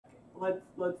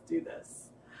let's do this.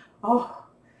 Oh,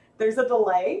 there's a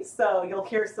delay, so you'll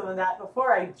hear some of that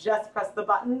before I just press the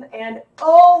button. And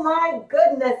oh my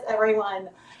goodness, everyone.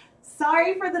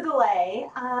 Sorry for the delay.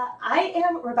 I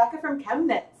am Rebecca from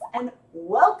ChemKnits, and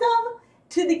welcome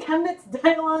to the ChemKnits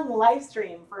Dialogue live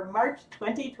stream for March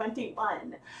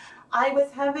 2021. I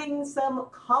was having some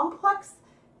complex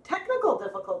technical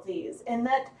difficulties in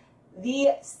that the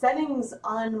settings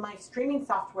on my streaming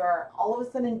software all of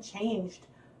a sudden changed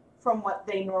from what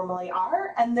they normally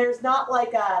are, and there's not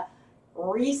like a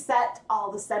reset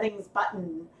all the settings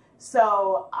button.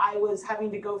 So I was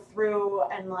having to go through,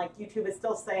 and like YouTube is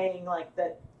still saying like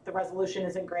that the resolution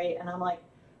isn't great, and I'm like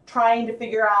trying to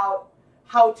figure out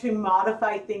how to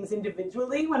modify things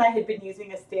individually when I had been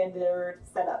using a standard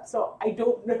setup. So I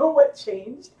don't know what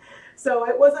changed. So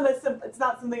it wasn't as simple, it's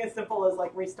not something as simple as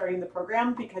like restarting the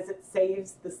program because it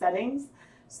saves the settings.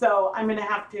 So I'm gonna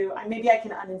have to, maybe I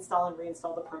can uninstall and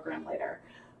reinstall the program later.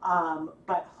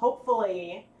 But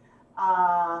hopefully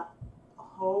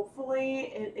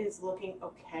it is looking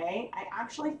okay. I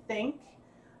actually think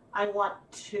I want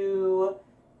to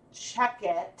check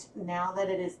it now that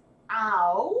it is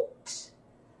out.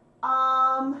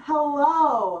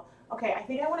 Hello. Okay, I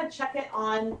think I want to check it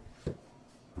on,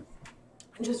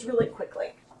 just really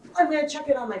quickly. I'm going to check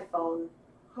it on my phone.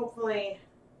 Hopefully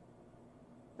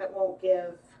that won't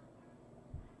give,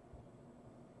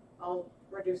 I'll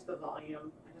reduce the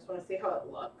volume. I just want to see how it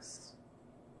looks.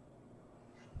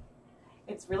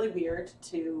 It's really weird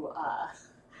to,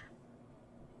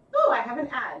 oh, I have an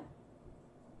ad.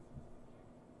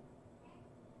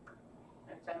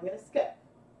 Next time I'm going to skip.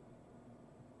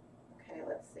 Okay,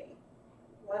 let's see.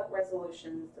 What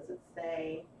resolutions does it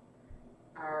say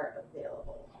are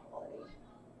available? Quality.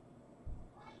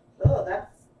 Oh,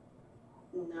 that's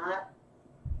not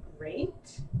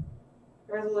great.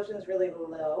 The resolution is really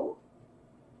low.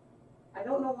 I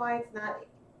don't know why it's not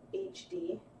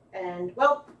HD. And,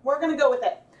 well, we're going to go with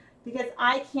it because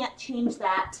I can't change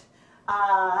that.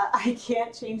 I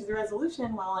can't change the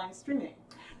resolution while I'm streaming.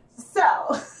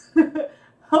 So,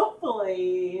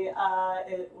 hopefully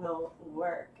it will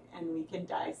work and we can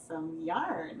dye some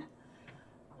yarn.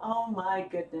 Oh my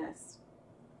goodness.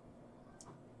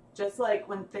 Just like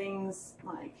when things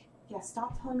like, yeah,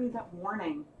 stop telling me that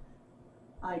warning.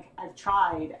 Like, I've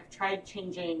tried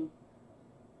changing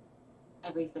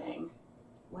everything.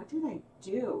 What did I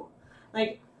do?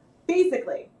 Like,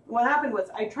 basically, what happened was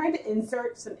I tried to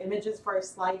insert some images for a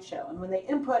slideshow, and when they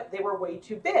input, they were way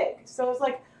too big. So I was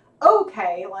like,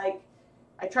 okay, like,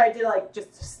 I tried to like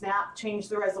just snap change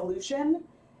the resolution,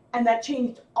 and that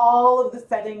changed all of the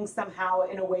settings somehow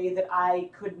in a way that I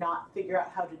could not figure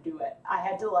out how to do it. I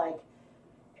had to like,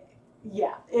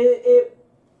 yeah,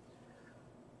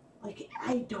 like,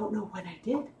 I don't know what I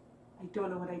did. I don't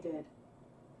know what I did.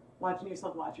 Watch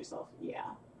yourself, yeah.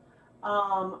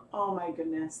 Oh my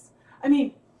goodness. I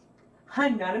mean,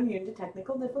 I'm not immune to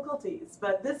technical difficulties,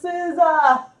 but this is,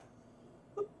 oh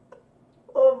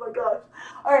my gosh.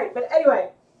 All right, but anyway,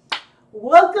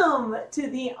 welcome to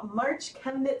the March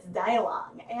ChemKnits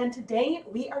Dialogue, and today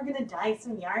we are going to dye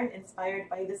some yarn inspired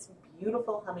by this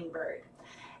beautiful hummingbird.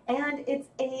 And it's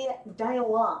a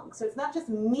dye-along, so it's not just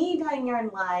me dyeing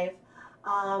yarn live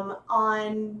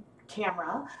on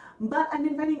camera, but I'm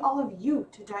inviting all of you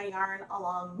to dye yarn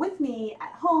along with me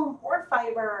at home, or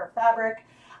fiber or fabric,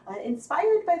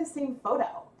 inspired by the same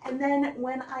photo. And then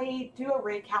when I do a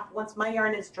recap, once my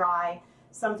yarn is dry,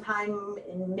 sometime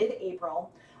in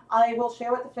mid-April, I will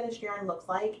share what the finished yarn looks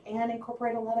like and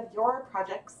incorporate a lot of your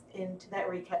projects into that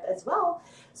recap as well.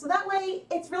 So that way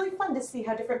it's really fun to see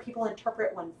how different people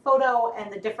interpret one photo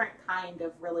and the different kind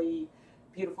of really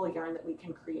beautiful yarn that we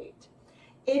can create.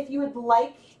 If you would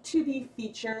like to be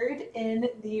featured in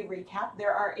the recap,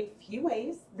 there are a few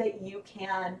ways that you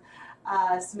can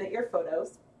submit your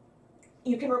photos.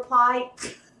 You can reply to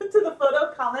the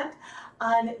photo comment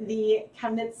on the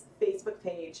ChemKnits Facebook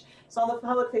page. So on the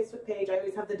public Facebook page, I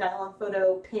always have the dialogue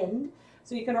photo pinned,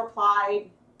 so you can reply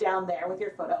down there with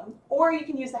your photo. Or you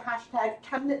can use the hashtag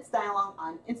ChemKnitsDialogue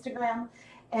on Instagram,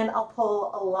 and I'll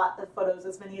pull a lot of photos,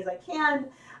 as many as I can,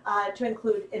 to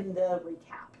include in the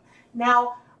recap.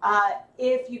 Now,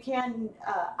 if you can,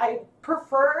 I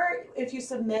prefer if you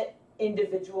submit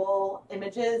individual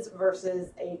images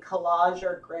versus a collage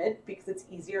or grid, because it's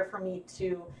easier for me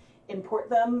to import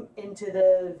them into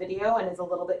the video and is a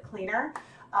little bit cleaner.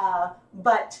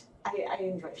 But I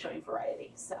enjoy showing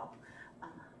variety, so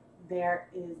there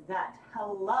is that.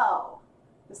 Hello.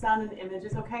 The sound and image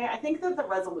is okay. I think that the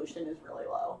resolution is really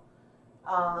low.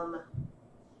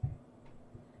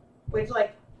 Which,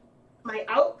 like, my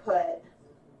output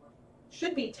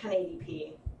should be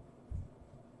 1080p,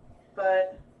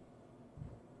 but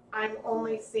I'm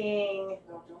only seeing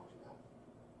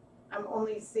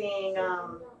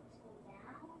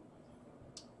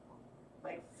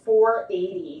like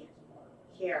 480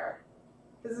 here.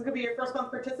 This is gonna be your first month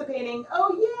participating.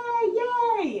 Oh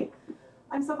yay, yay!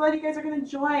 I'm so glad you guys are gonna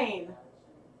join.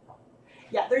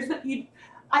 Yeah, there's no,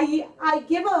 I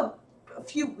give a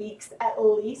few weeks at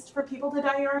least for people to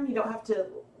dye yarn. You don't have to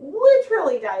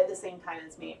literally dye at the same time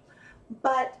as me.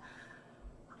 But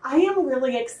I am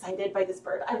really excited by this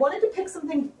bird. I wanted to pick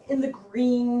something in the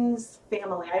greens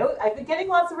family. I've been getting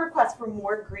lots of requests for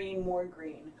more green, more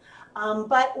green.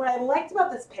 But what I liked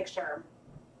about this picture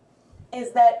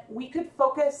is that we could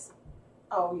focus,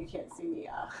 oh, you can't see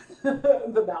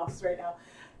the mouse right now.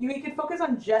 We could focus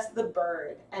on just the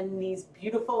bird and these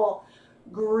beautiful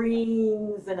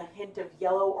greens and a hint of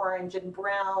yellow, orange, and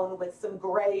brown with some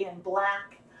gray and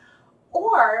black.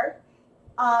 Or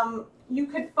you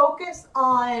could focus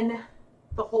on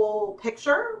the whole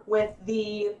picture with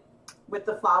the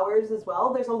flowers as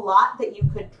well. There's a lot that you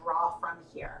could draw from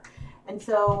here. And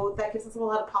so that gives us a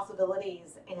lot of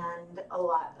possibilities and a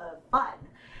lot of fun.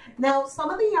 Now, some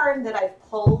of the yarn that I've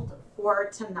pulled for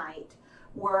tonight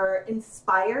were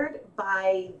inspired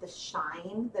by the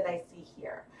shine that I see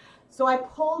here. So I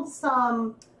pulled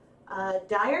some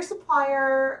Dyer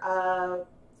Supplier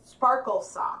Sparkle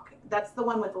Sock. That's the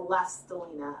one with less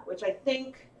stellina, which I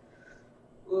think,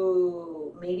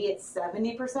 ooh, maybe it's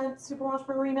 70% superwash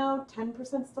merino, 10%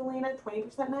 stellina,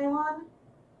 20% nylon,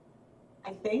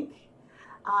 I think.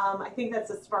 I think that's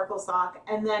a sparkle sock.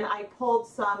 And then I pulled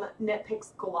some Knit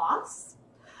Picks Gloss.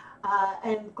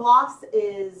 And gloss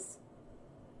is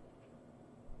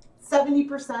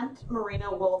 70%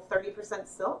 merino wool, 30%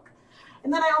 silk.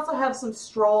 And then I also have some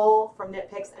Stroll from Knit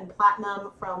Picks and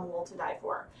Platinum from Wool to Dye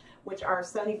For, which are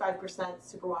 75%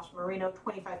 superwash merino,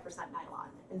 25% nylon.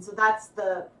 And so that's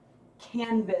the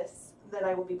canvas that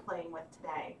I will be playing with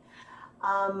today.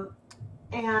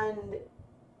 And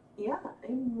yeah,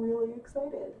 I'm really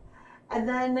excited. And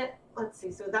then, let's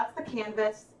see, so that's the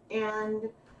canvas.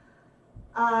 And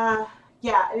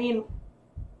yeah, I mean,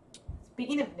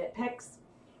 speaking of Knit Picks,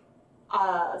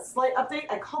 slight update,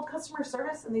 I called customer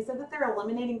service and they said that they're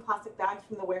eliminating plastic bags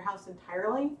from the warehouse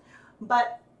entirely,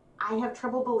 but I have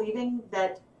trouble believing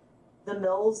that the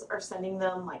mills are sending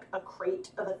them like a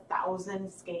crate of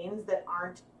 1,000 skeins that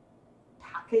aren't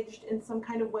packaged in some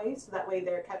kind of way, so that way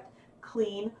they're kept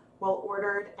clean, well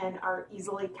ordered, and are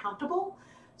easily countable.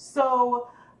 So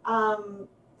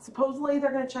supposedly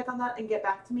they're going to check on that and get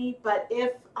back to me, but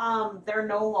if they're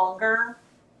no longer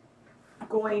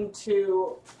going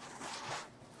to,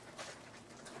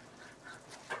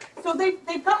 so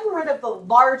they've gotten rid of the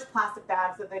large plastic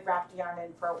bags that they've wrapped yarn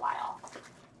in for a while.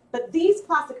 But these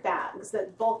plastic bags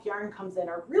that bulk yarn comes in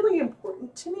are really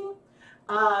important to me.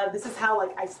 This is how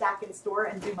like I stack and store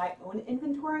and do my own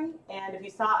inventory. And if you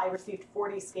saw, I received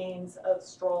 40 skeins of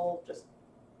Stroll just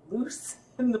loose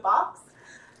in the box.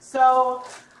 So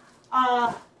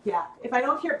yeah, if I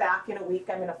don't hear back in a week,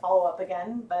 I'm going to follow up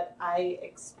again, but I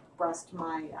expressed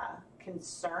my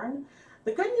concern.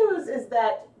 The good news is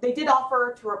that they did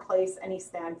offer to replace any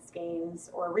snagged skeins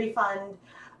or a refund,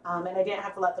 and I didn't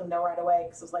have to let them know right away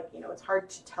because it was like, you know, it's hard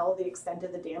to tell the extent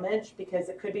of the damage because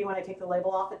it could be when I take the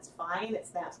label off, it's fine, it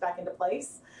snaps back into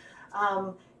place.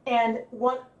 And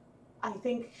I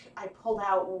think I pulled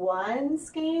out one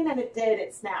skein and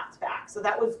it snapped back, so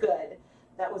that was good.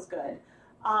 That was good.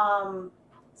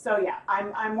 So yeah,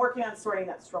 I'm working on sorting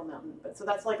that Stroll Mountain, but so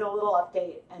that's like a little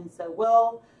update, and so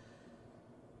we'll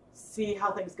see how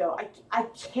things go. I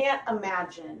can't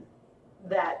imagine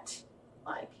that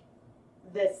like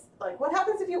this, like what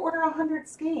happens if you order 100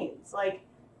 skeins? Like,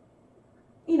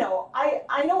 you know,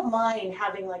 I don't mind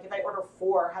having, like, if I order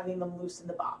 4, having them loose in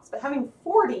the box, but having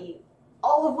 40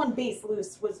 all of one base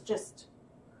loose was just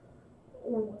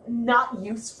not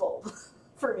useful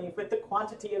for me with the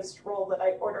quantity of Stroll that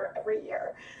I order every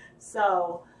year.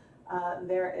 So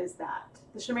there is that.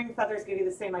 The shimmering feathers give you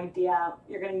the same idea.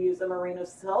 You're going to use the merino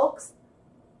silks.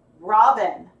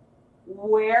 Robin,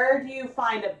 where do you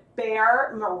find a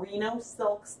bare merino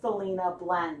silk stellina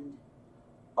blend?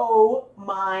 Oh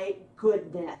my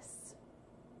goodness.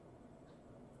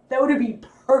 That would be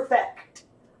perfect.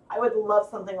 I would love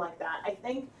something like that. I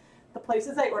think the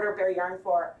places I order bare yarn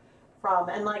from,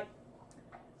 and like,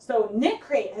 so Knit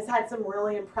Crate has had some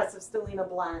really impressive stellina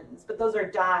blends, but those are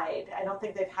dyed. I don't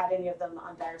think they've had any of them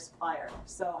on Dyer Supplier,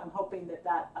 so I'm hoping that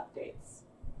that updates.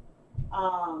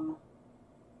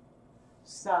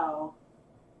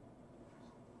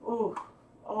 Ooh,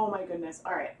 oh my goodness.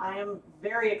 All right, I am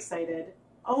very excited.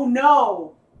 Oh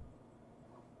no!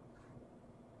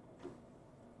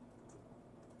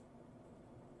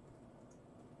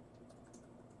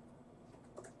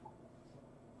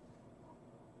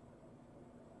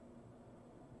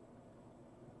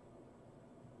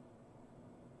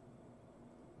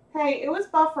 Hey, it was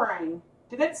buffering.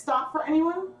 Did it stop for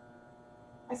anyone?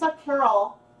 I saw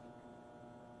Carol.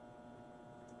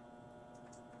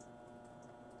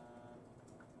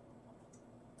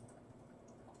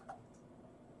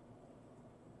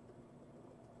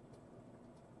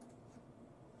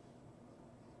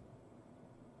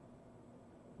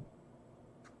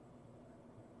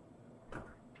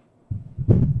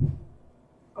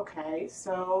 Okay,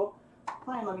 so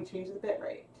fine, let me change the bit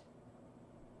rate.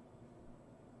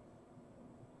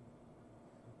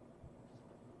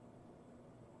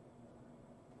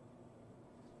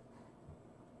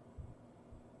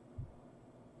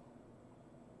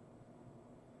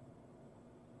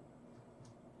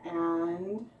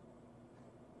 And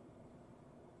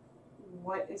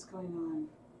what is going on?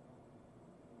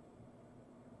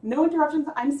 No interruptions.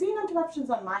 I'm seeing interruptions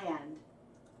on my end.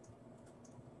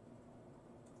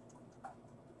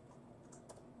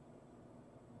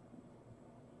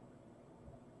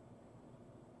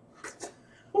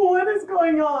 What is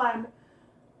going on?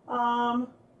 Am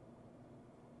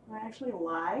I actually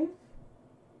live?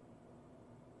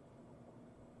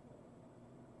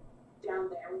 Down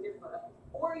there with your photo.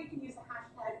 Or you can use the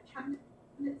hashtag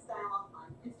ChemKnits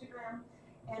on Instagram,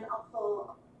 and I'll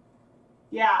pull.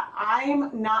 Yeah,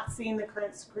 I'm not seeing the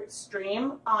current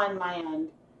stream on my end.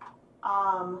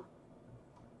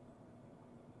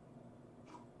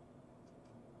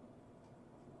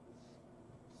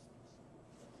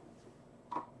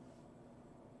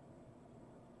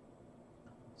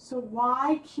 So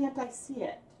why can't I see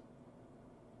it?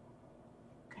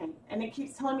 Okay, and it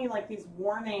keeps telling me like these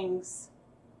warnings,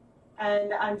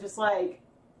 and I'm just like,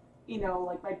 you know,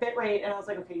 like my bit rate, and I was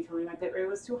like, okay, you told me my bit rate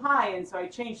was too high, and so I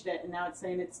changed it, and now it's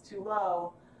saying it's too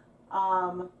low.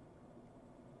 So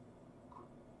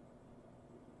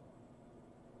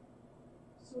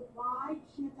why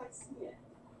can't I see it?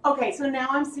 Okay, so now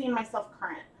I'm seeing myself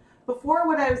current. Before,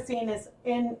 what I was seeing is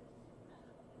in.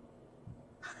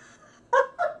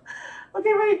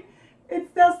 Okay, wait,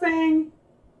 it's still saying.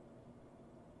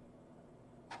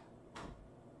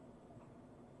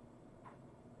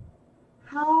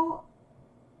 How?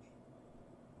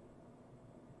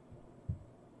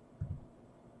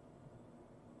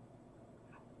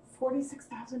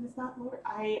 $46,000 is not lower.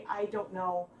 I don't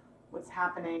know what's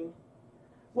happening.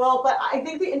 Well, but I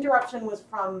think the interruption was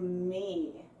from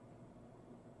me.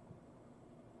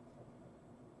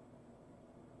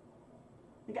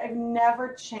 Like I've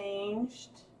never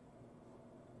changed.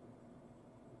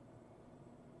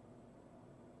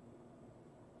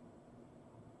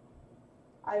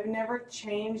 I've never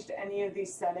changed any of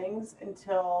these settings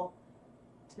until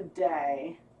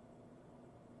today.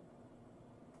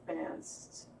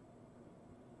 Advanced.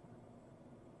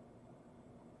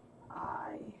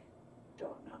 I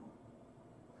don't know.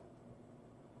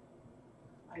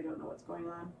 I don't know what's going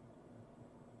on.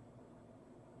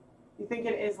 You think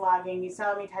it is lagging. You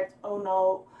saw me type, oh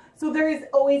no. So there is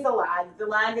always a lag. The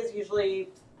lag is usually,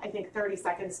 I think, 30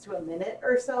 seconds to a minute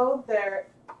or so. There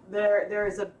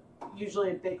is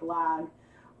usually a big lag.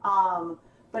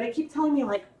 But it keeps telling me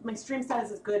like my stream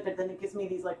status is good, but then it gives me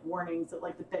these like warnings at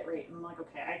like the bit rate. And I'm like,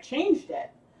 okay, I changed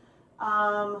it.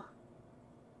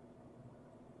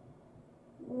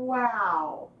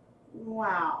 Wow.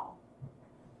 Wow.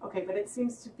 Okay, but it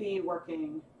seems to be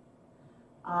working.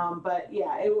 But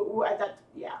yeah,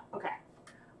 yeah, okay.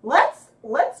 Let's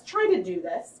try to do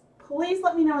this. Please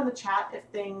let me know in the chat if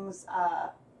things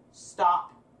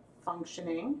stop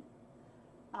functioning.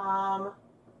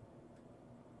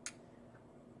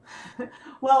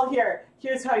 Well,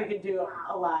 here's how you can do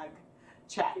a lag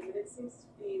check. It seems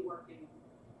to be working.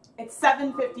 It's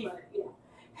 7:50.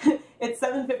 Yeah. It's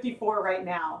 7:54 right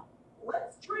now.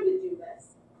 Let's try to do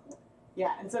this.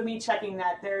 Yeah, and so me checking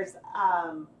that there's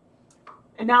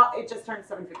and now it just turned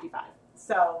 7:55.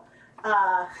 So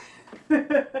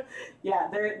yeah,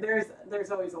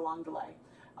 there's always a long delay.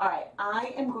 All right,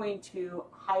 I am going to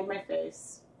hide my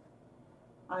face.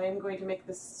 I am going to make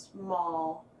this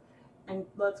small, and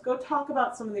let's go talk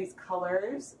about some of these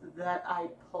colors that I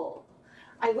pulled.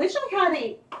 I wish I had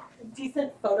a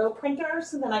decent photo printer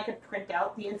so that I could print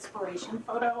out the inspiration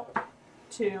photo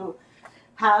to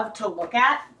have to look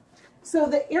at. So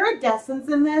the iridescence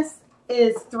in this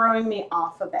is throwing me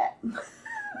off a bit.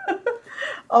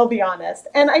 I'll be honest.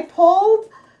 And I pulled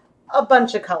a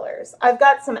bunch of colors. I've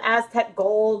got some Aztec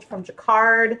Gold from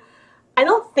Jacquard. I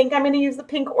don't think I'm going to use the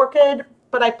Pink Orchid,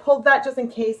 but I pulled that just in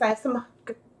case. I have some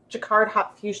Jacquard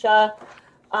Hot Fuchsia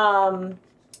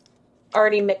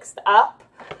already mixed up.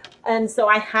 And so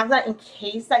I have that in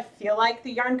case I feel like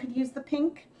the yarn could use the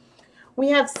pink. We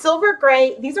have silver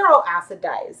gray. These are all acid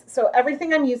dyes. So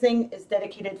everything I'm using is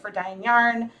dedicated for dyeing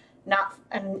yarn.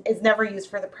 and is never used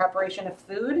for the preparation of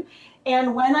food.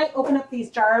 And when I open up these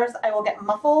jars, I will get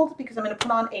muffled because I'm going to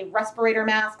put on a respirator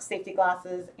mask, safety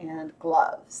glasses, and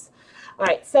gloves. All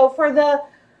right, so for the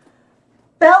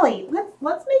belly,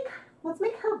 let's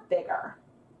make her bigger.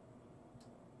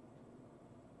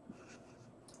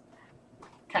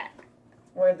 Okay,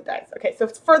 where are the dice? Okay, so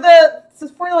for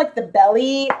like the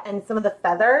belly and some of the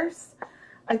feathers,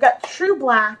 I've got true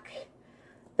black.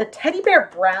 The teddy bear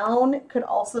brown could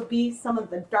also be some of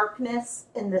the darkness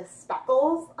in the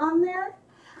speckles on there.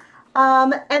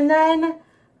 And then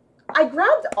I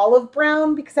grabbed olive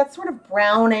brown because that's sort of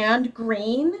brown and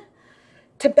green.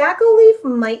 Tobacco leaf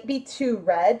might be too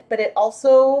red, but it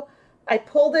also, I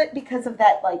pulled it because of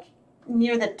that, like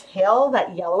near the tail,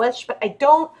 that yellowish, but I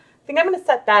don't think I'm going to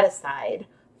set that aside.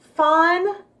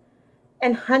 Fawn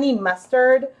and honey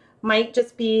mustard might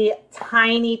just be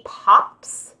tiny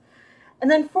pops. And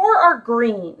then for our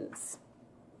greens,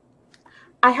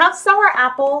 I have sour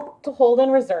apple to hold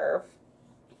in reserve.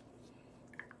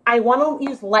 I want to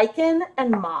use lichen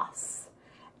and moss.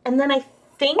 And then I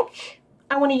think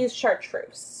I want to use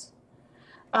chartreuse.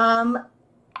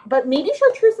 But maybe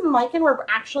chartreuse and lichen were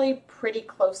actually pretty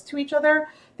close to each other.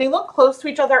 They look close to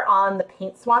each other on the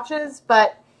paint swatches,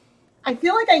 but I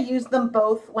feel like I used them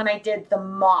both when I did the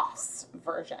moss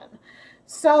version.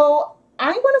 So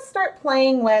I'm going to start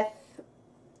playing with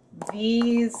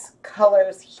these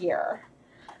colors here,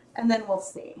 and then we'll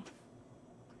see.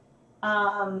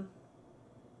 Oh,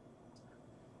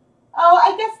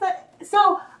 I guess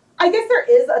there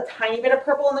is a tiny bit of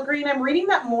purple in the green. I'm reading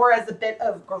that more as a bit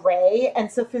of gray, and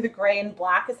so through the gray and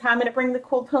black is how I'm going to bring the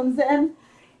cool tones in.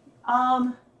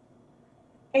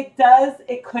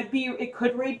 It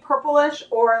could read purplish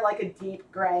or like a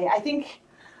deep gray. I think,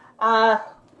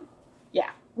 yeah,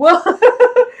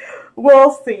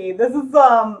 we'll see. This is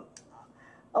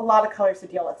a lot of colors to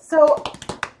deal with. So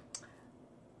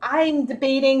I'm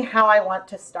debating how I want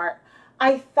to start.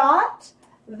 I thought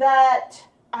that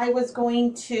I was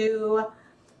going to,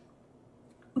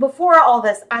 before all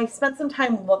this, I spent some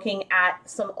time looking at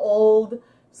some old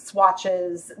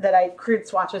swatches crude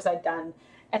swatches I'd done.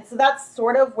 And so that's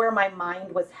sort of where my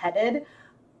mind was headed.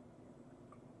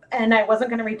 And I wasn't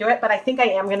going to redo it, but I think I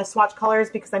am going to swatch colors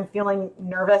because I'm feeling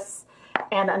nervous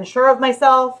and unsure of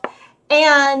myself.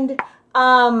 And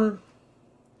I'm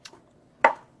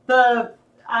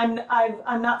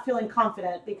not feeling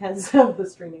confident because of the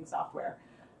streaming software.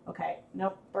 Okay,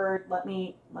 nope, bird, let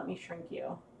me shrink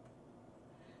you.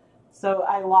 So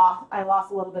I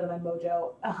lost a little bit of my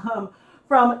mojo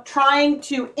from trying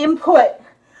to input.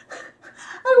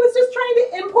 I was just trying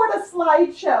to import a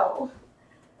slideshow.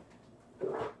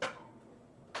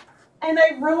 And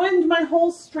I ruined my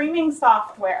whole streaming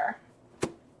software.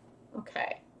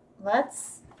 Okay,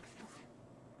 let's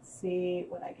see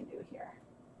what I can do here.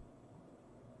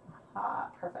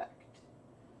 Aha, perfect.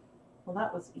 Well,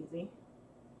 that was easy.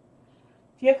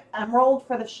 Do you have emerald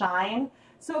for the shine?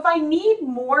 So if I need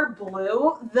more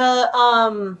blue, the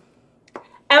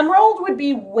emerald would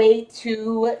be way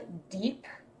too deep.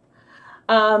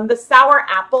 The sour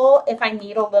apple, if I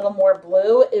need a little more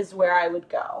blue, is where I would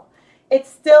go. It's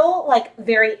still like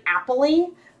very apple-y,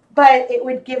 but it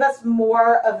would give us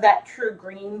more of that true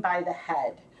green by the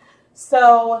head.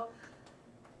 So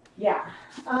yeah.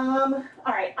 All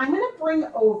right, I'm going to bring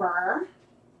over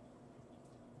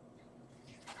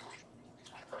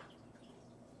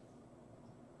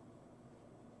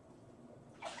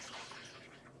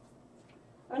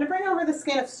the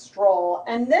skin of Stroll,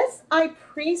 and this I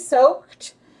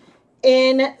pre-soaked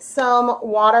in some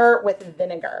water with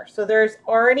vinegar. So there's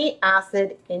already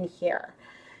acid in here.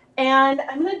 And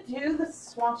I'm going to do the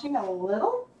swatching a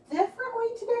little differently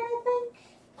today, I think.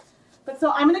 But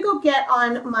so I'm going to go get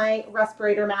on my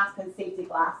respirator mask and safety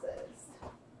glasses.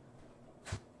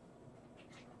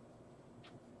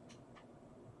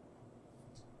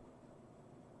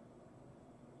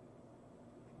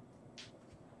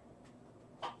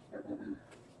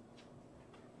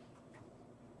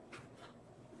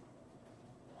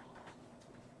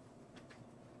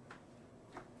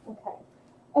 Okay,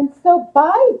 and so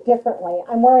by differently,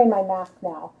 I'm wearing my mask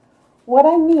now. What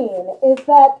I mean is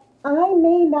that I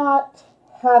may not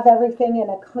have everything in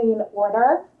a clean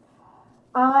order.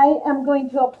 I am going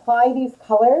to apply these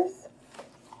colors,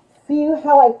 see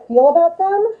how I feel about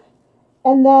them,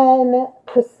 and then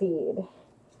proceed.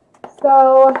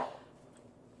 So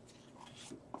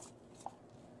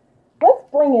let's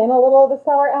bring in a little of the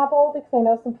sour apple because I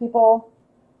know some people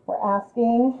were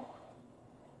asking.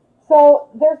 So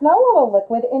there's not a lot of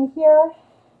liquid in here,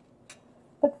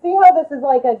 but see how this is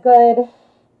like a good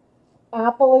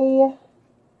appley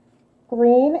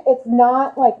green. It's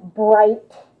not like bright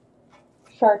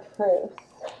chartreuse.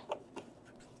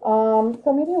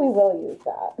 So maybe we will use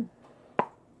that.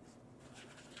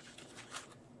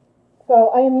 So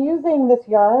I am using this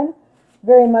yarn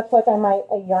very much like I might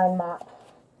a yarn mop.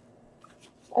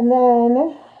 And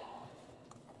then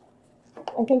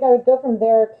I think I would go from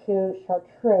there to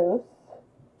chartreuse.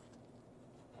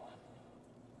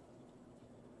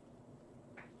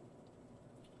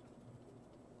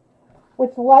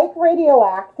 Which, like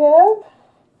radioactive,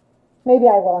 maybe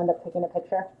I will end up taking a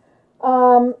picture,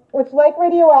 which like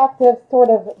radioactive sort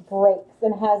of breaks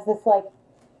and has this like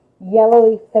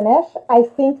yellowy finish. I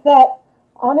think that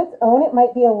on its own it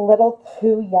might be a little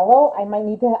too yellow. I might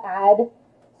need to add,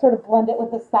 sort of blend it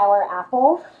with the sour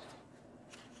apple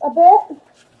a bit.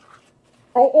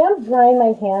 I am drying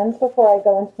my hands before I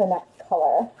go into the next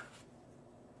color.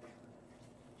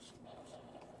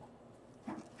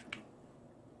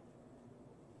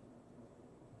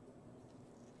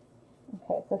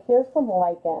 Okay, so here's some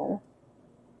lichen.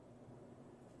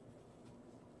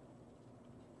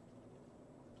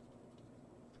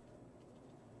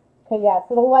 Okay, yeah,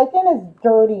 so the lichen is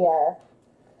dirtier.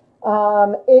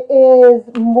 It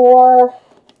is more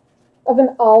of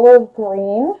an olive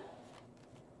green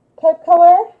type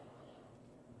color.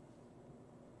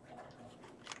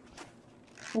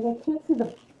 And I can't see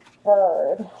the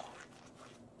bird.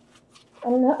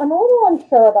 I'm a little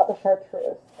unsure about the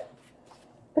chartreuse.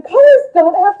 The colors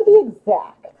don't have to be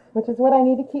exact, which is what I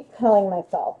need to keep telling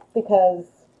myself, because,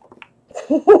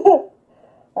 all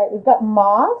right, we've got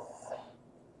moss.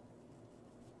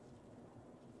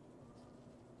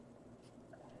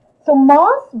 So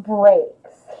moss breaks.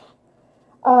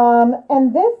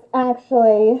 And this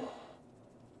actually,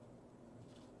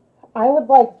 I would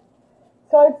like,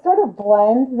 so I'd sort of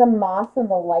blend the moss and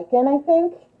the lichen, I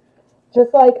think,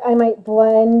 just like I might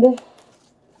blend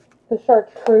the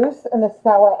chartreuse and the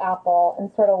sour apple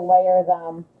and sort of layer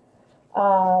them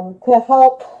to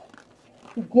help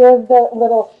give the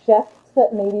little shifts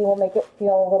that maybe will make it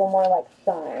feel a little more like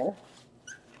shine.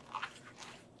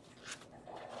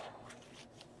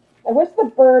 I wish the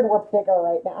bird were bigger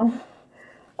right now.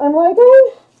 I'm like,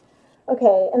 oh.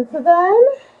 Okay, and so then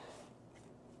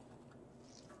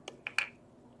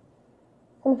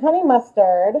some honey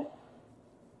mustard.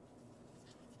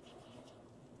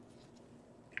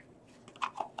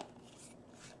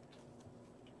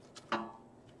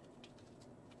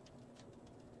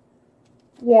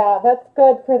 Yeah, that's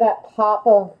good for that pop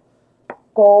of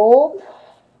gold.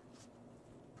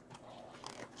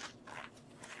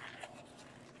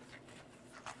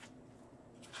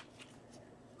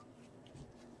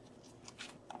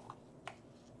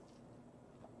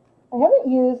 I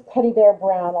haven't used teddy bear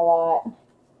brown a lot.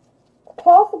 It's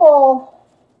possible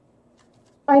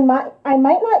I might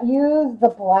not use the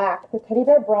black. The teddy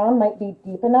bear brown might be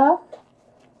deep enough.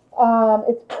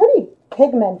 It's pretty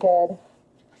pigmented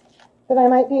that I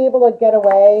might be able to get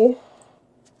away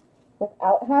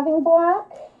without having black.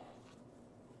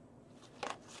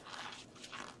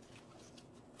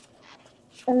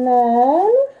 And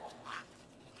then,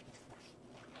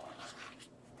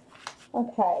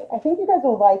 okay, I think you guys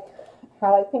will like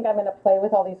how I think I'm going to play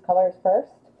with all these colors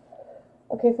first.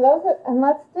 Okay, so that was it. And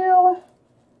let's do,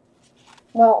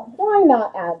 well, why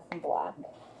not add some black?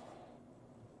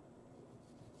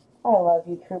 I love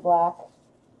you, True Black.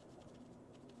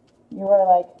 You are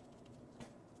like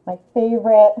my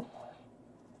favorite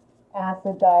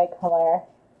acid dye color.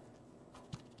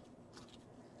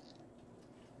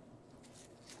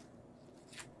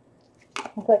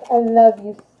 It's like, I love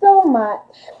you so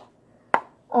much.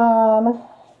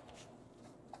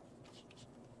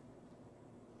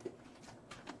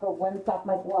 Go rinse off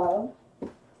my glove.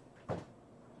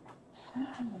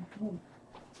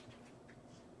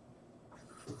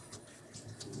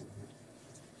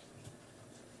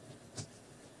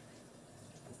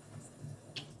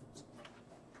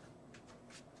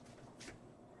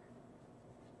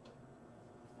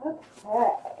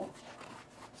 Okay.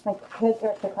 My kids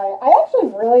are so quiet. I actually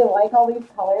really like all these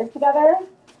colors together.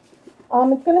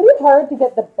 It's going to be hard to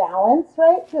get the balance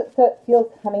right so it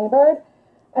feels hummingbird.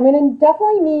 I'm going to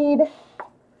definitely need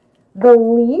the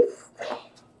least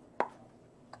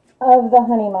of the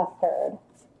honey mustard.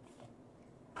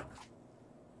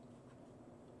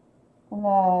 And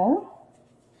then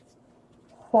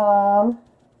some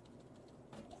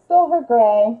silver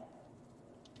gray,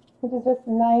 which is just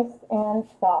nice and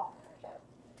soft.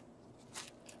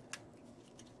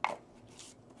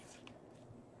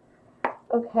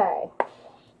 Okay,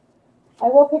 I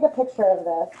will take a picture of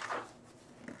this.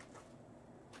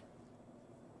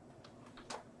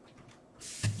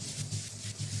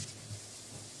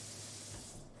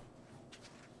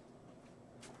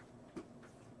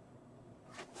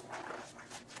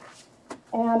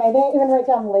 And I didn't even write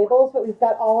down labels, but we've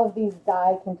got all of these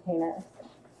dye containers.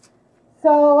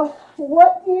 So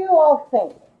what do you all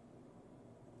think?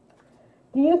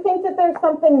 Do you think that there's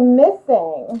something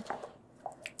missing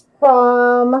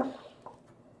from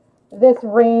this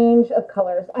range of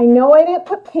colors? I know I didn't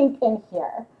put pink in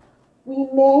here. We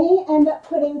may end up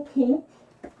putting pink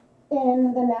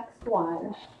in the next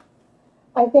one.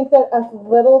 I think that a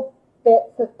little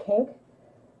bits of pink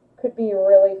could be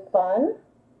really fun.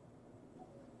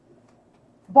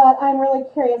 But I'm really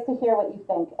curious to hear what you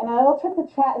think. And I will check the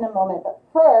chat in a moment. But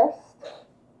first, I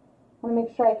want to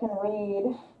make sure I can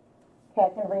read. Okay, I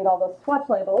can read all those swatch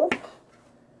labels.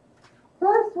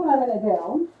 First, what I'm going to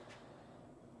do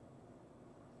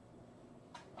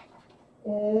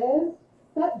is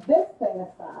set this thing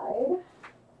aside.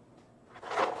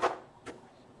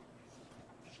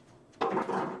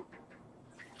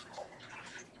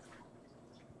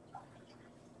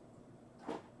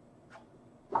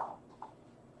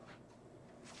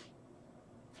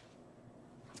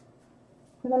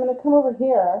 And I'm going to come over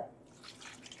here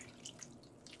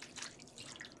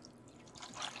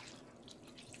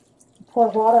and pour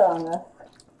water on this.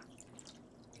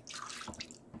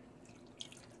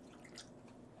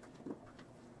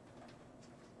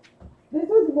 This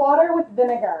was water with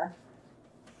vinegar.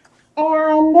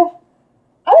 And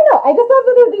I don't know, I just thought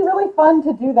that it would be really fun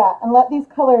to do that and let these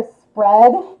colors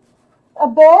spread a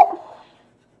bit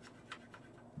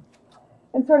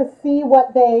and sort of see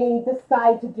what they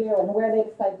decide to do and where they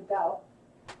decide to go.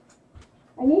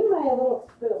 I need my little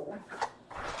spoon.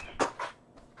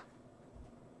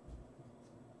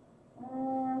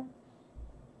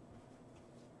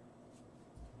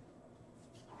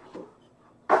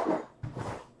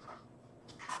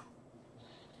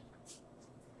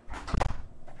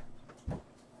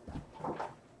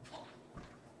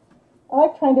 I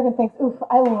like trying different things. Oof,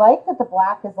 I like that the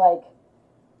black is like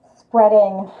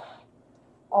spreading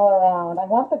all around. I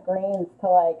want the greens to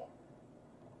like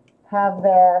have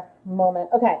their moment.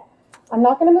 Okay, I'm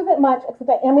not going to move it much, except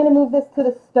I am going to move this to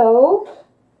the stove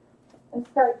and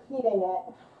start heating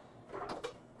it.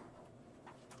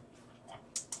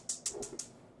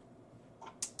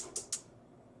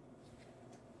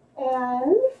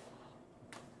 And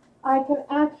I can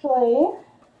actually,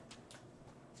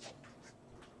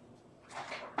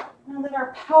 now that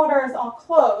our powder is all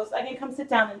closed, I can come sit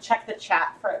down and check the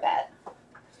chat for a bit.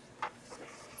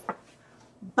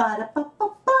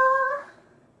 Ba-da-ba-ba-ba.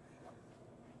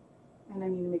 And I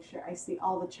need to make sure I see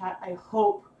all the chat. I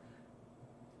hope,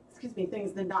 excuse me,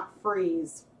 things did not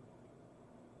freeze.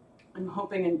 I'm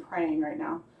hoping and praying right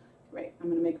now. Right, I'm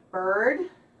going to make bird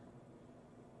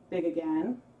big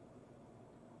again.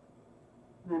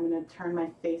 And I'm going to turn my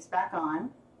face back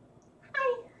on.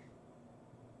 Hi.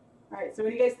 All right, so what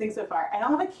do you guys think so far? I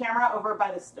don't have a camera over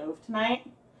by the stove tonight.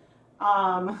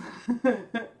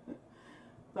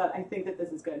 But I think that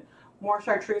this is good. More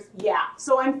chartreuse, yeah.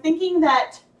 So I'm thinking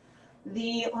that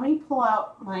let me pull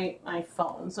out my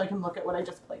phone so I can look at what I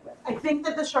just played with. I think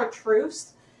that the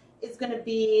chartreuse is going to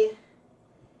be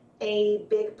a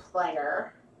big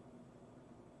player.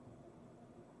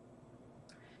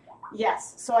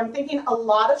 Yes, so I'm thinking a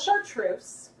lot of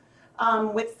chartreuse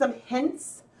with some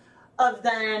hints of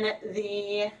then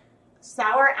the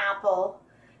sour apple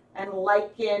and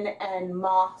lichen and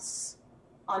moss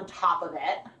on top of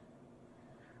it.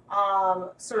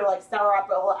 Sort of like sour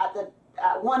apple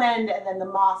at one end and then the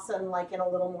moss and lichen a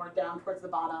little more down towards the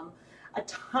bottom. A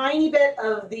tiny bit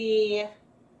of the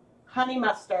honey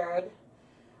mustard,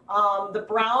 the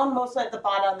brown mostly at the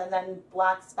bottom, and then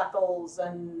black speckles,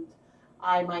 and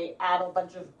I might add a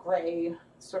bunch of gray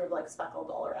sort of like speckled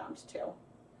all around too.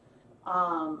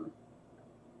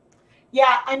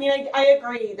 Yeah, I mean, I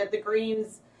agree that the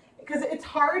greens, because it's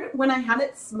hard when I had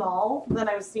it small, then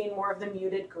I was seeing more of the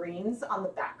muted greens on the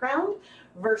background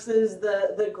versus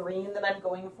the green that I'm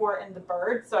going for in the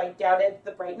bird. So I doubted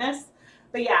the brightness.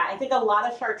 But yeah, I think a lot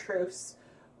of chartreuse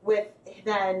with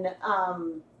then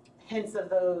hints of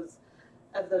those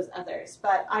others.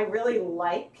 But I really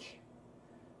like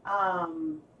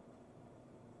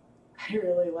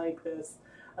this.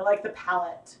 I like the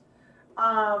palette.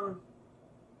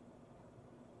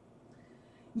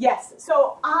 Yes,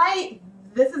 so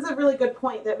this is a really good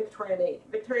point that Victoria made.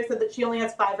 Victoria said that she only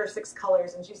has 5 or 6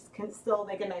 colors and she can still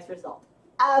make a nice result.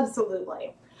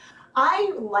 Absolutely.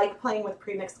 I like playing with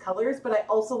pre-mixed colors, but I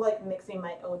also like mixing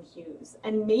my own hues.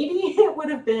 And maybe it would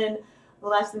have been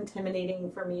less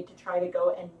intimidating for me to try to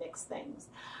go and mix things.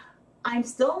 I'm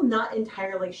still not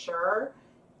entirely sure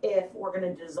if we're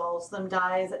going to dissolve some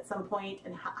dyes at some point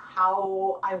and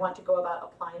how I want to go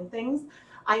about applying things.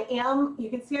 You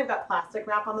can see I've got plastic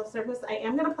wrap on the surface. I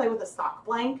am going to play with a sock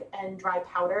blank and dry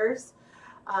powders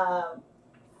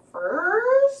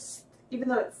first, even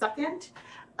though it's second.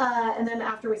 And then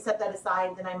after we set that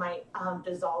aside, then I might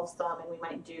dissolve some and we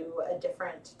might do a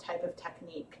different type of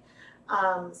technique.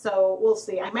 So we'll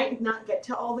see. I might not get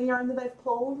to all the yarn that I've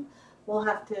pulled. We'll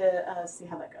have to see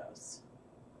how that goes.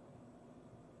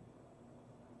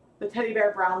 The teddy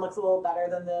bear brown looks a little better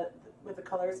than with the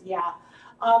colors. Yeah.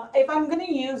 If I'm going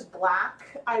to use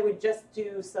black, I would just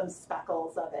do some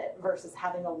speckles of it versus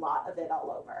having a lot of it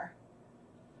all over.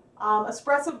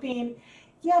 Espresso bean,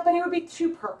 yeah, but it would be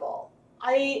too purple.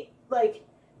 I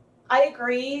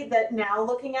agree that now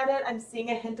looking at it, I'm seeing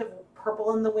a hint of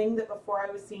purple in the wing that before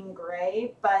I was seeing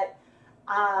gray, but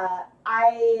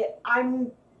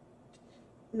I'm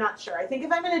not sure. I think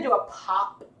if I'm going to do a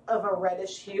pop of a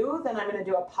reddish hue, then I'm going to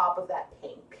do a pop of that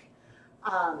pink,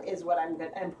 is what I'm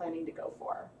planning to go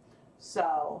for.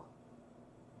 So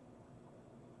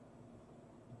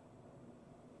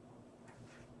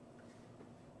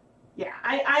yeah,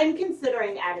 I'm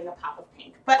considering adding a pop of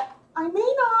pink, but I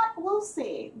may not. We'll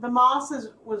see. The moss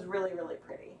was really, really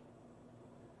pretty.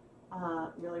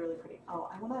 Really, really pretty. Oh,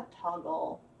 I want to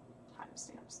toggle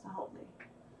timestamps to help me.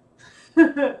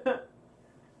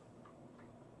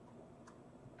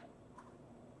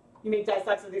 You made dye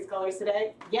socks with these colors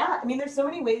today? Yeah, I mean, there's so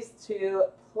many ways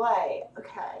to play.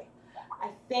 Okay,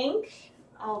 I think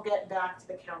I'll get back to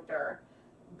the counter,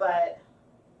 but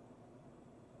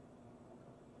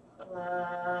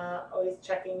always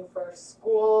checking for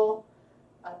school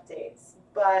updates.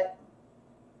 But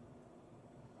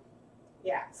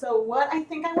yeah, so what I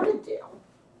think I want to do.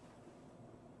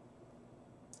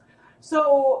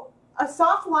 So a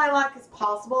soft lilac is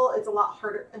possible. It's a lot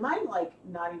harder. Am I like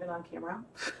not even on camera?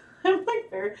 I'm like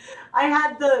there. I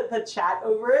had the chat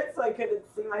over it, so I couldn't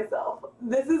see myself.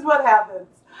 This is what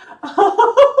happens.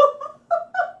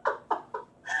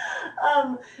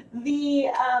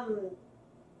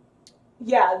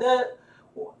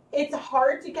 It's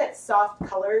hard to get soft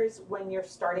colors when you're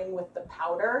starting with the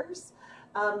powders,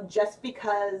 just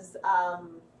because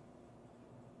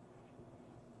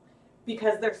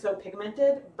they're so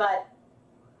pigmented, but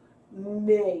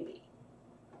maybe.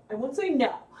 I won't say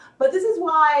no, but this is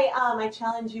why I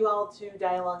challenge you all to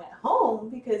dye along at home,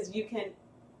 because you can,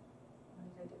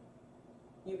 what did I do?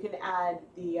 You can add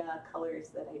the colors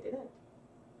that I didn't.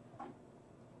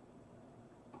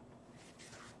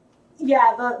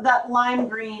 Yeah, that lime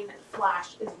green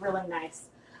flash is really nice.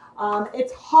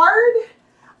 It's hard,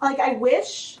 like I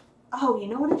wish, oh, you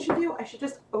know what I should do? I should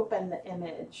just open the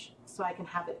image so I can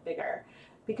have it bigger,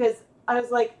 because I was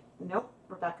like, nope,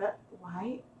 Rebecca,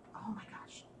 why? Oh my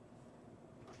gosh.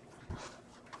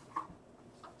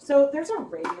 So there's a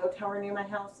radio tower near my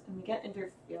house and we get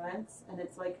interference and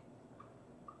it's like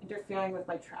interfering with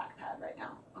my trackpad right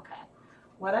now. Okay,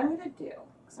 what I'm gonna do,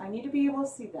 because I need to be able to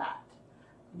see that.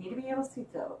 I need to be able to see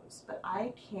those, but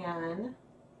I can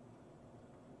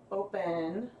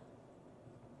open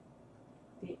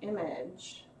the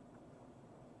image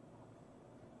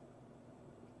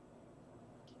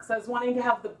because I was wanting to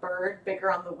have the bird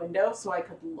bigger on the window so I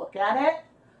could look at it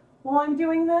while I'm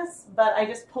doing this, but I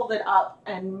just pulled it up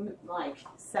and like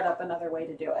set up another way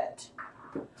to do it.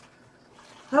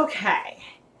 Okay.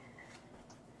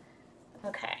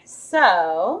 Okay,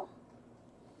 so,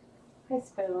 hi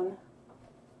Spoon.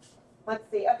 Let's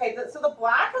see. Okay, so the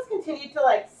black has continued to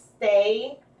like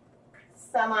stay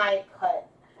semi-put.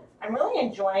 I'm really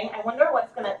enjoying. I wonder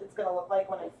what it's gonna look like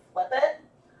when I flip it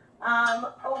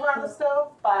over on the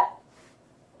stove, but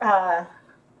I'm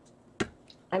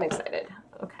excited.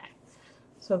 Okay,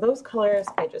 so those colors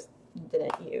I just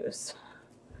didn't use,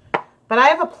 but I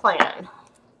have a plan,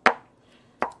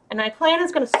 and my plan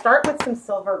is going to start with some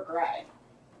silver gray.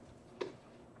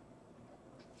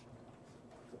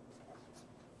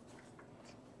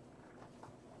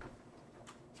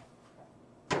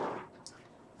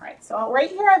 So right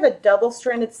here I have a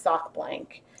double-stranded sock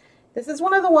blank. This is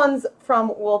one of the ones from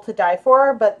Wool to Die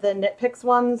For, but the Knit Picks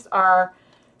ones are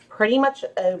pretty much,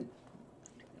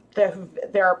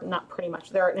 they're not pretty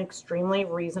much, they're an extremely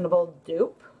reasonable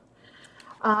dupe.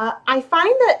 I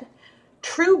find that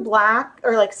true black,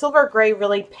 or like silver gray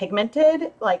really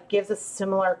pigmented, like gives a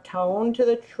similar tone to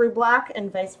the true black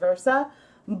and vice versa,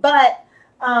 but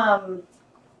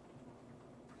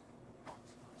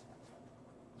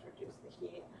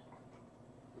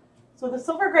so the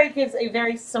silver gray gives a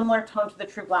very similar tone to the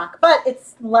true black, but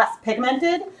it's less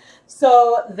pigmented.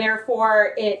 So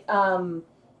therefore it,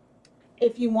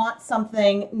 if you want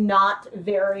something not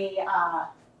very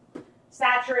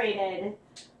saturated,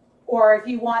 or if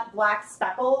you want black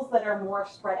speckles that are more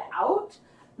spread out,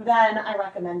 then I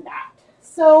recommend that.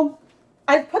 So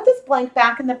I've put this blank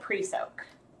back in the pre-soak.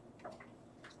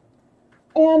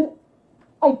 And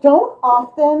I don't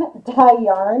often dye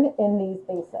yarn in these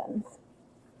basins,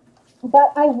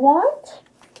 but I want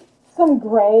some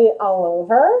gray all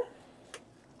over.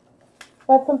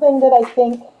 That's something that I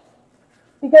think,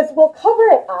 because we'll cover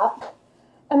it up,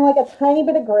 and like a tiny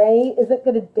bit of gray isn't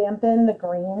going to dampen the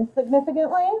green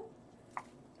significantly.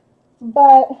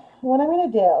 But what I'm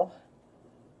going to do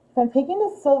is I'm taking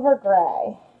the silver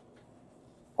gray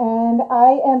and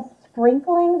I am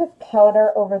sprinkling this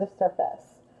powder over the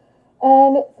surface.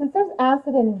 And since there's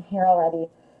acid in here already,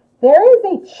 there is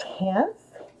a chance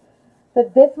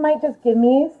that this might just give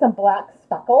me some black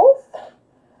speckles.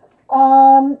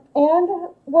 And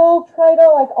we'll try to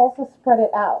like also spread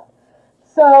it out.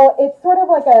 So it's sort of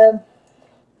like a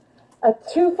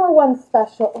 2-for-1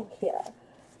 special here.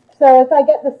 So if I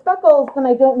get the speckles, then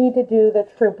I don't need to do the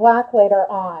true black later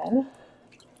on.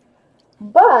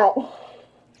 But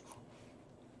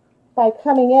by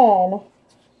coming in,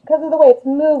 because of the way it's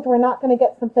moved, we're not going to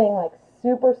get something like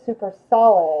super, super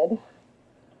solid.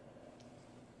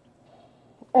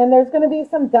 And there's going to be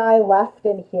some dye left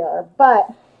in here,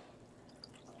 but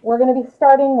we're going to be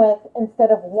starting with, instead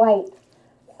of white,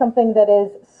 something that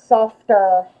is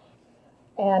softer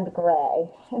and gray.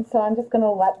 And so I'm just going to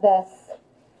let this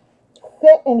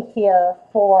sit in here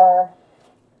for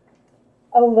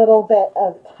a little bit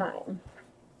of time.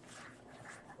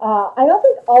 I don't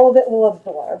think all of it will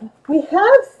absorb. We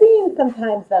have seen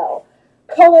sometimes, though,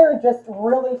 color just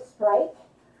really strike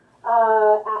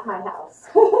at my house.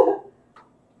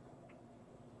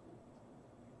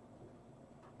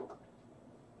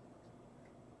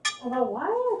 Although, why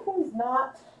are things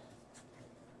not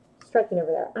striking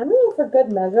over there? I'm going to, for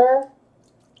good measure,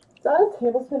 about a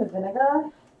tablespoon of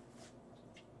vinegar.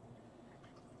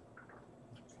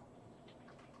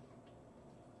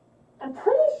 I'm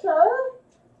pretty sure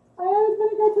I added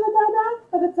vinegar to the dye bath,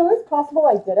 but it's always possible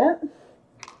I didn't.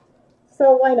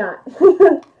 So why not?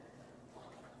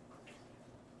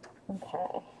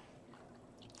 Okay.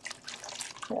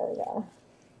 There we go.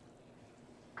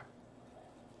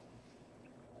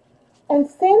 And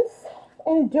since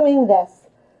in doing this,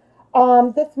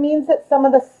 this means that some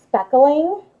of the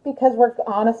speckling, because we're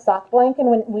on a sock blank and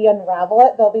when we unravel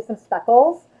it, there'll be some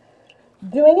speckles.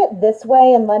 Doing it this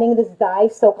way and letting this dye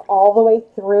soak all the way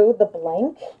through the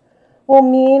blank will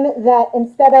mean that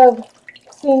instead of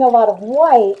seeing a lot of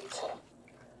white,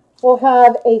 we'll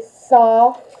have a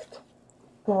soft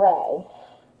gray.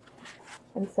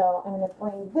 And so I'm going to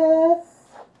bring this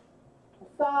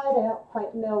aside. I don't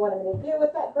quite know what I'm going to do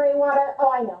with that gray water.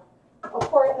 Oh, I know. I'll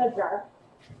pour it in a jar.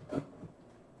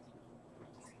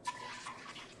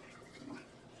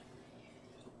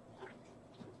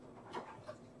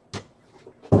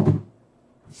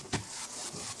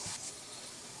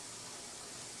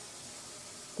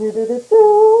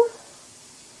 Do-do-do-do.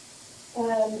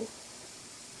 And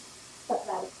set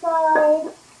that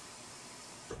aside.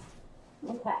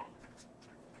 Okay.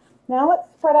 Now let's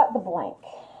spread out the blank.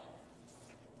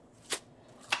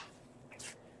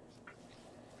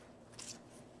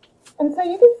 And so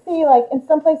you can see, like, in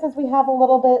some places we have a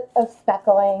little bit of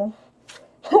speckling.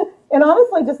 It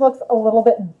honestly just looks a little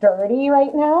bit dirty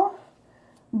right now.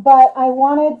 But I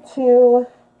wanted to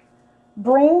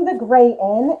bring the gray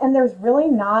in, and there's really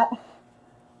not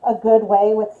a good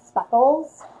way with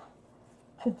speckles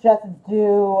to just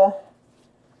do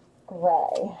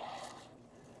gray.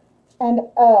 And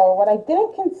oh, what I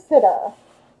didn't consider,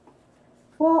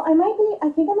 well, I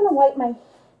think I'm going to wipe my,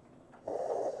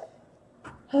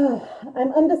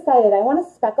 I'm undecided. I want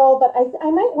to speckle, but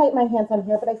I might wipe my hands on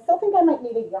here, but I still think I might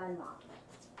need a yarn knot.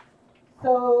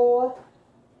 So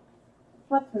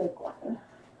let's make one.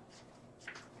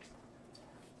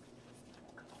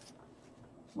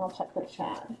 I'll check the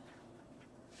chat.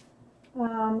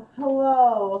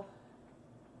 Hello.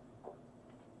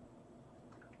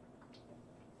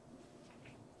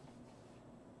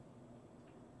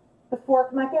 The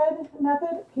fork method?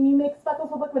 Can you make speckles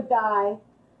with liquid dye?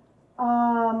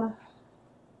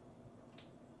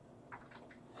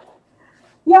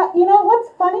 Yeah, you know what's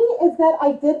funny is that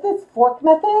I did this fork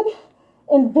method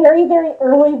in very, very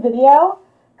early video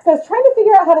because I was trying to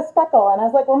figure out how to speckle, and I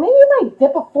was like, well, maybe if I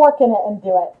dip a fork in it and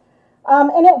do it.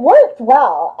 And it worked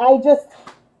well. I just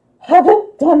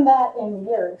haven't done that in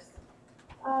years.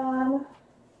 Oh,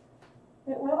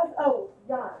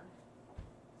 yarn.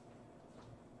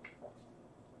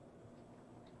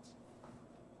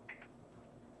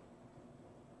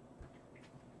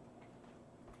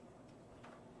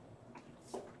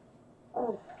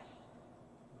 Oh.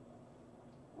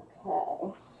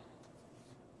 Okay.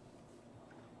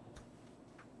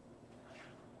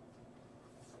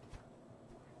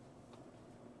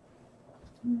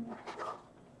 I'm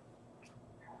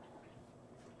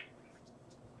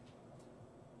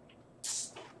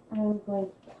going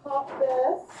to pop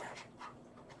this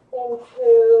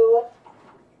into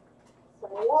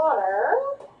some water.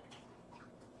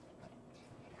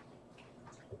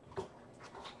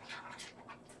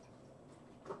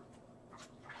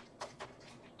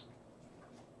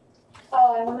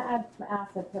 Oh, I want to add some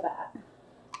acid to that.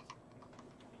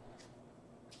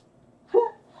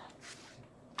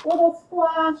 Little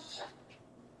splash.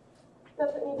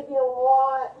 Doesn't need to be a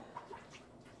lot.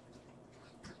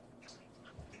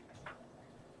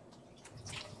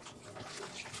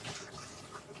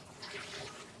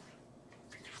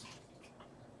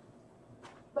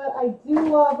 But I do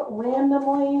love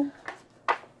randomly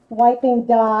wiping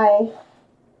dye.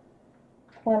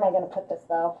 Where am I going to put this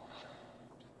though?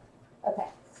 Okay,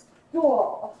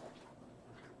 stool.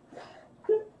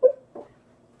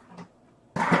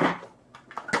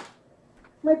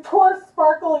 My poor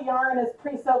sparkle yarn is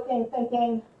pre-soaking,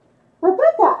 thinking,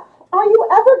 Rebecca, are you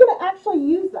ever going to actually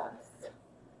use this?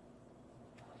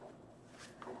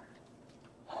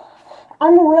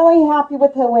 I'm really happy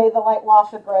with the way the light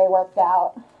wash of gray worked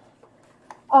out.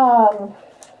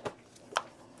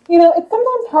 You know, it's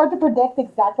sometimes hard to predict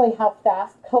exactly how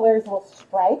fast colors will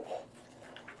strike.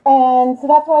 And so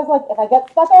that's why I was like, if I get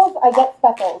speckles, I get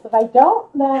speckles. If I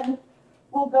don't, then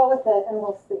we'll go with it and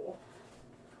we'll see.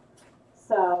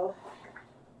 So,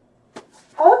 of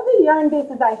the yarn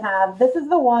bases I have, this is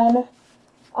the one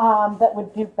that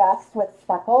would do best with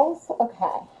speckles.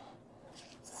 Okay.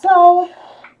 So,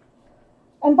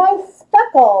 and by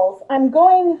speckles, I'm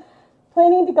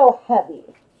planning to go heavy.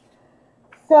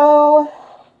 So,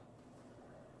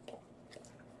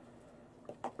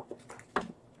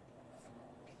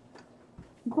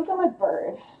 look at my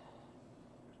bird.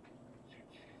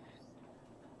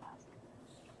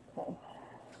 Okay.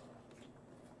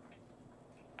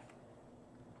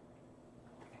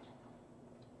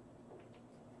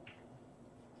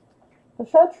 The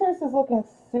chartreuse is looking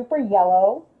super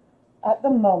yellow at the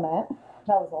moment.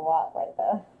 That was a lot right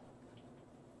there.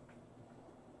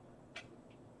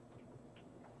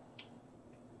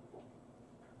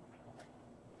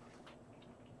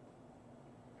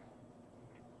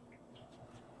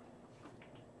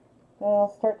 Then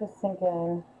it'll start to sink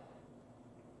in.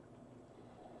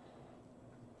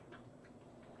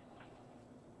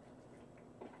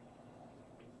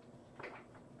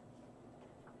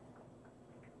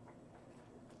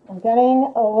 I'm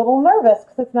getting a little nervous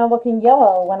because it's now looking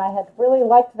yellow when I had really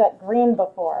liked that green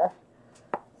before.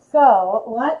 So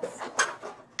let's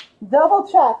double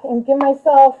check and give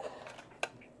myself,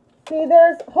 see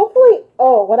there's hopefully,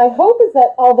 oh, what I hope is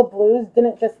that all the blues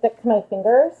didn't just stick to my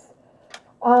fingers.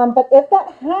 But if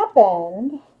that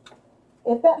happened,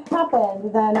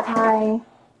 then I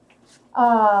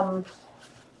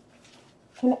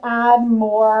can add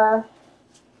more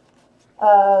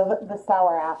of the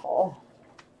sour apple,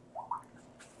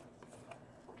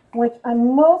 which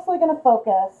I'm mostly going to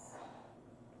focus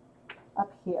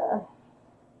up here,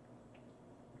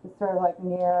 just sort of like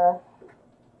near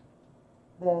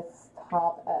this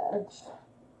top edge,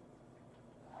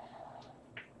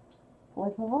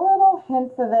 with little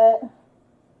hints of it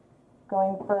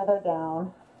going further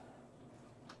down.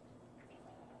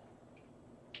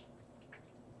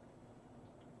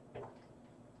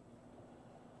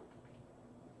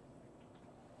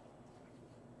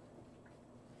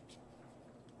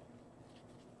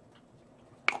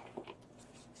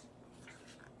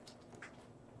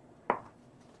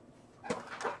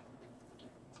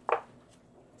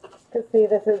 To see,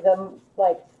 this is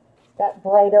like that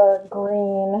brighter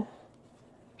green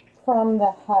from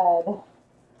the head.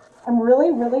 I'm really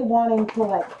wanting to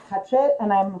like touch it,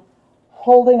 and I'm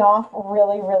holding off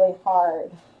really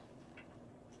hard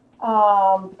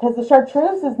because the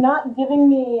chartreuse is not giving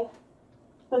me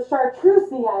the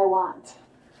chartreuse I want.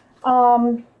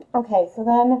 Okay, so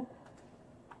then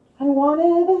I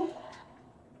wanted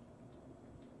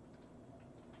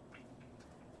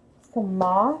some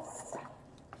moss.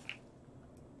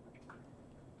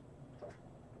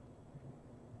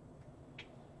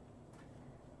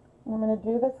 I'm going to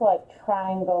do this like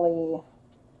triangle-y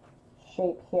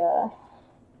shape here.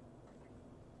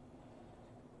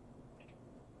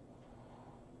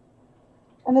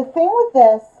 And the thing with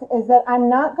this is that I'm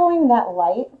not going that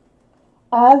light.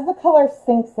 As the color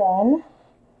sinks in,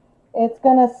 it's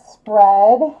going to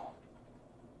spread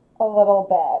a little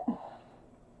bit.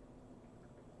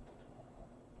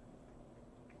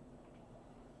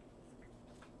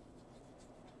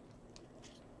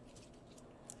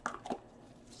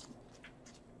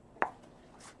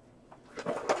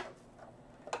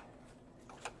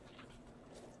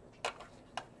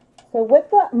 So with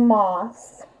the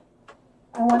moss,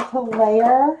 I want to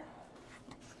layer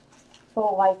the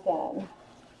lichen.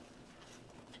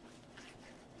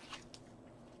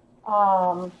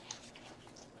 But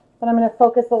I'm going to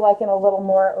focus the lichen a little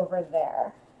more over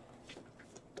there.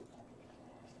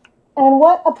 And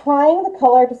what applying the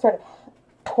color to sort of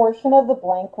portion of the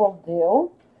blank will do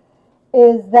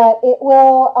is that it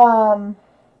will,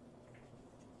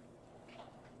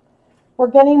 we're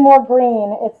getting more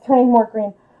green, it's turning more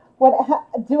green.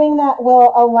 Doing that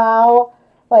will allow,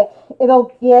 like,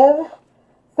 it'll give,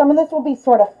 some of this will be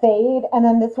sort of fade, and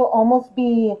then this will almost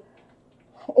be,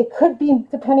 it could be,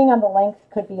 depending on the length,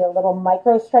 could be a little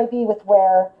micro stripey with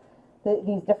where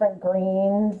these different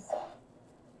greens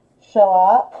show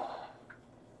up.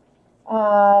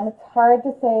 It's hard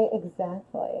to say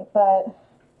exactly, but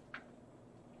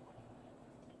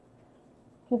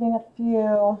giving a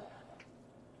few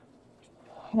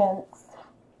hints.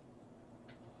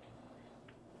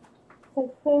 I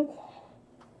think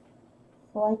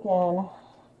lichen.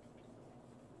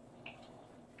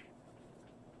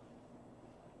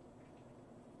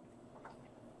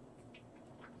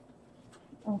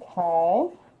 Okay.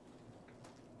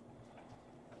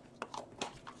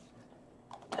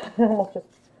 Almost just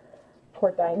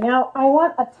poured dye. Now I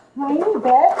want a tiny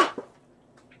bit.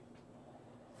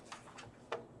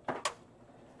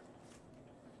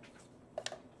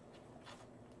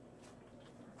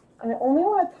 I only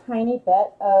want a tiny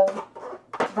bit of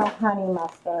the honey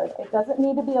mustard. It doesn't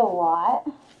need to be a lot.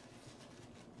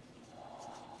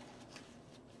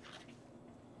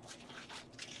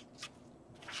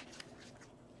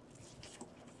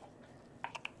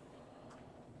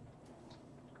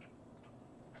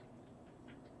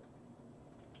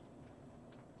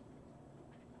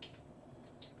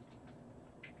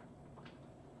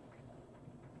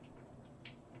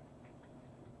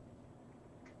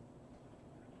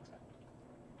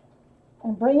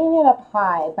 I'm bringing it up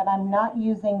high, but I'm not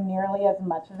using nearly as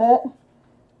much of it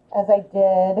as I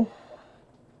did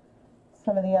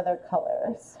some of the other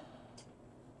colors.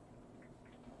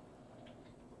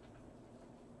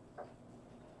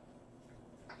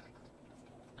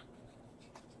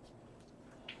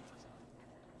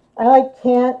 I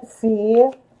can't see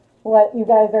what you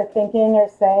guys are thinking or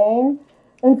saying,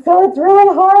 and so it's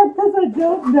really hard because I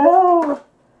don't know.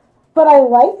 But I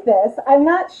like this. I'm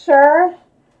not sure.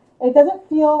 It doesn't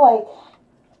feel like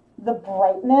the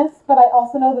brightness, but I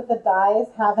also know that the dyes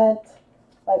haven't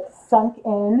like sunk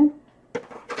in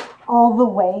all the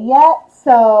way yet.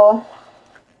 So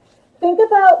think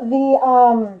about the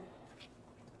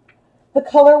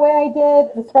colorway I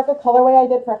did, the sparkle colorway I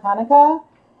did for Hanukkah,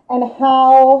 and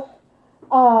how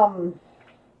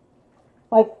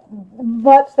like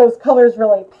much those colors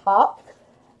really popped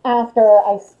after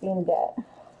I steamed it.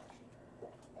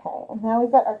 Okay, and now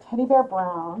we've got our teddy bear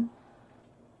brown.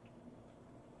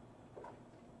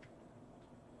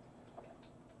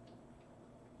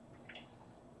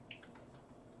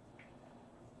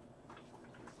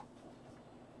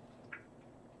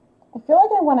 I feel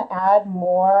like I want to add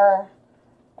more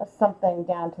of something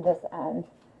down to this end.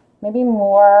 Maybe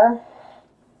more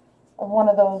of one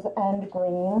of those end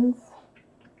greens.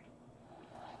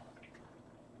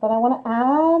 But I want to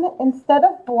add, instead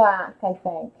of black, I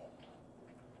think,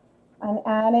 I'm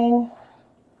adding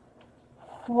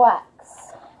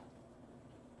flecks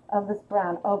of this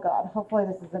brown. Oh God, hopefully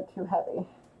this isn't too heavy.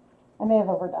 I may have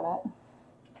overdone it.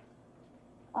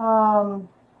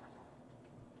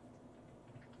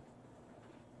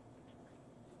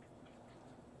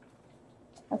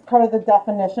 That's part of the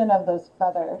definition of those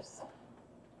feathers.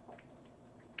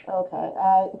 Okay,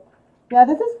 yeah,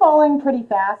 this is falling pretty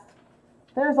fast.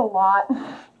 There's a lot.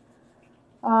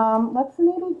 Let's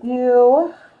maybe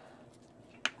do,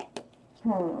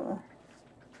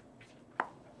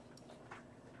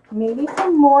 maybe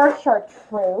some more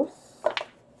chartreuse.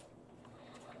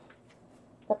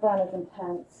 That brown is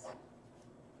intense.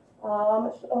 A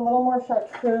little more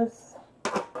chartreuse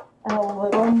and a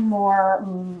little more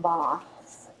moss.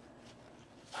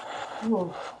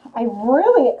 Ooh, I'm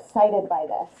really excited by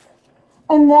this.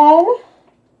 And then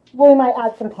we might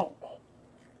add some pink.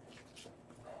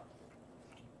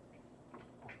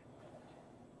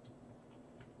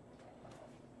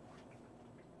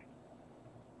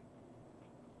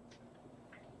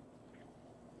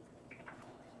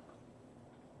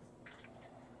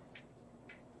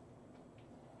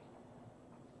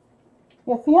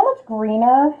 Yeah, see how much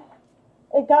greener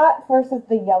it got versus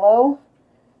the yellow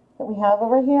that we have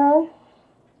over here?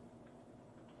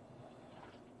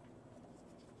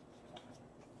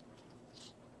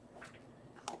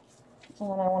 And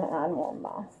then I want to add more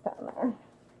moss down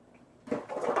there.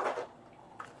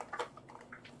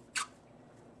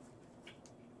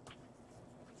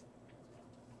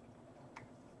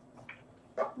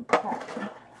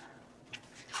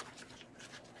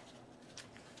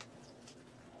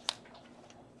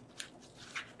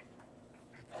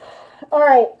 All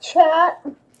right, chat.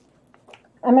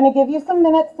 I'm going to give you some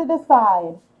minutes to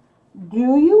decide.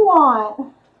 Do you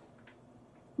want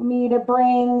me to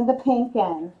bring the pink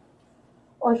in?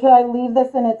 Or should I leave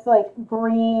this in its like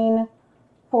green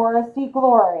foresty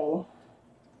glory?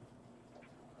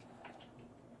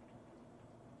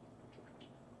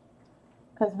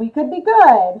 Because we could be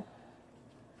good.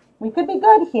 We could be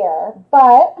good here,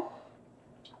 but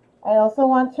I also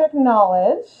want to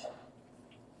acknowledge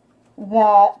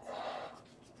that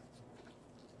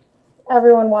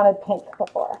everyone wanted pink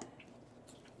before.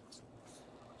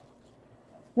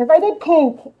 And if I did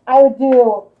pink, I would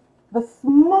do the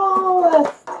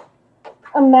smallest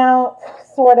amount,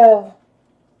 sort of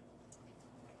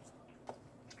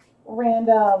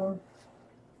random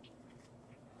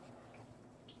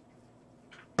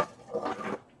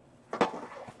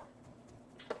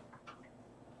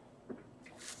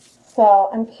so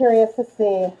I'm curious to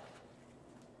see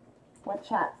what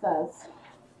chat says.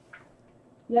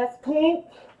 Yes, pink?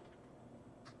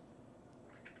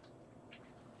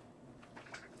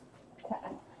 Okay.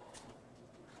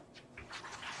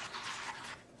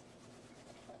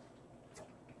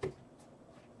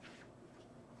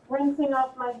 Rinsing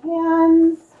off my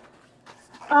hands.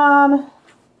 All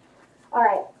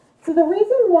right. So the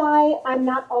reason why I'm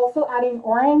not also adding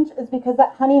orange is because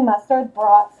that honey mustard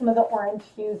brought some of the orange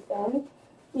hues in,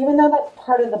 even though that's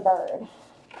part of the bird.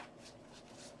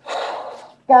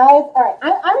 Guys, all right,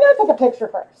 I'm going to take a picture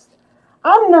first.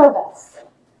 I'm nervous.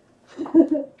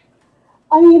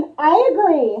 I mean, I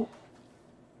agree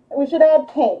that we should add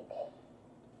pink,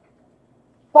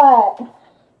 but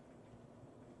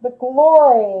the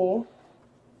glory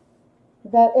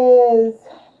that is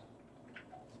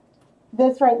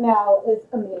this right now is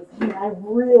amazing. I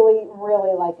really,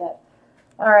 really like it.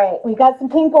 All right, we've got some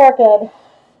pink orchid.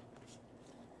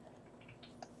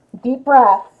 Deep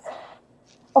breaths.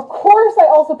 Of course, I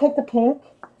also picked a pink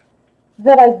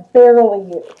that I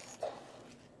barely used.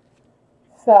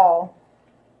 So,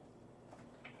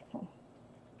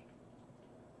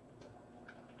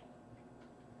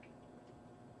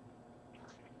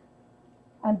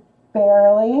 I'm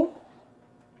barely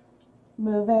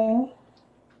moving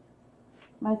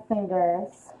my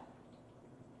fingers.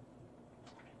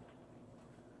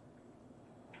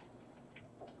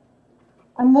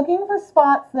 I'm looking for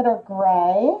spots that are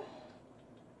gray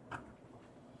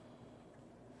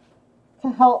to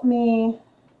help me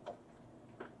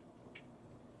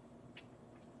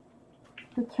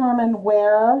determine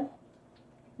where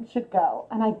it should go.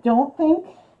 And I don't think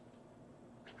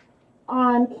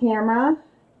on camera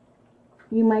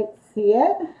you might see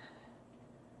it,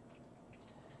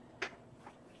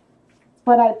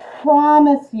 but I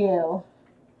promise you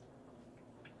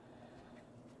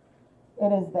it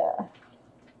is there.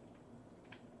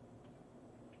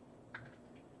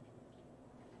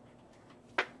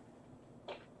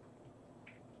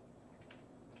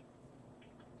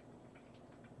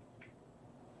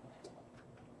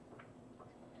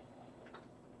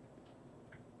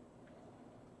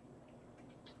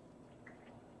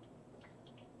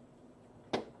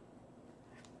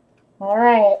 All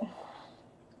right.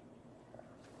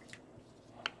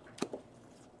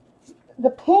 The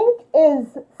pink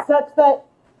is such that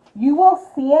you will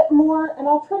see it more, and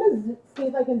I'll try to see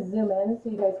if I can zoom in so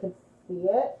you guys can see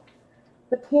it.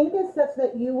 The pink is such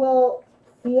that you will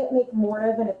see it make more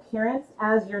of an appearance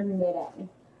as you're knitting.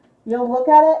 You'll look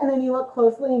at it, and then you look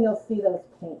closely, and you'll see those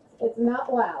pinks. It's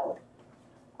not loud.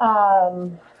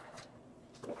 I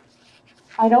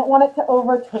don't want it to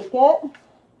overtake it,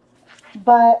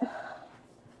 but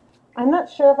I'm not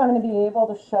sure if I'm going to be able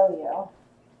to show you.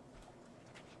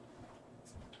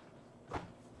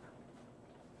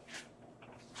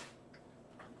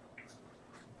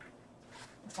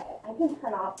 Okay, I can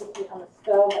turn off the heat on the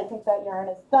stove. I think that yarn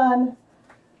is done.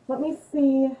 Let me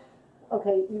see.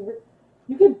 Okay, you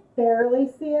can barely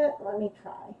see it. Let me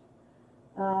try.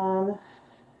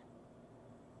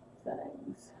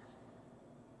 Settings.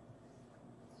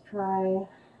 Let's try.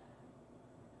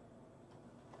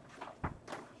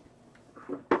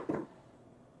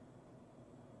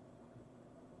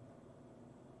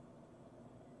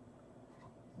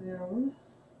 Zoom.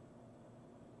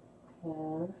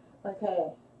 And,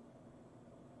 okay.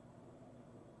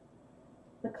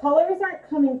 The colors aren't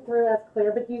coming through as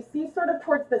clear, but you see sort of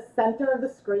towards the center of the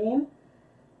screen,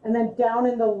 and then down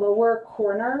in the lower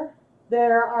corner,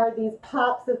 there are these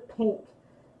pops of pink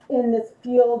in this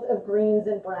field of greens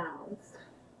and browns.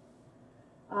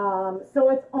 So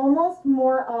it's almost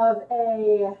more of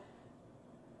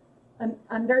an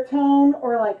undertone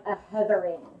or like a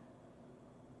heathering,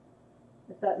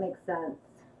 if that makes sense.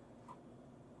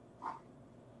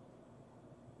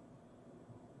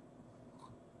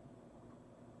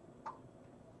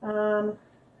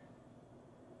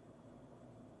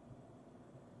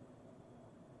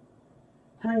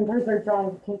 Hummingbirds are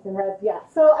drawn to pinks and reds. Yeah.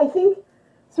 So I think,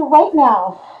 so right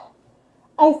now,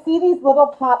 I see these little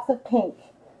pops of pink.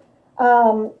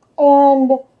 And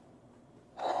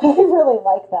I really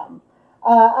like them.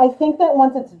 I think that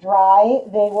once it's dry,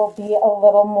 they will be a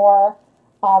little more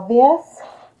obvious.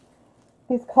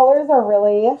 These colors are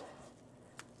really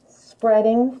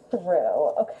spreading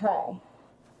through. Okay.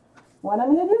 What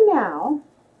I'm going to do now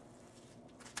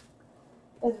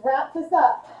is wrap this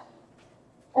up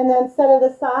and then set it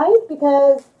aside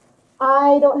because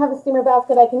I don't have a steamer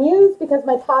basket I can use because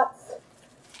my pots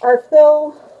are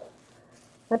full.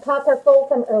 My pots are full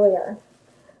from earlier.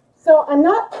 So I'm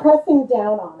not pressing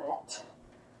down on it.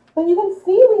 But you can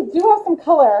see we do have some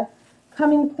color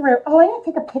coming through. Oh, I didn't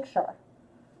take a picture.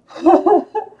 Oh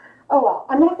well,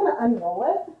 I'm not going to unroll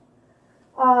it.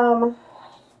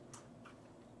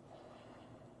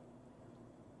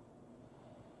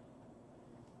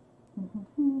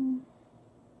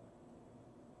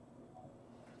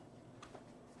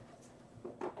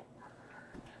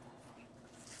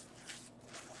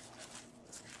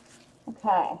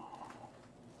 Okay.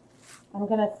 I'm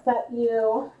going to set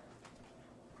you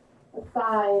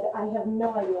aside. I have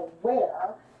no idea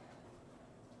where,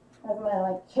 as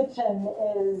my kitchen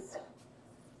is.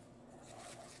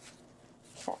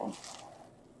 Okay.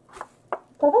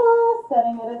 Ta-da!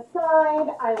 Setting it aside.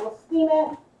 I will steam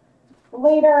it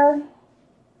later.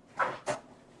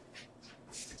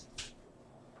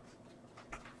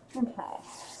 Okay.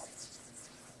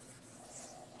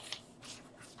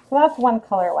 So that's one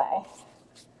colorway.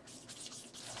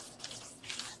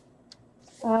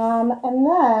 And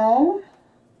then,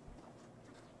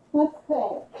 let's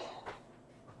think.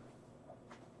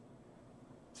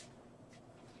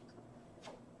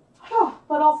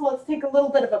 But also let's take a little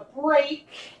bit of a break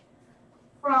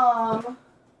from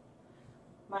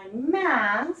my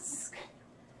mask.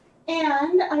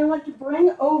 And I want to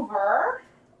bring over,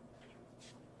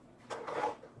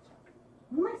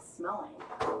 what am I smelling?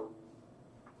 I'm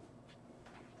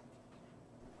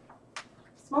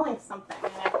smelling something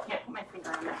and I can't put my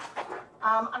finger on it.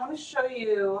 I want to show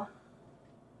you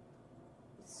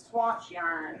swatch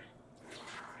yarn.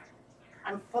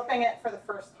 I'm flipping it for the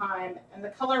first time and the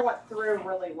color went through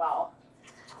really well.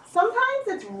 Sometimes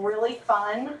it's really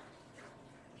fun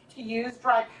to use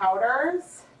dry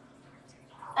powders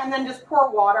and then just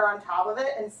pour water on top of it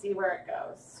and see where it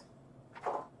goes.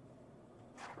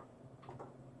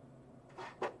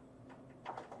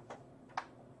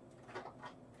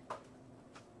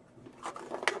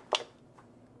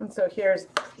 And so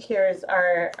here's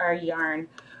our yarn,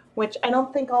 which I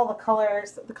don't think all the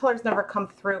colors never come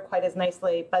through quite as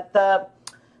nicely, but the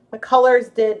colors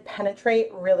did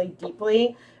penetrate really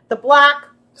deeply. The black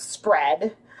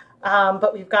spread,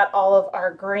 but we've got all of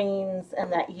our greens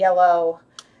and that yellow,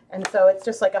 and so it's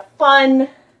just like a fun,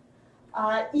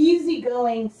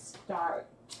 easygoing start.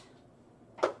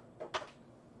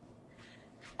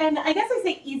 And I guess I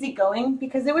say easygoing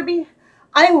because it would be,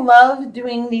 I love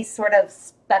doing these sort of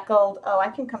speckled, oh, I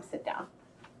can come sit down.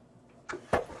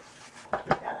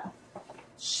 Gotta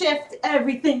shift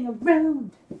everything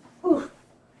around. Ooh.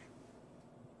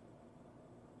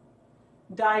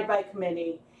 Died by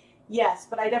committee. Yes,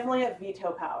 but I definitely have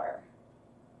veto power.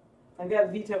 I've got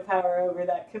veto power over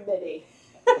that committee.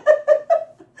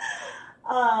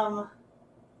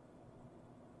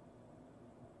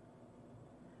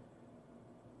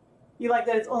 You like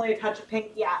that it's only a touch of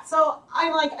pink? Yeah. So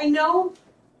I know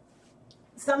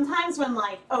sometimes when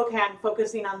okay, I'm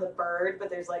focusing on the bird, but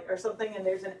there's or something and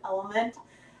there's an element,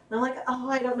 and I'm like, oh,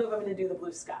 I don't know if I'm going to do the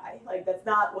blue sky. That's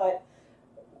not what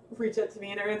reach out to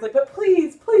me, and everyone's like, but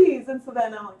please, please. And so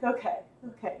then I'm like, okay.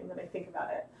 And then I think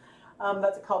about it.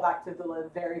 That's a callback to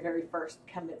the very, very first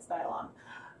ChemKnits dialogue.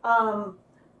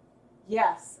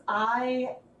 Yes,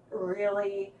 I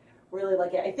really, really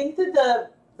like it. I think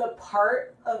that the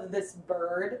part of this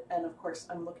bird, and of course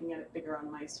I'm looking at it bigger on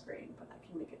my screen, but I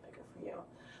can make it bigger for you.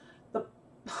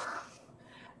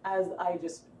 As I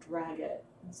just drag it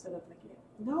instead of making it.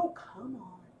 No, come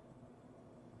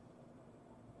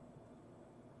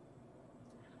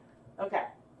on. Okay.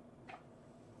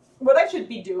 What I should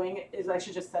be doing is I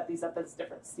should just set these up as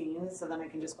different scenes so then I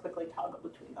can just quickly toggle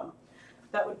between them.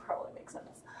 That would probably make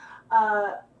sense.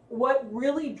 What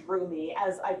really drew me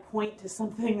as I point to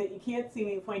something that you can't see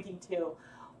me pointing to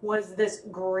was this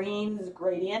greens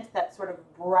gradient, that sort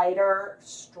of brighter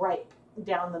stripe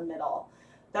down the middle.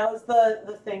 That was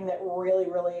the thing that really,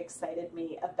 really excited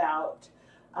me about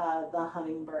the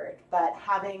hummingbird. But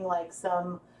having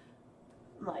some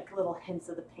little hints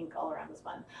of the pink all around was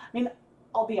fun. I mean,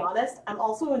 I'll be honest, I'm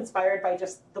also inspired by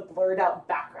just the blurred out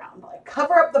background. Like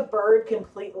cover up the bird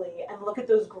completely and look at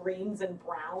those greens and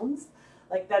browns.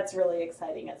 Like that's really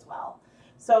exciting as well.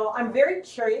 So I'm very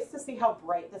curious to see how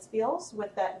bright this feels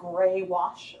with that gray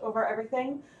wash over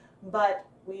everything, but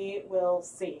we will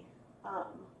see.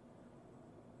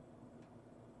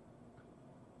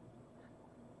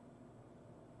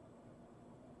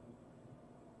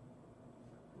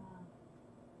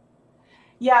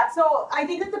 Yeah, so I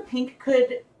think that the pink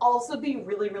could also be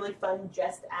really, really fun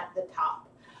just at the top.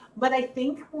 But I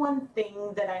think one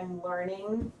thing that I'm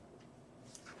learning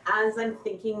as I'm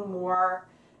thinking more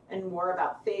and more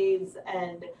about fades,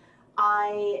 and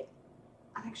I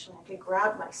can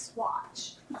grab my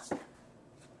swatch.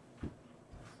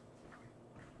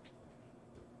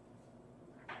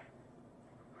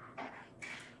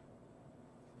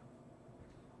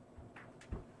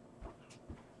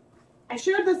 I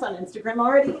shared this on Instagram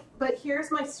already, but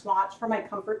here's my swatch for my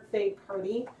Comfort Fade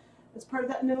Party as part of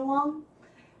that knit along.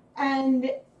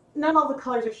 And not all the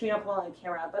colors are showing up well on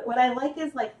camera, but what I like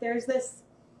is like there's this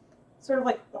sort of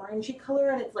like orangey color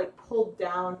and it's like pulled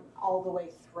down all the way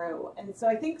through. And so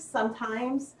I think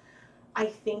sometimes I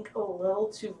think a little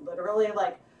too literally,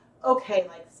 like, okay,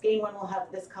 like skein one will have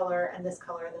this color and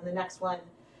then the next one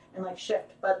and like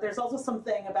shift. But there's also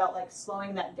something about like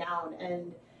slowing that down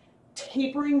and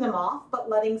tapering them off, but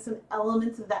letting some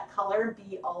elements of that color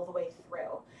be all the way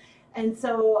through. And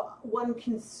so one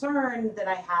concern that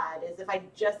I had is if I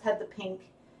just had the pink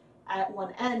at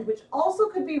one end, which also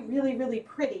could be really, really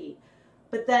pretty,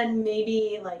 but then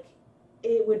maybe like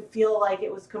it would feel like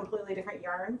it was completely different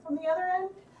yarn from the other end.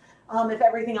 If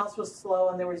everything else was slow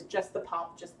and there was just the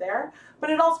pop just there, but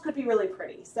it also could be really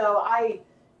pretty. So I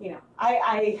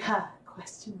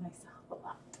question myself a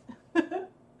lot.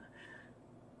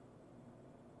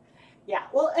 Yeah,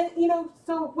 well, and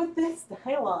so with this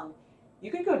dialogue,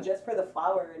 you could go just for the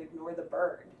flower and ignore the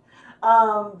bird.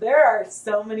 There are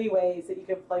so many ways that you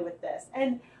can play with this.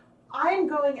 And I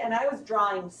was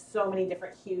drawing so many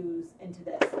different hues into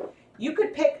this. You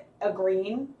could pick a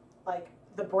green, like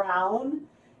the brown,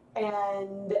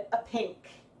 and a pink,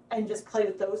 and just play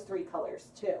with those three colors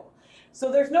too.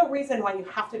 So there's no reason why you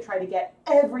have to try to get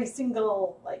every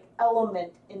single like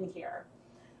element in here.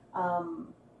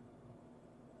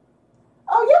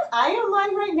 Oh, yep, I am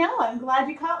live right now. I'm glad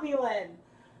you caught me, Lynn.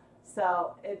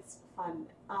 So it's fun.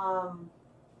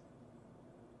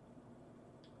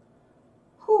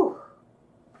 Whew.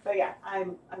 So yeah,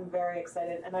 I'm very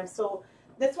excited, and I'm still.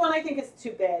 This one I think is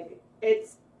too big.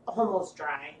 It's almost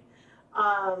dry.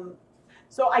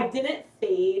 So I didn't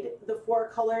fade the four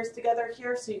colors together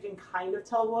here, so you can kind of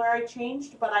tell where I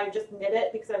changed, but I just knit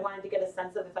it because I wanted to get a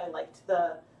sense of if I liked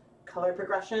the color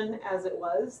progression as it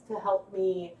was to help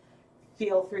me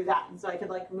feel through that. And so I could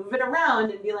like move it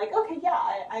around and be like, okay, yeah,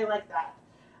 I like that.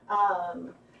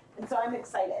 And so I'm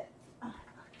excited.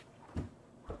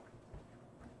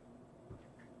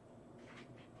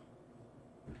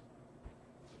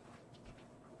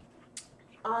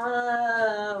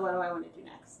 What do I want to do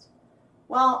next?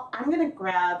 Well, I'm going to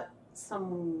grab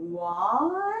some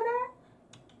water.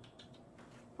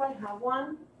 Do I have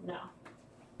one? No.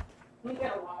 Let me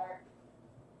get a water.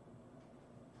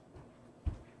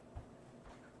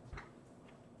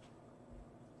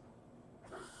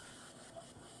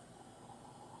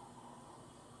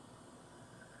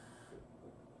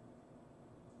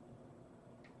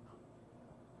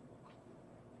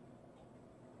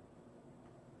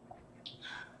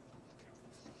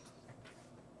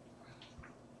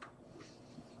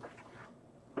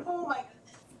 Oh my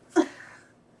goodness.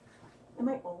 Am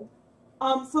I old?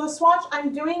 So the swatch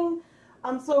I'm doing,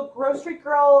 so Grocery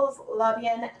Girls,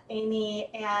 Labian, Amy,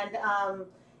 and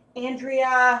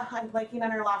Andrea, I'm blanking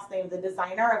on her last name, the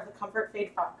designer of the Comfort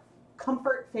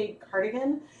Fade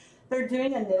cardigan. They're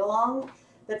doing a knit along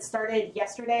that started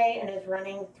yesterday and is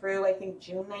running through, I think,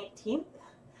 June 19th.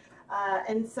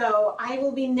 And so I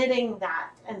will be knitting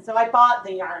that. And so I bought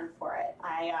the yarn for it.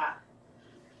 I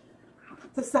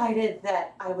decided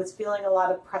that I was feeling a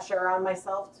lot of pressure on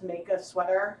myself to make a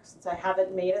sweater since I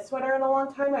haven't made a sweater in a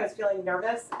long time. I was feeling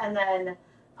nervous, and then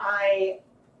I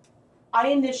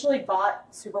initially bought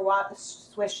Superwatt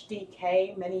Swish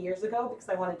DK many years ago because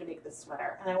I wanted to make this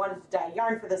sweater and I wanted to dye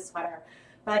yarn for this sweater,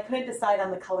 but I couldn't decide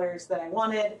on the colors that I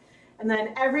wanted. And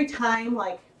then every time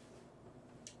like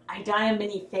I dye a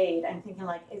mini fade, I'm thinking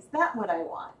like, is that what I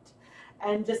want?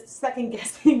 And just second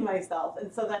guessing myself.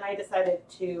 And so then I decided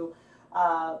to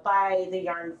buy the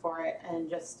yarn for it and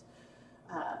just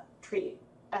treat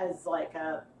as like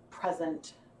a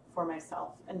present for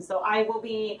myself. And so I will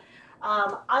be,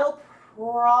 I'll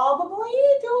probably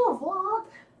do a vlog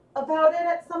about it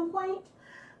at some point.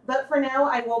 But for now,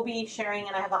 I will be sharing,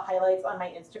 and I have the highlights on my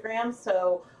Instagram,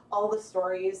 so all the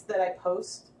stories that I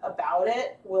post about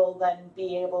it will then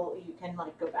be able, you can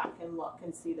like go back and look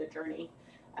and see the journey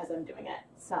as I'm doing it.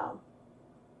 So,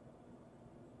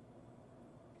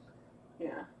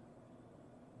 yeah.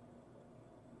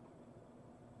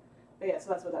 But yeah, so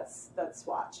that's what that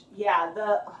swatch. Yeah,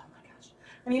 oh my gosh.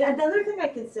 I mean, another thing I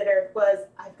considered was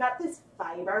I've got this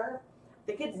fiber.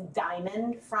 I think it's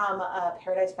diamond from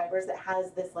Paradise Fibers that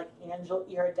has this like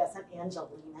iridescent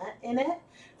Angelina in it.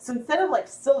 So instead of like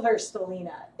silver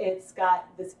stellina, it's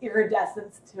got this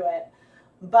iridescence to it.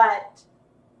 But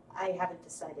I haven't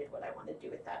decided what I want to do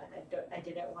with that, and I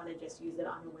didn't want to just use it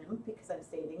on a whim because I'm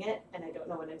saving it, and I don't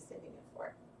know what I'm saving it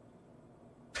for.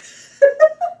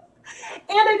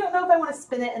 And I don't know if I want to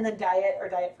spin it and then dye it, or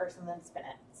dye it first and then spin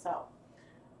it. So,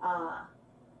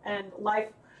 and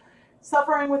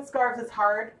suffering with scarves is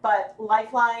hard, but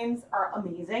lifelines are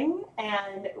amazing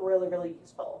and really, really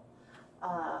useful.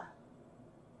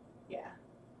 Yeah.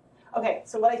 Okay,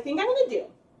 so what I think I'm going to do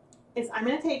is I'm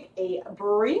going to take a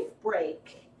brief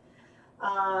break,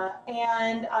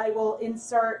 and I will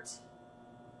insert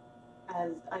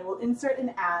an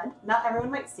ad. Not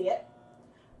everyone might see it,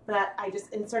 but I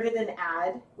just inserted an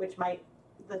ad, which might,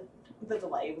 the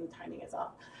delay when timing is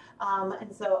off.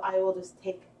 And so I will just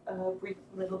take a brief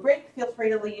little break. Feel free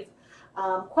to leave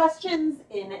questions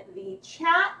in the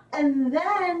chat. And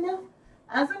then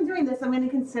as I'm doing this, I'm going to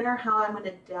consider how I'm going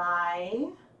to dye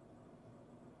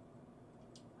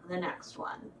the next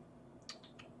one.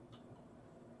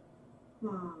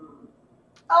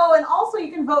 Oh, and also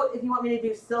you can vote if you want me to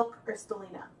do silk or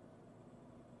stellina.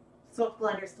 Silk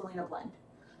blend or stellina blend.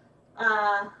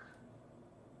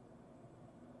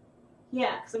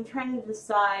 Yeah, because I'm trying to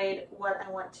decide what I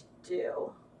want to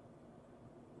do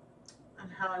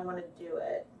and how I want to do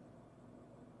it.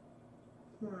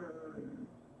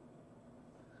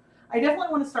 I definitely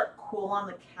want to start cool on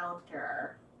the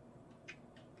counter,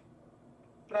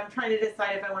 but I'm trying to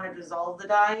decide if I want to dissolve the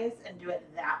dyes and do it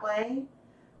that way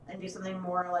and do something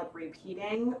more like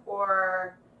repeating,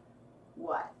 or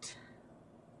what.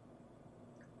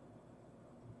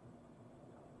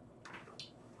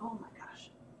 Oh my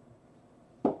gosh.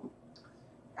 All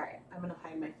right, I'm going to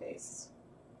hide my face.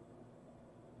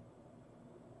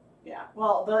 Yeah,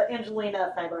 well, the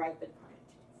Angelina fiber I've been trying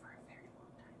to do for a very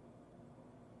long time.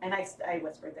 And I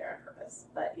whispered there on purpose,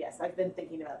 but yes, I've been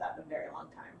thinking about that for a very long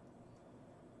time.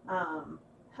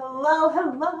 Hello,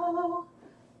 hello. All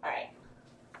right,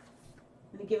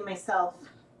 I'm going to give myself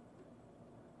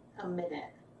a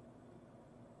minute.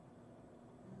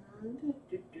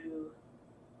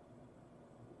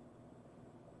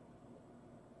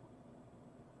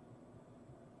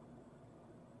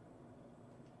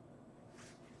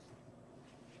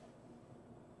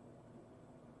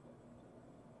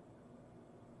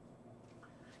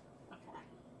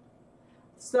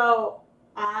 So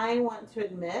I want to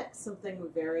admit something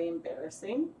very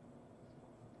embarrassing.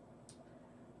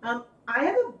 I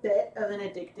have a bit of an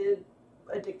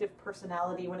addictive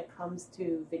personality when it comes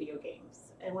to video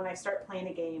games. And when I start playing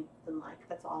a game, then like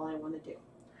that's all I want to do.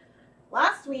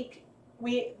 Last week,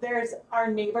 there's our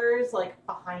neighbors like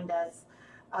behind us.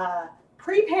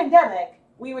 Pre-pandemic,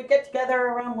 we would get together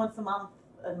around once a month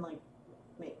and like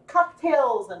make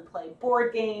cocktails and play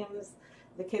board games.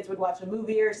 The kids would watch a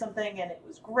movie or something, and it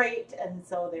was great. And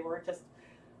so they were just,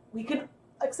 we could,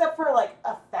 except for like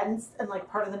a fence and like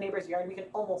part of the neighbor's yard, we could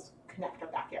almost connect our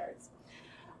backyards.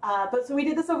 But so we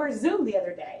did this over Zoom the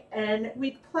other day, and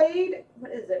we played,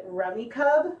 what is it, Rummy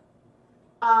Cub?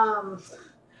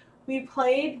 We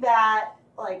played that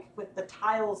like with the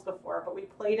tiles before, but we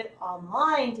played it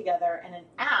online together in an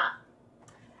app.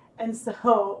 And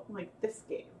so like this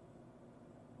game.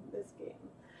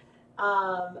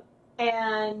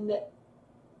 And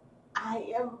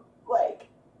I am like,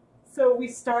 so we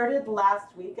started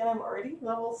last week and I'm already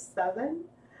level 7,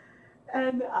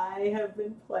 and I have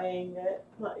been playing it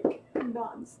like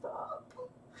nonstop.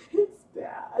 It's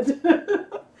bad.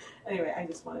 Anyway, I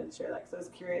just wanted to share that because I was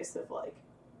curious if like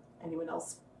anyone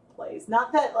else plays.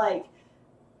 Not that like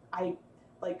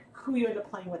who you end up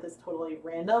playing with is totally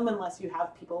random unless you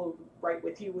have people right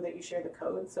with you that you share the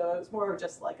code. So it was more of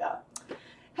just like a,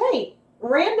 hey,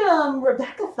 random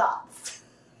Rebecca thoughts.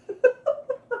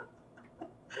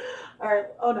 All right.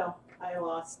 Oh no, I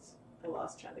lost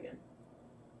chat again.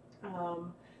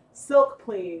 Silk,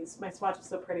 please. My swatch is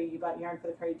so pretty. You bought yarn for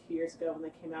the party 2 years ago when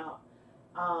they came out.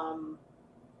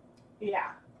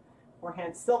 Yeah. More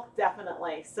hand. Silk,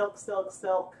 definitely. Silk, silk,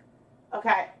 silk.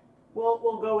 Okay.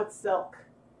 We'll go with silk.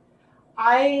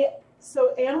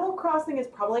 So Animal Crossing is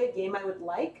probably a game I would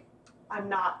like. I'm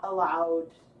not allowed.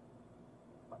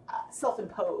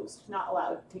 self-imposed, not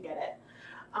allowed to get it.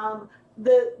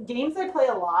 The games I play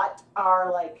a lot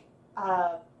are like,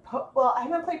 well, I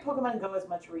haven't played Pokemon Go as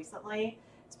much recently,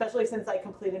 especially since I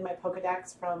completed my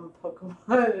Pokedex from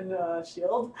Pokemon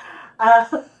Shield,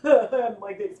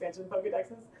 like the expansion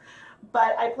Pokedexes.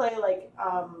 But I play like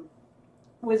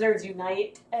Wizards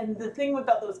Unite, and the thing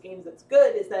about those games that's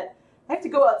good is that I have to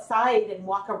go outside and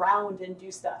walk around and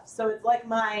do stuff. So it's like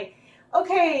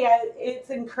it's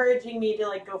encouraging me to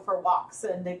like go for walks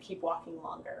and to keep walking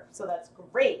longer. So that's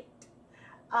great.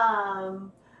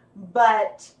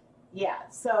 But yeah,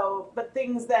 but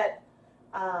things that,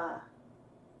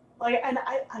 like, and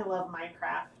I love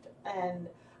Minecraft, and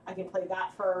I can play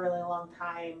that for a really long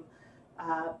time.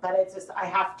 But it's just, I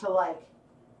have to like,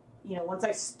 once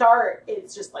I start,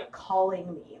 it's just like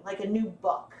calling me, like a new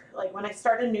book. Like when I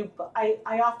start a new book,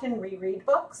 I often reread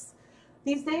books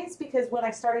these days, because when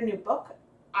I start a new book,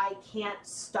 I can't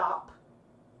stop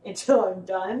until I'm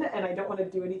done, and I don't want to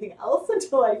do anything else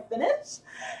until I finish.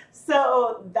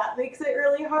 So that makes it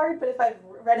really hard, but if I've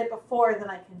read it before, then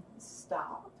I can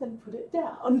stop and put it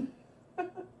down.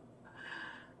 If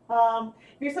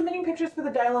you're submitting pictures for the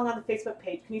dialogue on the Facebook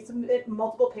page, can you submit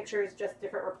multiple pictures, just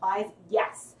different replies?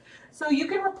 Yes. So you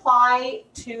can reply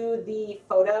to the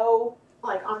photo,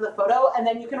 like on the photo, and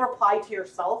then you can reply to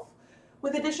yourself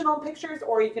with additional pictures,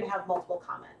 or you can have multiple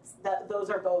comments. Those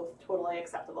are both totally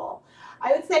acceptable.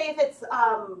 I would say if it's,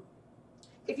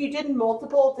 if you did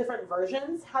multiple different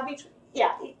versions,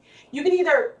 you can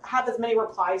either have as many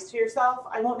replies to yourself.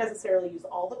 I won't necessarily use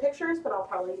all the pictures, but I'll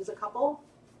probably use a couple.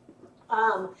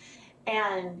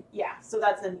 And yeah, so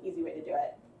that's an easy way to do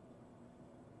it.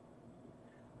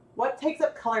 What takes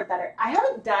up color better? I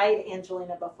haven't dyed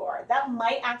Angelina before. That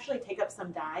might actually take up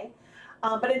some dye.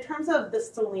 But in terms of the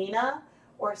Selena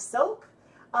or silk,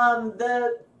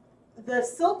 the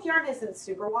silk yarn isn't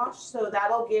superwash, so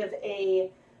that'll give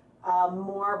a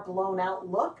more blown out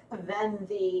look than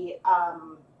the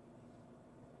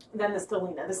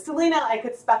Selena. The Selena I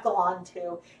could speckle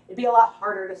onto. It'd be a lot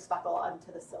harder to speckle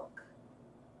onto the silk.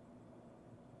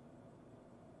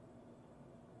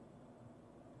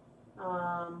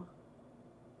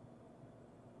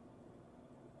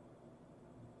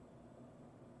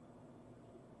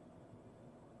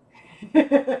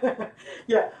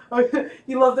 Yeah,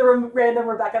 you love the random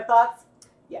Rebecca thoughts?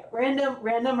 Yeah, random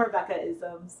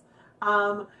Rebecca-isms.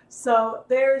 So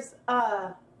there's,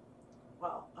 I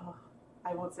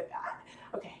won't say that.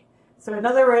 Okay, so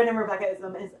another random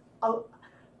Rebecca-ism is,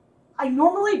 I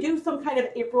normally do some kind of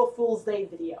April Fool's Day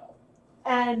video.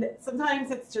 And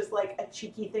sometimes it's just like a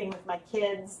cheeky thing with my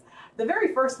kids. The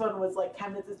very first one was like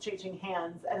ChemKnits is changing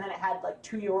hands, and then it had like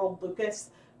 2-year-old Lucas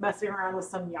messing around with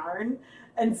some yarn.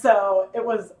 And so it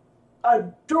was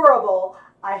adorable.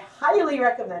 I highly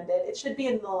recommend it. It should be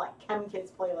in the like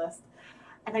ChemKnits playlist.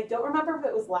 And I don't remember if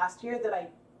it was last year that I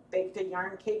baked a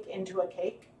yarn cake into a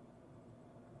cake.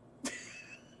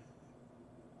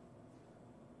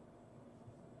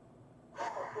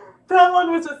 That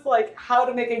one was just like how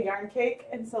to make a yarn cake,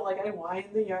 and so like I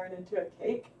wind the yarn into a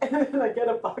cake, and then I get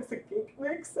a box of cake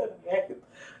mix, and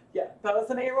yeah, that was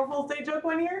an April Fool's Day joke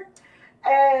one year,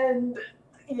 and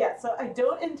yeah, so I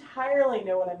don't entirely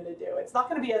know what I'm going to do. It's not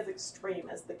going to be as extreme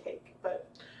as the cake,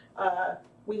 but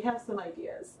we have some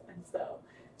ideas, and so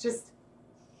just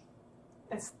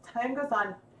as time goes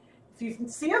on, if you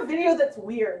see a video that's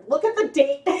weird, look at the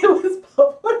date it was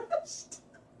published.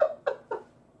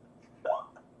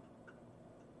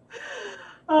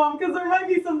 Because there might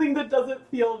be something that doesn't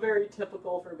feel very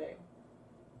typical for me.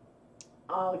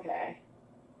 Okay.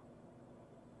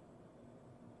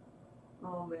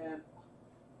 Oh man.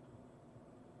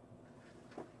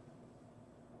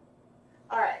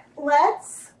 All right,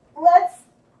 let's,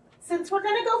 since we're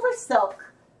gonna go for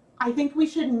silk, I think we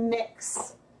should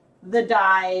mix the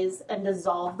dyes and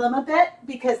dissolve them a bit,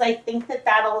 because I think that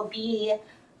that'll be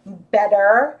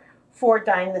better for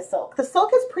dyeing the silk. The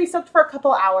silk is pre-soaked for a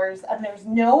couple hours, and there's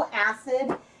no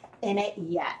acid in it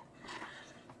yet.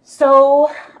 So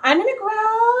I'm gonna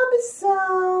grab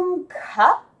some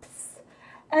cups,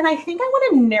 and I think I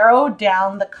want to narrow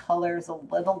down the colors a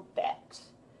little bit.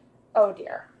 Oh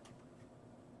dear.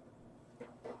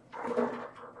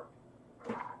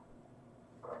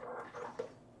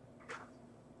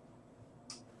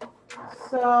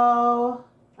 So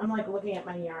I'm like looking at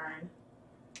my yarn.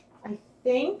 I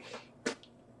think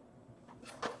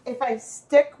if I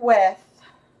stick with,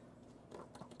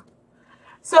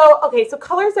 okay, so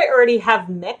colors I already have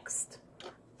mixed.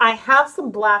 I have some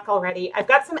black already. I've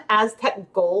got some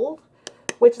Aztec gold,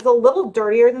 which is a little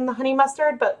dirtier than the honey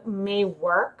mustard, but may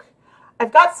work.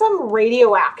 I've got some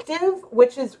radioactive,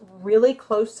 which is really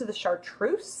close to the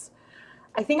chartreuse.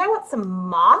 I think I want some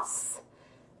moss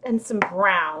and some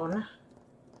brown.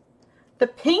 The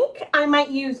pink I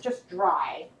might use just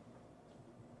dry,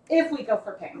 if we go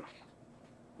for pink.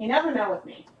 You never know with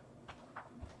me.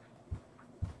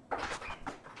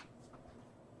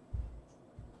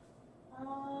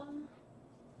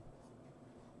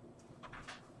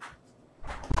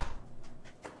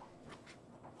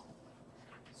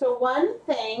 So one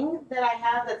thing that I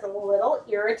have that's a little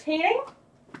irritating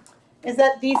is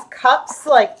that these cups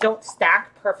like don't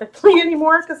stack perfectly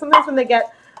anymore, because sometimes when they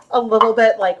get a little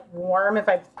bit like warm, if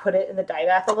I put it in the dye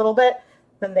bath a little bit,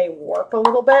 then they warp a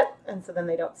little bit, and so then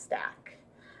they don't stack.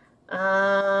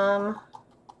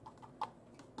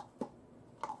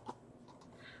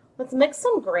 Let's mix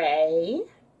some gray.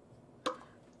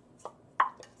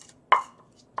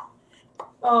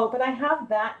 Oh, but I have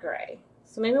that gray.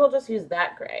 So maybe we'll just use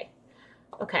that gray.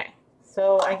 Okay,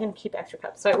 so I can keep extra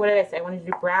cups. So what did I say? I wanted to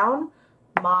do brown,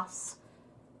 moss.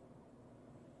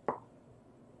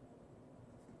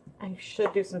 I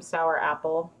should do some sour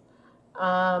apple.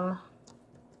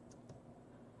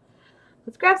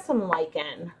 Let's grab some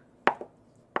lichen.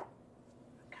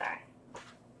 Okay.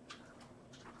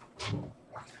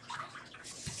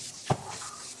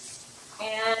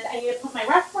 And I need to put my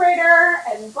respirator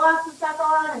and gloves and stuff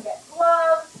on and get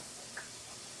gloves.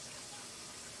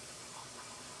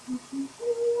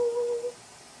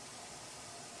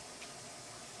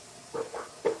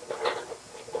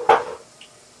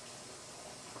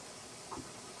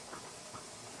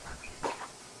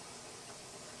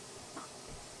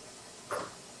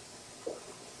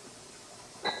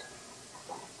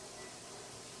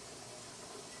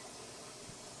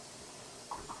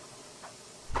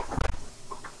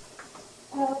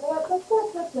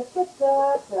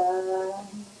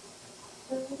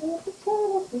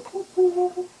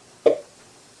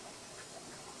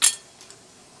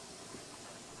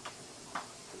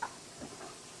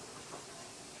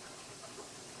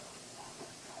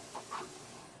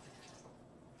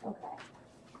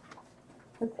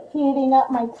 It's heating up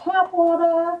my tap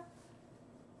water.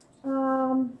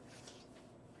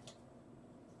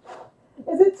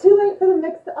 Is it too late for the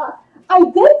mix? I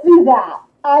did do that.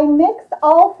 I mixed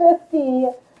all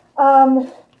 50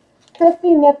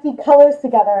 nifty colors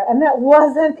together, and that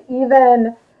wasn't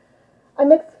even, I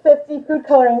mixed 50 food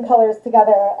coloring colors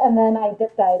together, and then I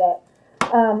dip dyed it.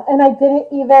 And I didn't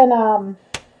even,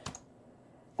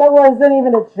 that wasn't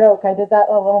even a joke. I did that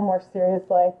a little more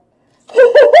seriously.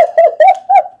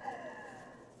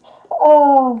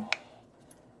 Oh,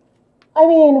 I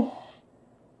mean,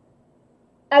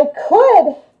 I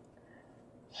could.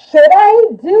 Should I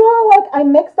do a, like, I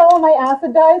mixed all of my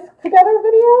acid dyes together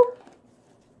video?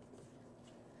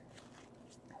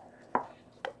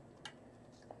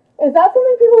 Is that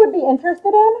something people would be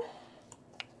interested in?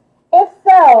 If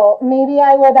so, maybe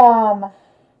I would,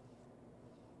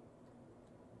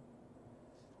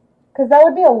 because that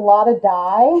would be a lot of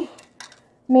dye.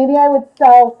 Maybe I would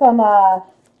sell some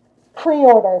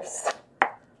pre-orders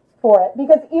for it.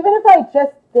 Because even if I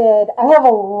just did, I have a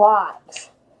lot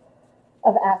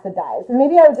of acid dyes. And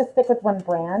maybe I would just stick with one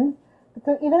brand.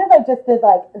 So even if I just did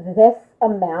like this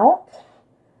amount,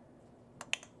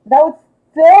 that would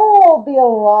still be a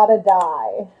lot of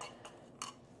dye.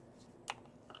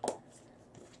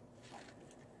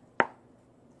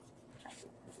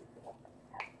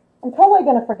 I'm totally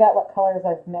going to forget what colors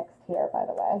I've mixed here, by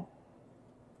the way.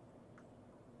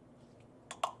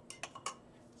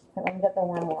 Okay, let me get the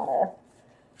warm water.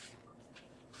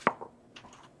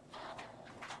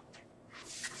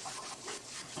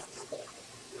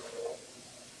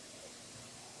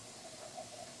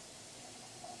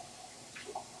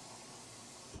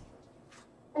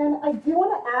 And I do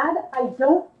want to add, I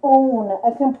don't own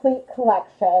a complete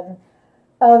collection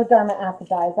of Dharma acid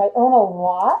dyes. I own a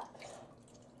lot,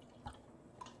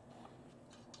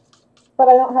 but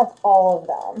I don't have all of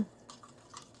them.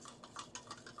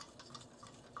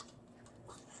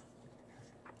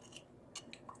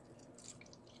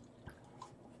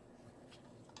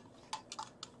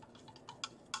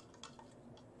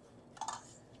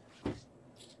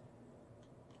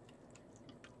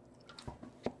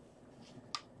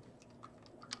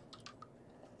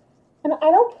 And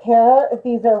I don't care if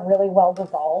these are really well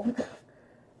dissolved.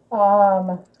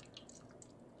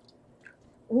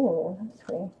 Ooh, that's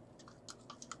pretty.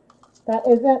 That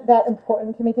isn't that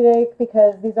important to me today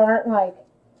because these aren't like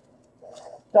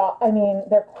stock, I mean,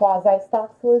 they're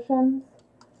quasi-stock solutions,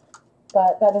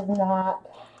 but that is not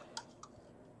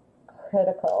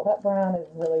critical. That brown is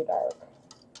really dark.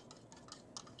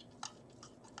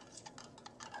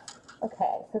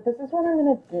 Okay, so this is what I'm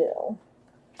going to do.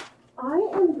 I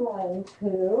am going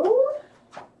to,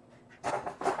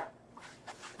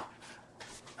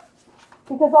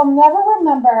 because I'll never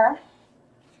remember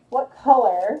what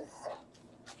colors,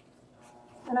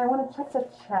 and I want to check the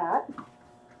chat.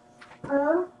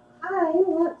 I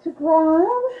want to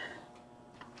grab,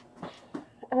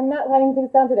 I'm not writing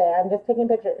things down today, I'm just taking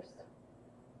pictures.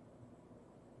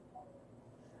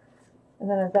 And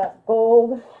then I've got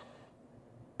gold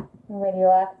and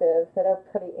radioactive that are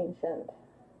pretty ancient.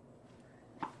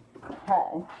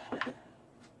 Okay.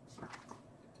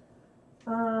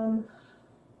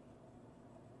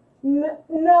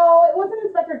 No, it wasn't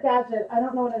Inspector Gadget. I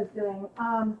don't know what I was doing.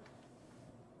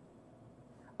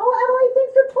 Oh, Emily,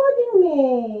 thanks for plugging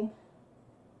me.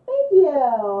 Thank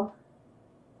you.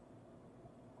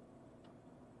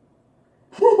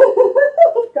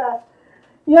 Oh, gosh.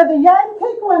 Yeah, the yarn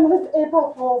cake one was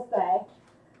April Fool's Day.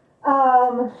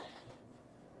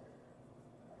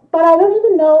 But I don't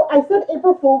even know. I said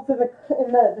April Fool's in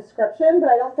the description, but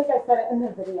I don't think I said it in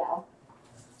the video.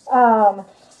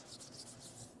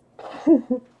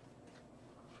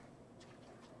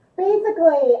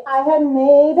 Basically, I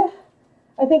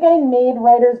think I made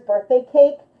Ryder's birthday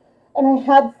cake, and I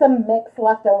had some mix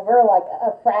left over, like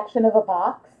a fraction of a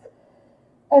box.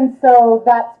 And so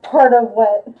that's part of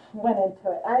what went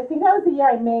into it. I think that was the year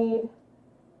I made,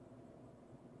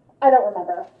 I don't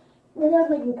remember. Maybe I was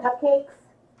making cupcakes.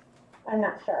 I'm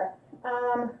not sure.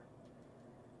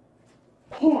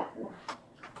 Pan.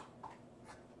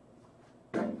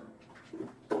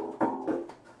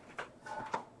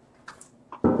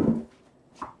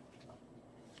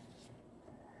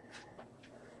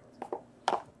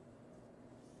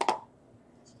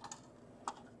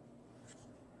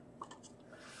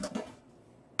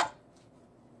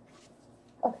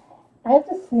 Okay. I have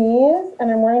to sneeze,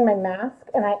 and I'm wearing my mask,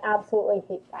 and I absolutely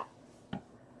hate that.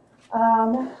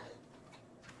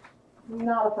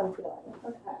 Not a fun feeling.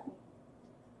 Okay.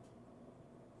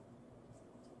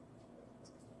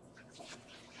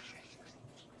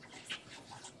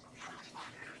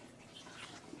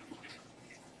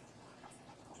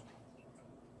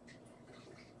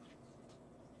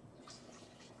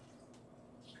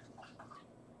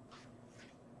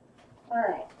 All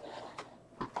right.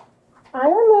 I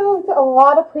removed a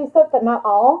lot of presets, but not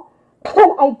all.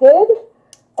 And I did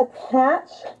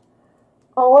attach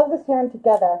all of this yarn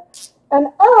together. And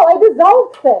oh, I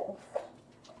dissolved things.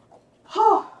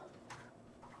 Oh,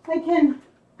 I can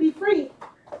be free.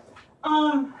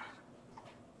 Oh,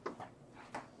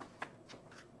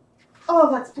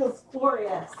 that feels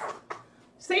glorious.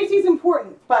 Safety is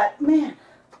important, but man,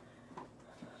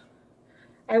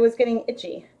 I was getting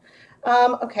itchy.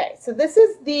 Okay, so this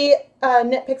is the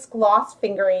Knit Picks Gloss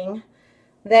Fingering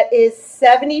that is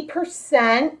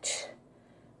 70%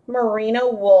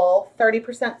 merino wool,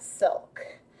 30% silk.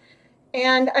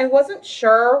 And I wasn't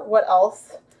sure what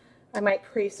else I might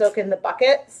pre-soak in the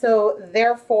bucket, so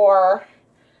therefore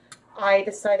I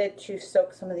decided to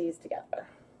soak some of these together.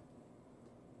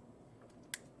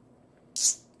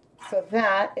 So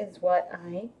that is what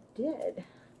I did.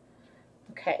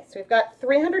 Okay, so we've got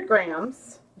 300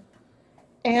 grams.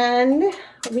 And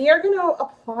we are going to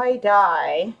apply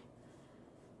dye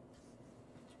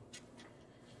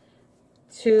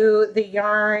to the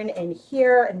yarn in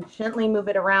here and gently move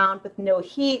it around with no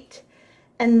heat.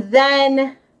 And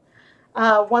then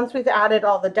once we've added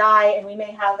all the dye, and we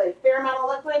may have a fair amount of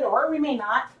liquid or we may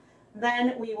not,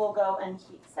 then we will go and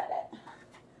heat set it.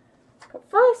 But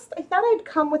first, I thought I'd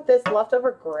come with this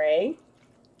leftover gray.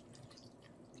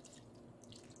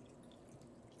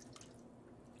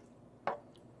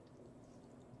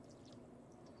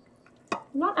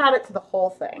 Not add it to the whole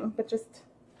thing, but just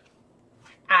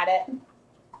add it.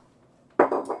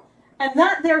 And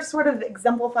that there sort of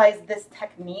exemplifies this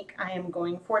technique I am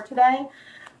going for today.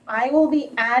 I will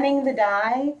be adding the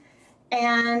dye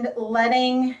and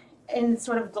letting in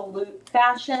sort of dilute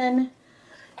fashion.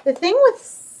 The thing with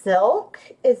silk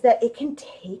is that it can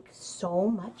take so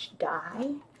much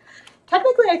dye.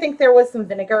 Technically, I think there was some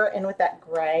vinegar in with that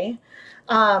gray,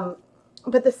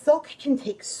 but the silk can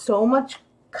take so much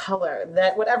color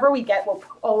that whatever we get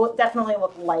will definitely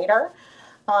look lighter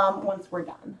once we're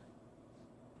done.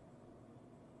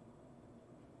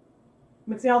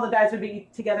 Mixing all the dyes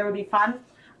together would be fun.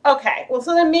 Okay, well,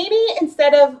 so then maybe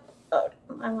instead of, oh,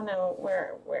 I want to know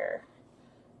where,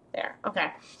 there,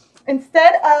 okay.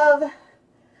 Instead of,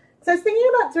 so I was thinking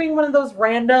about doing one of those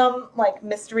random, like,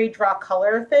 mystery draw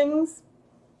color things.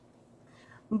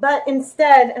 But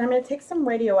instead, and I'm going to take some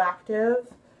radioactive,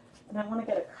 and I want to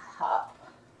get a cup.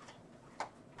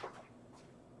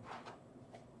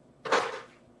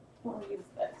 I'll use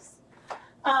this.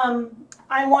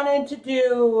 I wanted to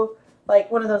do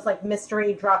like one of those like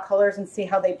mystery draw colors and see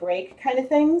how they break kind of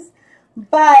things,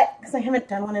 but because I haven't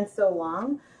done one in so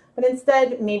long, but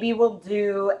instead maybe we'll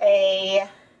do a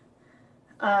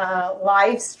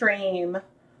live stream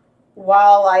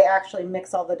while I actually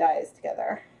mix all the dyes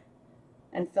together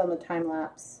and film a time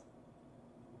lapse.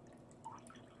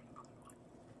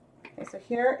 Okay, so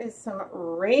here is some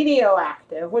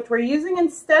radioactive, which we're using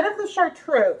instead of the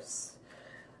chartreuse.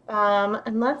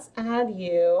 And let's add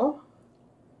you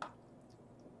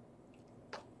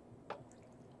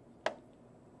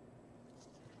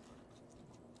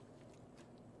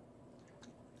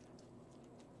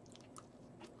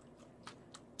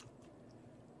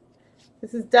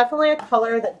this is definitely a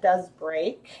color that does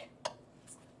break.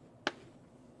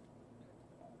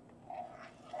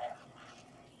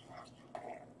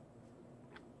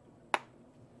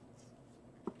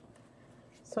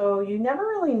 So you never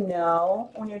really know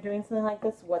when you're doing something like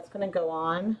this what's going to go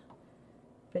on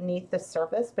beneath the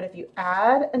surface, but if you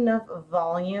add enough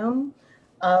volume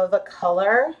of a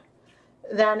color,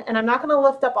 then, and I'm not going to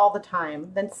lift up all the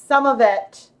time, then some of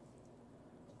it,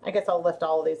 I guess I'll lift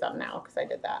all of these up now because I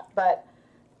did that, but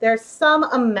there's some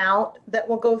amount that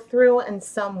will go through and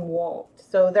some won't.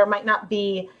 So there might not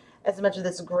be as much of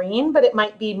this green, but it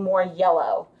might be more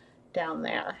yellow down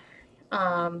there.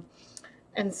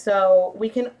 And so we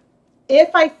can, if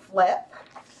I flip,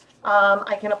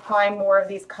 I can apply more of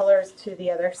these colors to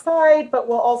the other side, but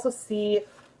we'll also see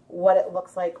what it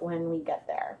looks like when we get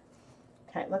there.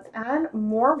 Okay, let's add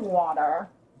more water.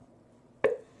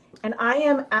 And I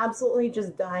am absolutely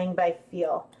just dying by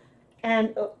feel.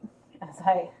 And oh, as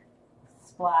I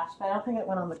splashed, I don't think it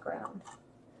went on the ground.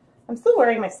 I'm still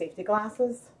wearing my safety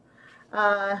glasses.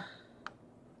 So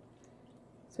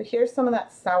here's some of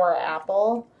that sour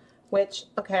apple, which,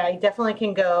 okay, I definitely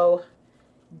can go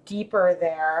deeper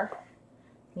there.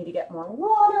 Need to get more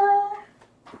water.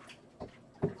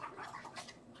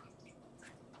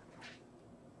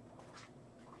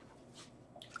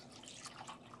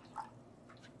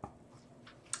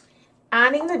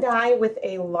 Adding the dye with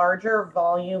a larger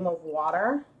volume of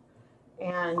water,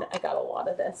 and I got a lot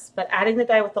of this, but adding the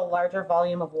dye with a larger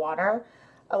volume of water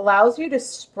allows you to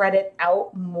spread it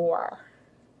out more.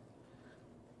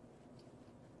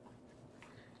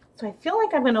 So I feel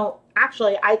like I'm going to,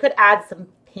 actually, I could add some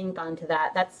pink onto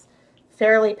that. That's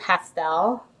fairly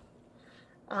pastel.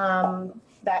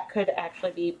 That could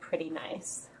actually be pretty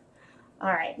nice. All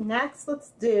right, next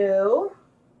let's do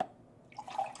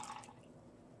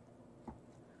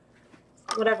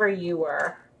whatever you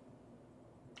were.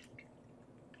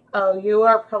 Oh, you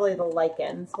are probably the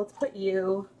lichens. Let's put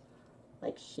you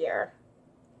like here.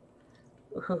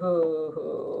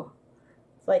 Ooh,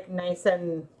 it's like nice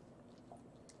and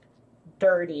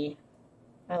dirty.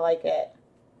 I like it.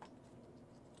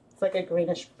 It's like a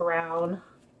greenish brown.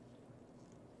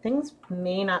 Things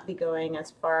may not be going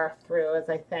as far through as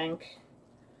I think.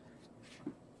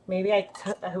 Maybe I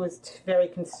was very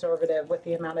conservative with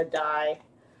the amount of dye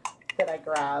that I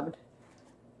grabbed,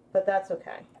 but that's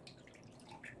okay.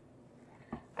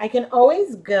 I can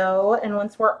always go, and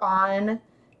once we're on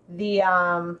the,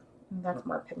 that's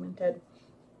more pigmented.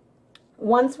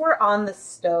 Once we're on the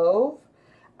stove,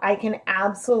 I can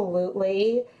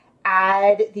absolutely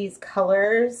add these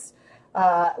colors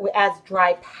as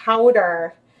dry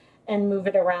powder and move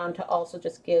it around to also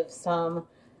just give some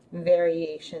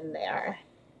variation there.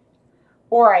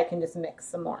 Or I can just mix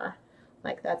some more.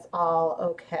 Like, that's all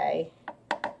okay.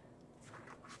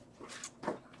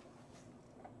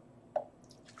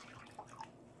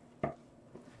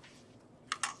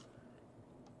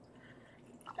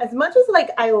 As much as like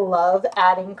I love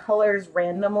adding colors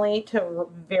randomly to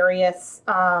various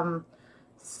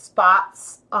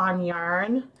spots on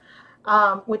yarn,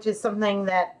 which is something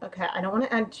that, okay, I don't want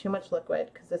to add too much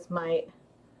liquid because this might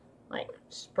like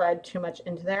spread too much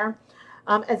into there.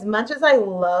 As much as I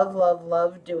love, love,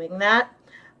 love doing that,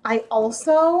 I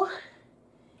also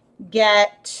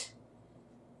get,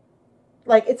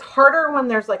 like, it's harder when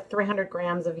there's like 300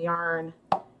 grams of yarn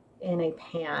in a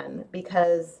pan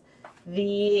because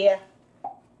when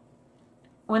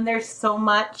there's so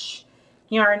much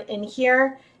yarn in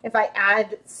here, if I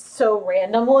add so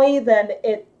randomly, then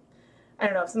I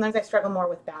don't know, sometimes I struggle more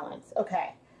with balance.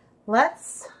 Okay,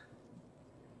 let's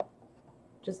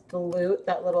just dilute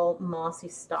that little mossy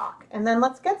stalk. And then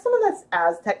let's get some of this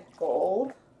Aztec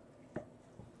gold,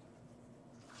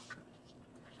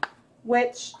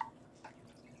 which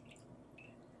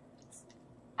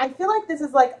I feel like this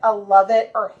is like a love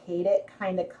it or hate it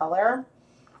kind of color.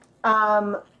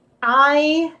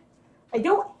 I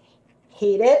don't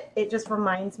hate it. It just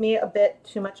reminds me a bit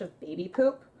too much of baby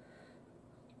poop.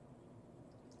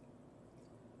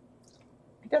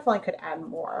 definitely could add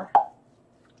more.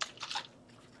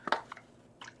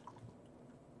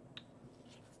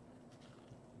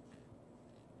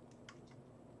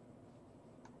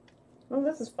 Oh,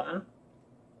 this is fun.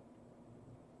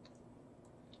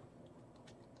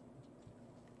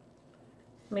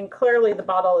 I mean, clearly the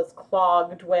bottle is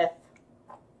clogged with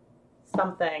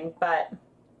something, but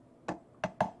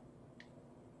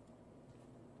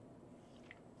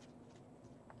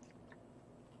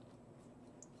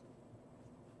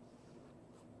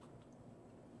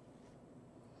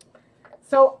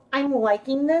so I'm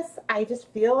liking this. I just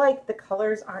feel like the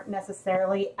colors aren't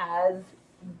necessarily as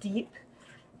deep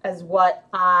as what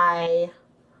I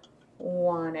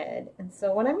wanted. And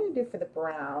so what I'm going to do for the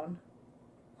brown,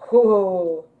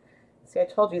 whoo, see, I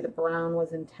told you the brown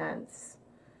was intense.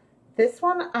 This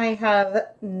one I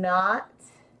have not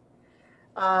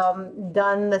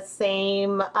done the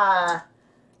same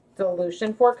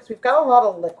dilution for because we've got a lot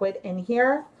of liquid in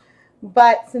here.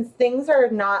 But since things are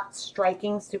not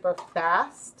striking super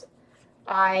fast,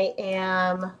 I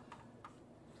am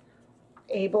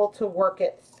able to work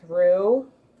it through.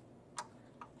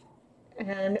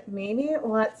 And maybe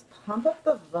let's pump up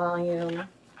the volume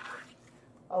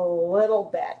a little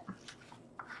bit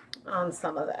on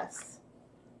some of this.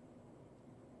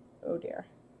 Oh dear.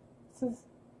 This is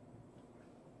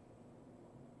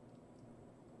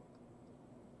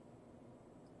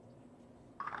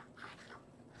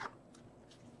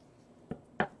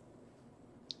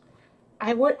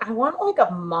I want like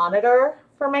a monitor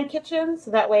for my kitchen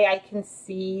so that way I can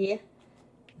see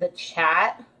the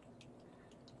chat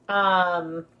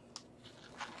while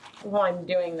I'm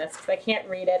doing this because I can't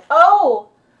read it. Oh,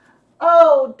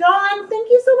 Dawn, thank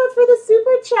you so much for the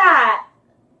super chat.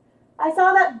 I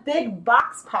saw that big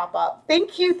box pop up.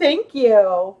 Thank you, thank you.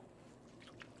 All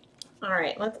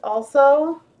right, let's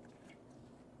also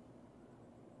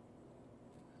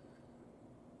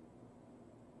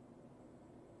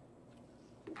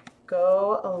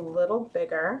go a little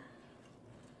bigger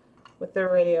with the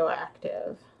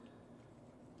radioactive.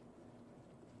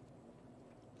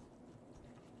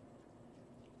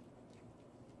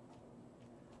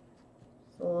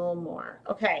 A little more.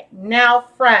 Okay, now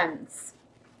friends,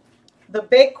 the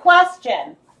big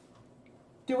question,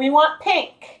 do we want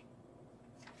pink?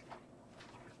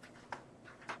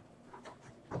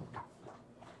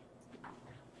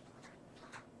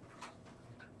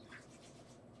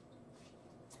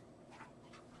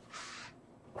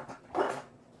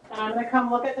 And I'm going to come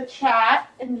look at the chat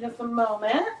in just a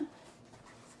moment.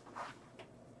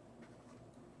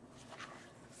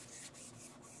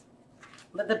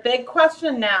 But the big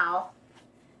question now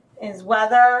is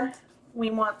whether we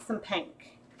want some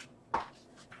pink.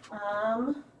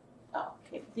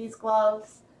 Okay, these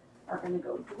gloves are going to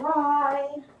go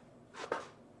dry.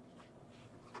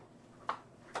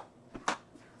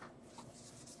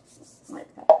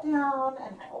 Wipe that down,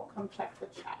 and I will come check the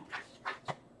chat.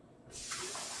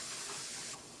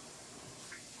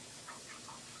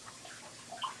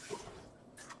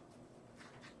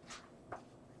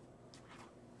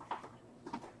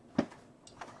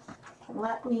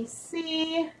 Let me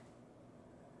see.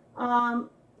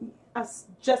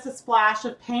 Just a splash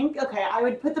of pink. Okay, I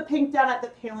would put the pink down at the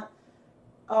pale.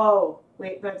 Oh,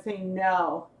 wait, but I'm saying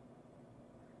no.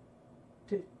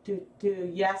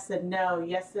 Do yes and no,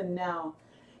 yes and no.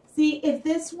 See, if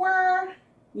this were,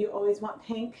 you always want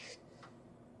pink.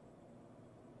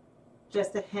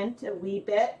 Just a hint, a wee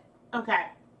bit. Okay.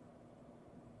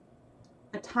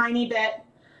 A tiny bit.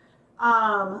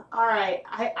 All right,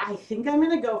 I think I'm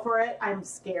gonna go for it. I'm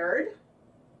scared.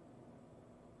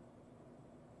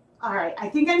 All right, I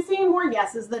think I'm seeing more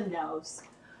yeses than nos.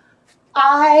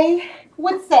 I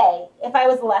would say if I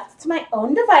was left to my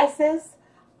own devices,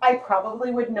 I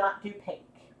probably would not do pink.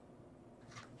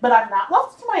 But I'm not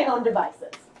left to my own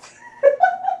devices.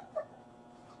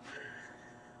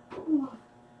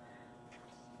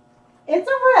 It's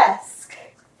a risk.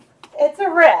 It's a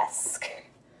risk.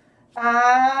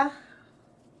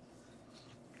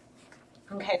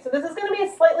 Okay, so this is going to be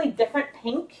a slightly different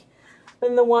pink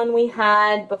than the one we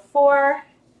had before.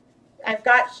 I've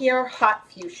got here hot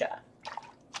fuchsia.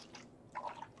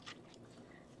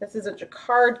 This is a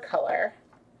jacquard color.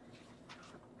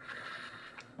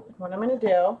 What I'm going to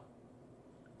do,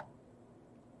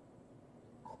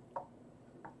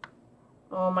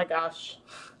 oh my gosh,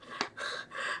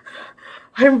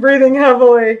 I'm breathing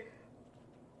heavily.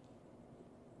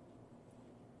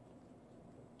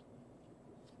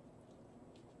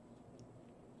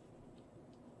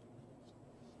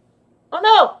 Oh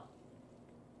no!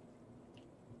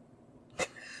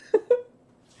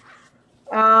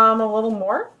 A little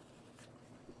more.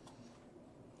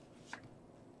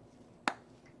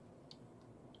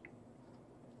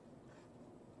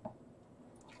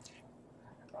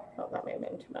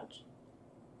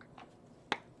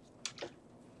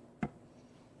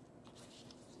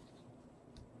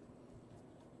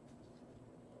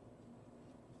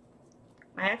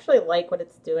 I actually like what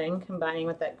it's doing, combining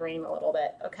with that green a little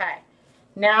bit. Okay,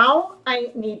 now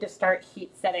I need to start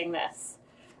heat setting this.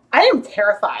 I am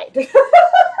terrified. This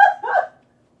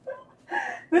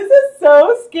is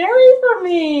so scary for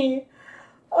me.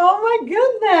 Oh my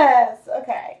goodness.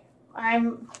 Okay,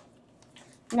 I'm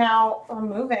now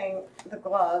removing the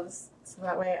gloves so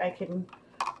that way I can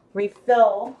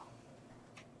refill.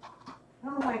 I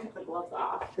don't know why I took the gloves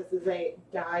off. This is a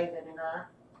dye vinegar.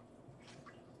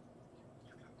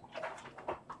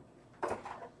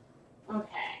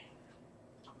 Okay.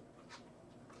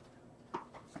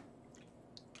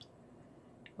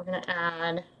 We're going to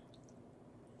add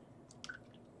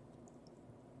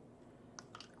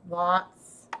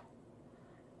lots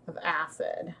of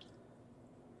acid.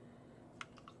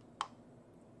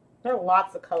 There are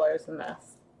lots of colors in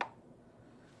this.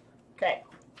 Okay.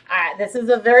 This is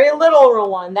a very little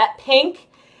one. That pink.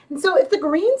 And so if the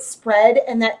greens spread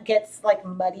and that gets like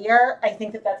muddier, I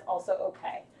think that that's also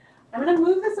okay. I'm going to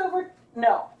move this over.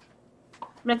 No. I'm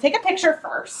going to take a picture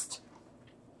first.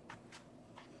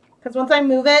 Because once I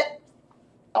move it,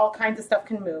 all kinds of stuff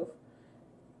can move.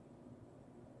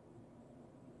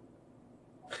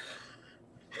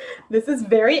 This is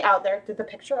very out there. Did the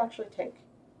picture actually take?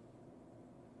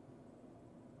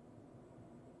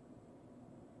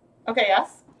 Okay,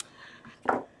 yes.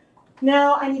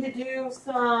 Now I need to do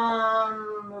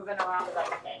some moving around with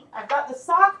everything. I've got the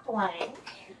sock blank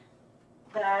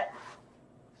that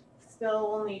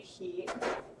still will need heat.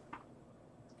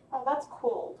 Oh, that's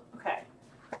cold. Okay.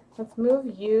 Let's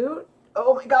move you.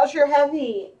 Oh my gosh, you're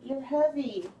heavy. You're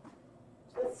heavy.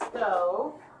 To the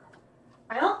stove.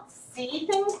 I don't see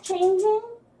things changing,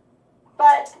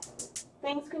 but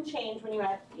things can change when you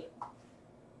add heat.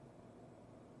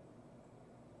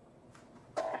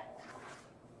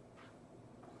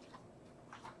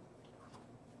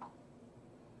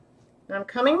 And I'm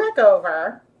coming back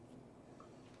over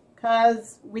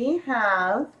because we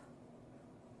have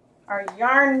our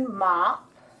yarn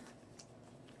mop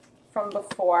from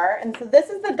before. And so this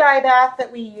is the dye bath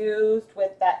that we used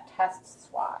with that test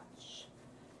swatch.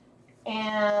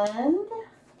 And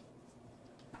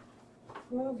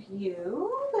move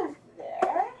you back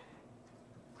there.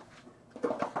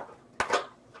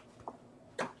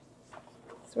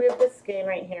 So we have this skein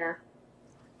right here.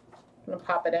 I'm gonna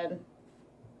pop it in.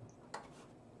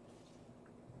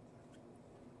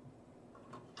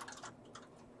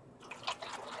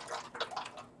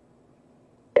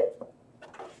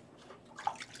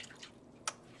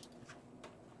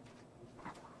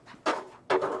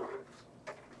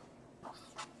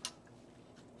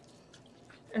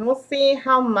 And we'll see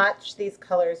how much these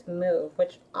colors move,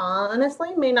 which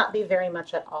honestly may not be very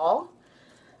much at all.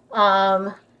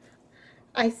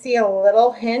 I see a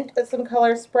little hint of some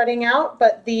colors spreading out,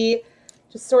 but the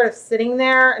just sort of sitting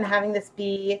there and having this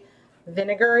be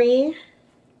vinegary,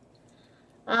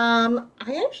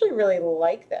 I actually really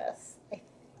like this.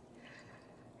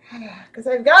 Because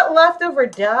I've got leftover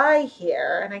dye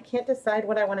here, and I can't decide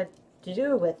what I want to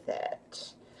do with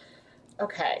it.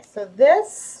 Okay, so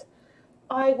this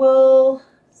I will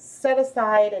set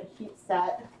aside and heat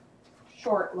set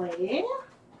shortly.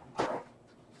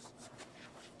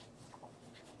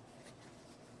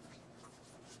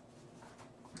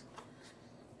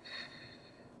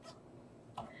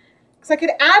 Because I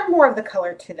could add more of the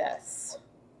color to this.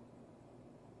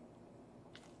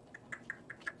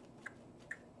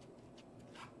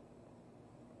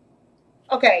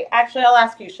 Okay, actually I'll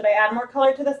ask you, should I add more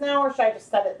color to this now or should I just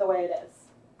set it the way it is?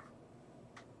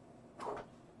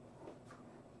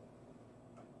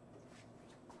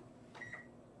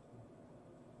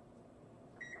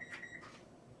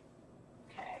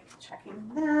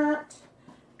 Checking that,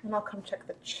 and I'll come check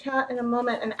the chat in a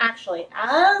moment. And actually,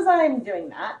 as I'm doing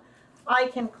that, I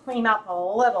can clean up a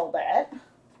little bit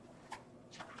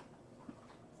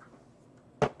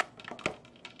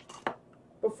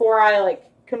before I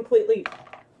like completely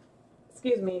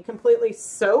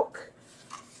soak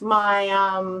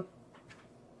my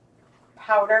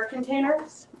powder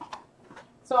containers.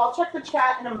 So I'll check the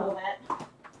chat in a moment.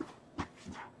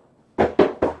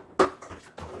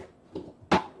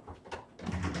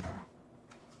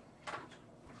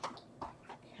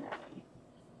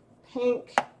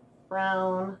 Pink,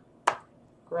 brown,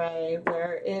 gray.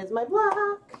 Where is my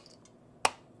black?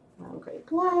 Brown, gray,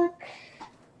 black.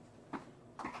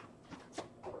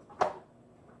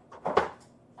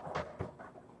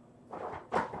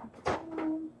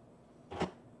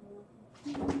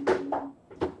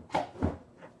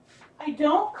 I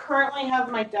don't currently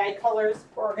have my dye colors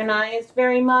organized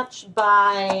very much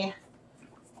by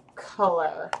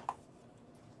color,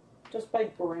 just by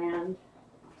brand.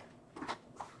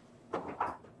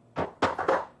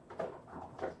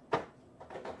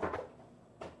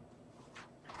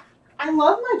 I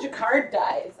love my jacquard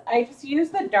dyes. I just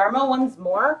use the Dharma ones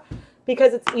more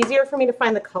because it's easier for me to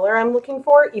find the color I'm looking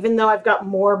for, even though I've got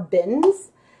more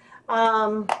bins.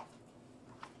 Yeah.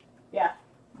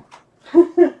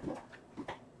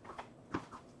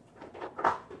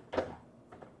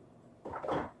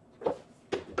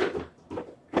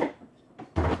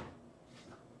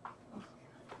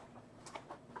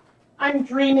 I'm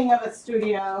dreaming of a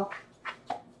studio.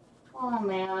 Oh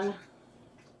man.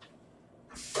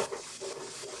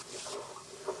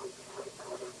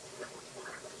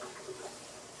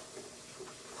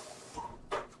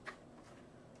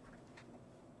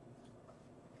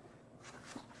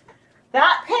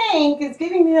 That pink is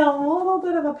giving me a little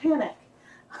bit of a panic.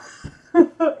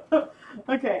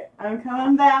 Okay, I'm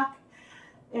coming back.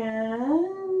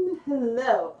 And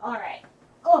hello. All right.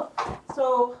 Oh,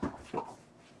 so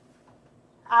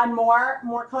add more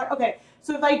color. Okay,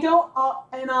 so if I don't,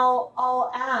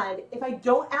 I'll add. If I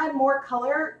don't add more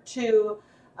color to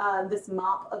this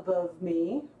mop above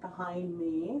me, behind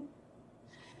me,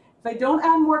 if I don't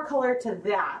add more color to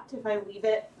that, if I leave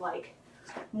it like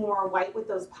more white with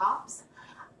those pops,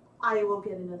 I will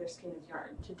get another skein of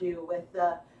yarn to do with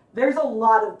the. There's a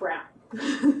lot of brown,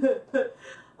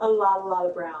 a lot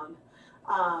of brown.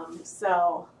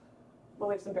 So we'll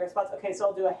leave some bare spots. Okay, so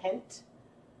I'll do a hint.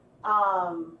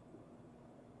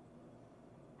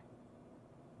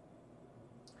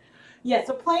 Yeah,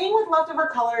 so playing with leftover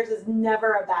colors is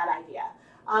never a bad idea.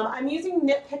 I'm using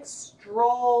Knit Pick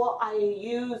Stroll. I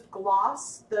used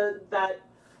gloss, that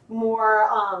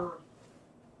more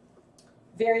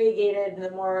variegated, the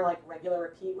more like regular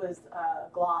repeat was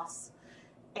gloss,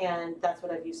 and that's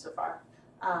what I've used so far.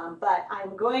 But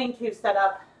I'm going to set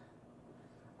up,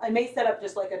 I may set up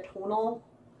just like a tonal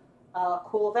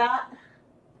cool vat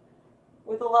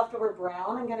with a leftover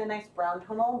brown and get a nice brown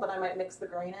tonal, but I might mix the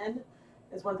green in,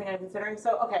 is one thing I'm considering.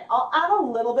 So, okay, I'll add a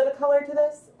little bit of color to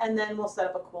this, and then we'll set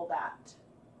up a cool vat.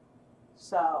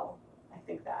 So, I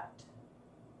think that.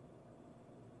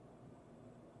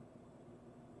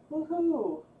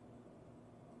 Woohoo!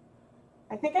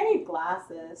 I think I need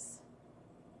glasses.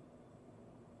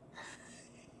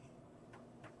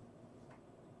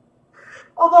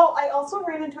 Although, I also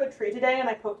ran into a tree today and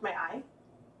I poked my eye.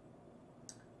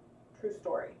 True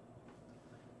story.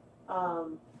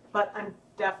 But I'm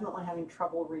definitely having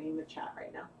trouble reading the chat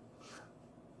right now.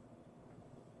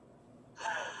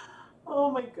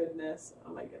 Oh my goodness.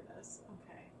 Oh my goodness.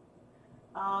 Okay.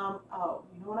 Oh,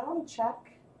 you know what I want to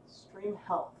check? Stream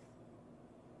health.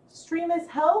 Stream is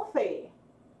healthy.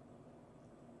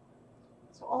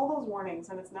 So all those warnings,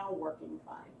 and it's now working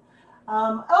fine.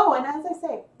 Oh, and as I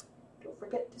say, don't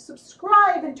forget to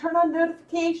subscribe and turn on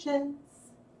notifications.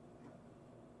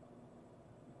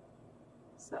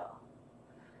 So,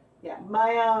 yeah,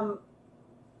 my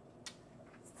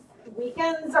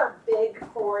weekends are big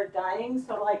for dyeing,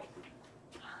 so like,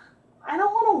 I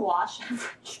don't want to wash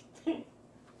everything.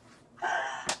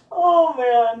 Oh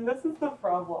man, this is the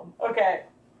problem. Okay,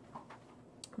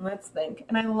 let's think.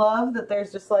 And I love that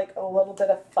there's just like a little bit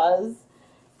of fuzz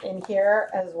in here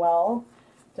as well,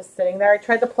 just sitting there. I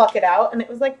tried to pluck it out and it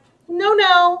was like,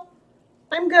 no,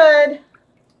 I'm good.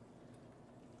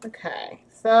 Okay,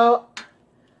 so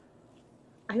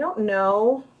I don't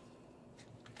know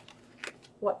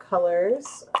what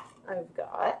colors I've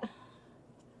got.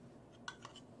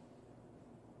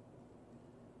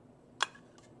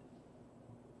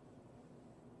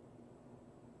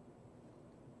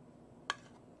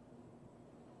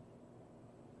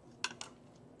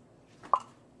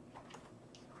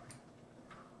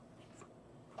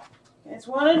 I just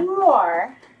wanted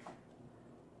more.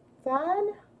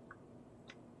 Done.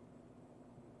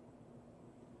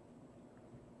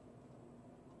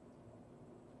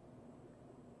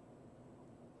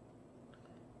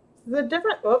 This is a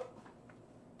different,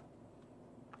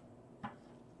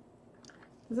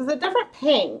 this is a different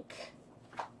pink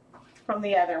from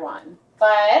the other one,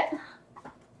 but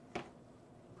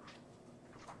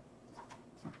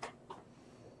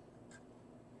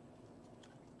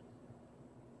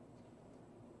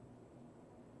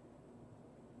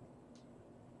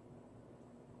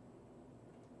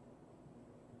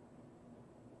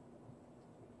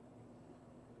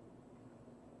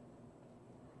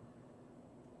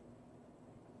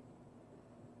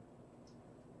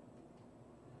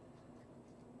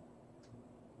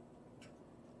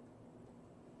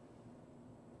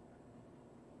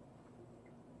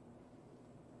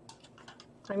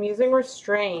I'm using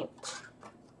restraint.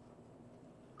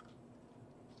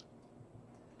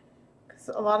 Because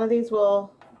a lot of these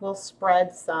will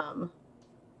spread some.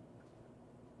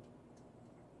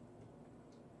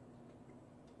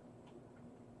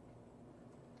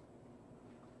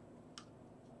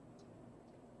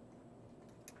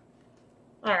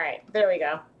 All right, there we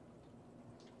go.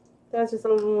 That's just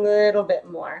a little bit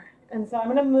more. And so I'm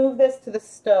going to move this to the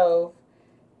stove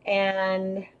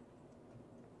and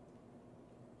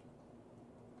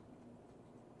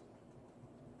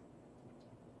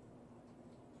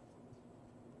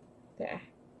there.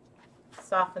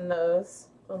 Soften those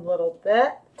a little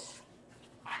bit.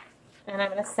 And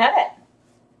I'm going to set it.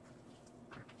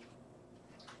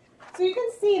 So you can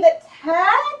see that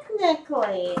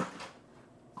technically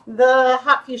the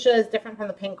hot fuchsia is different from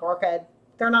the pink orchid.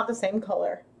 They're not the same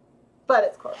color, but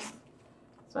it's close.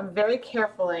 So I'm very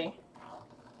carefully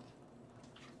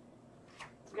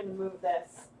going to move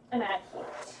this and add heat.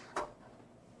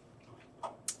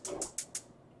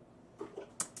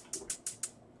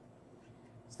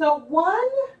 So one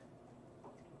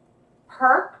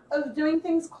perk of doing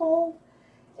things cold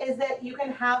is that you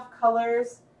can have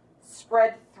colors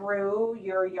spread through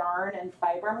your yarn and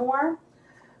fiber more.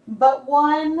 But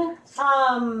one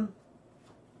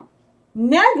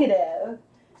negative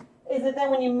is that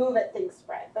then when you move it, things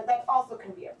spread. But that also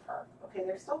can be a perk. Okay,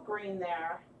 there's still green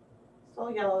there,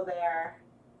 still yellow there,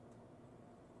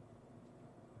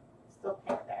 still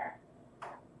pink there.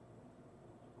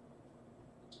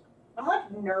 I'm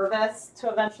like nervous to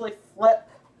eventually flip.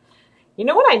 You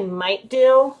know what I might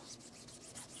do?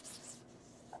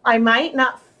 I might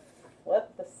not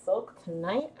flip the silk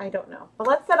tonight. I don't know. But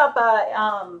let's set up a,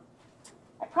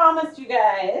 I promised you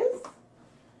guys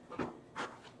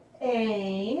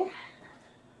a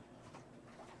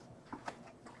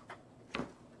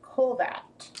Colvat.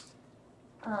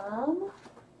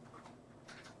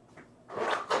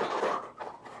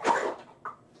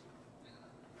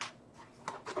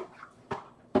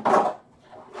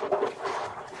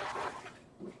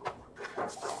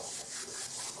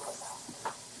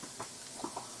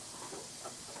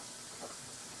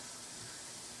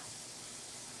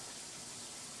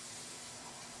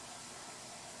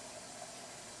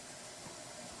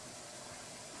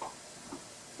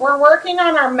 We're working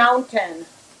on our mountain,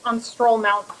 on Stroll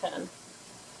Mountain.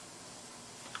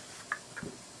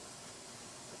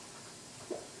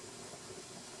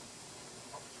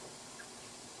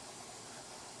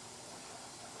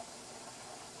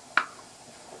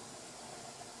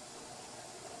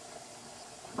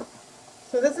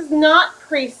 So this is not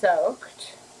pre-soaked.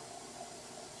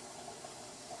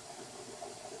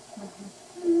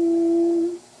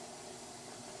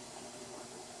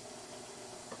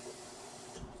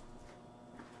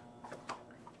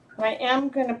 I am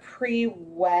going to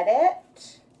pre-wet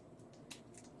it.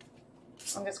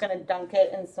 I'm just going to dunk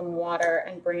it in some water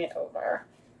and bring it over.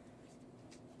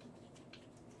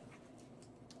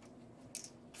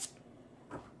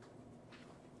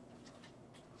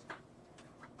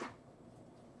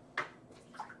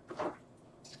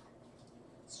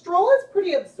 Stroll is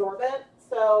pretty absorbent,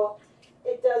 so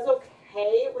it does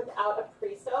okay without a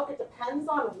pre-soak. It depends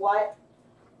on what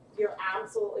you're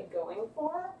absolutely going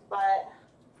for, but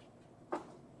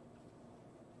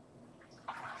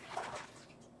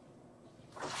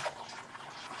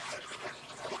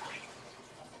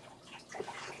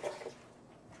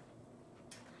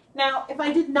now, if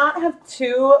I did not have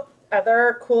two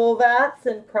other cool vats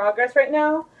in progress right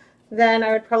now, then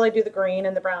I would probably do the green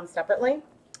and the brown separately.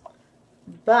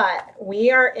 But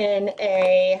we are in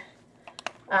a,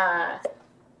 I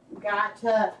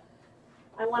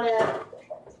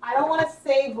don't want to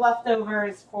save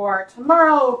leftovers for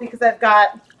tomorrow because I've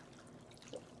got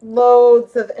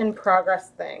loads of in progress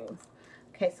things.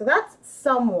 Okay, so that's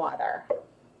some water.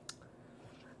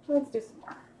 Let's do some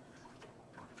more.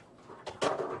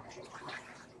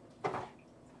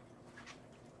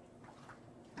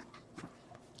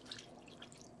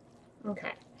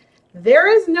 Okay, there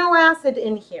is no acid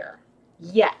in here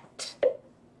yet.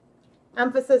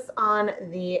 Emphasis on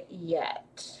the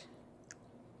yet.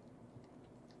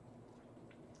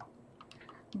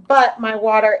 But my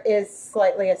water is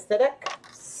slightly acidic,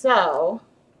 so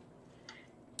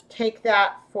take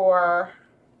that for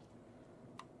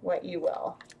what you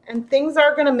will. And things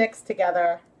are going to mix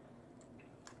together,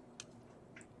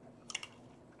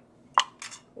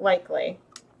 likely.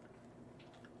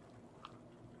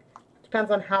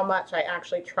 Depends on how much I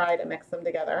actually try to mix them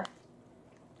together.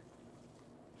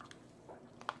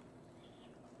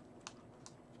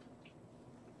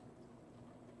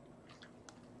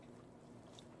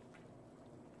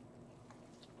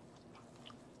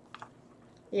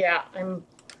 Yeah, I'm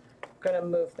going to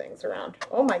move things around.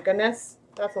 Oh my goodness,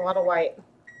 that's a lot of white.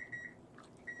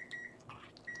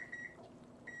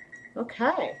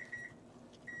 Okay.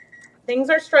 Things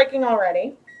are striking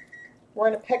already. We're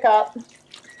going to pick up,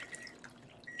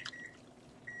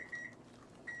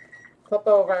 flip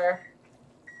over,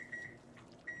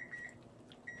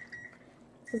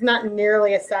 This is not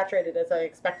nearly as saturated as I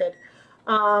expected.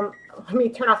 Let me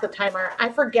turn off the timer. I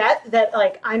forget that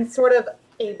like I'm sort of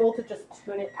able to just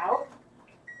tune it out,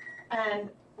 and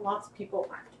lots of people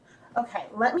aren't. Okay,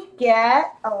 let me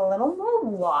get a little more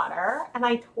water, and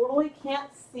I totally can't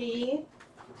see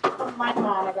from my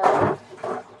monitor.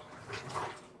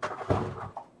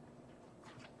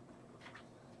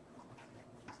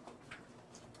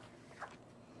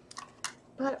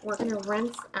 But we're gonna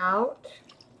rinse out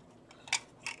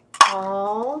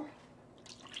all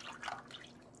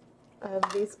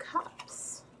of these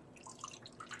cups.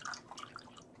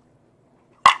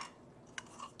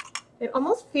 It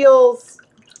almost feels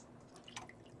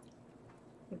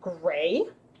gray.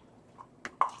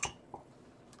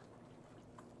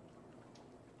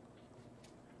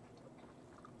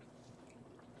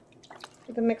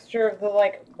 The mixture of the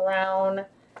like brown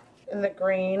and the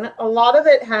green. A lot of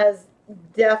it has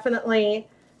definitely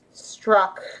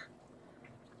struck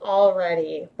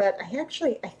already, but I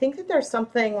think that there's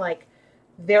something like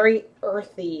very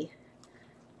earthy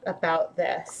about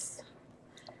this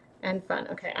and fun.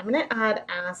 Okay, I'm gonna add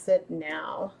acid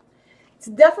now. It's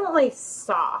definitely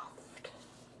soft.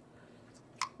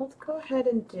 Let's go ahead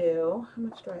and do, how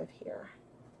much do I have here?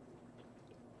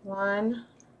 1.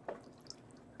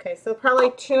 Okay, so probably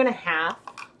 2.5.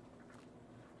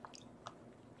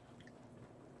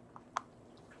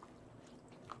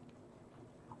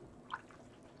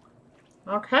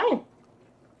 Okay,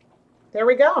 there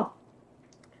we go.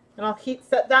 And I'll heat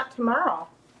set that tomorrow.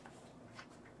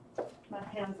 My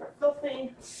hands are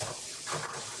filthy.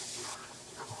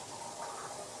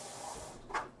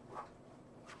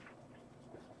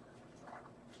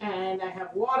 And I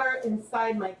have water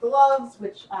inside my gloves,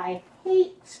 which I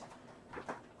hate.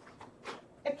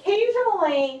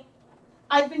 Occasionally,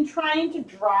 I've been trying to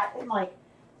dry, like,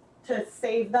 to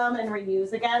save them and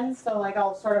reuse again. So, like,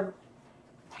 I'll sort of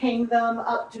hang them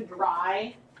up to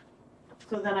dry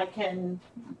so then I can.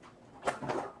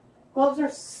 Gloves are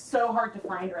so hard to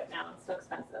find right now. It's so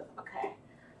expensive. Okay.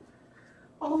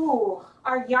 Oh,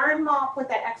 our yarn mop with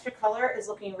that extra color is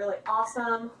looking really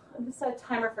awesome. I'm going to set a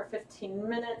timer for 15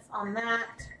 minutes on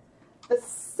that. The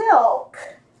silk,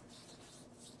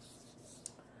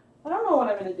 I don't know what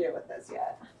I'm going to do with this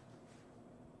yet.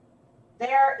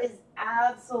 There is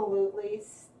absolutely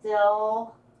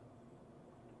still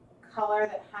color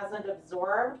that hasn't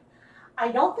absorbed.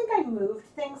 I don't think I moved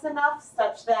things enough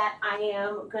such that I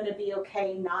am going to be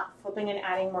okay not flipping and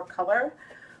adding more color.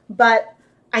 But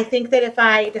I think that if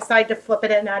I decide to flip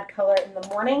it and add color in the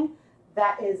morning,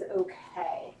 that is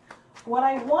okay. What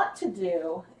I want to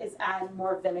do is add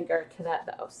more vinegar to that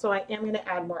though. So I am going to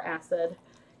add more acid,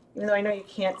 even though I know you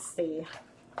can't see.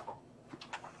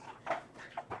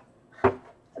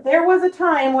 There was a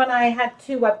time when I had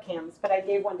 2 webcams, but I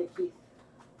gave one to Keith.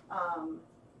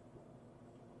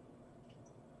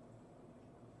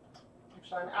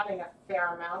 Actually, I'm adding a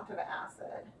fair amount of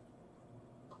acid.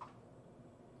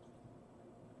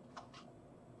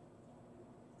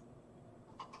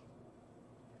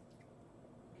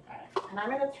 And I'm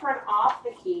going to turn off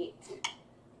the heat,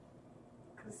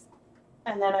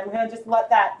 and then I'm going to just let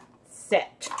that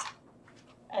sit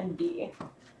and be.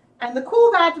 And the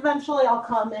cool batch, eventually I'll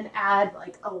come and add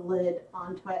like a lid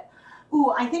onto it.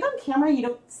 Ooh, I think on camera you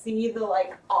don't see the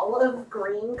like olive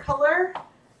green color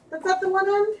that's at the one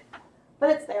end, but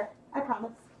it's there, I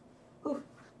promise. Ooh, I'm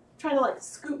trying to like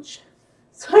scooch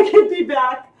so I can be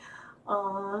back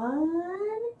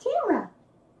on camera.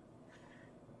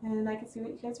 And I can see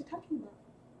what you guys are talking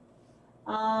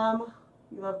about.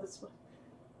 You love this one.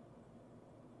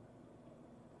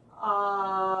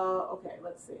 Okay,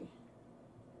 let's see.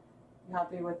 You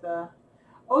happy with the,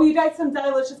 oh, you dyed some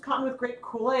Delicious cotton with grape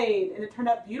Kool-Aid and it turned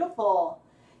out beautiful.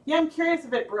 Yeah, I'm curious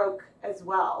if it broke as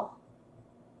well.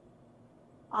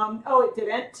 Oh, it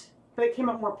didn't, but it came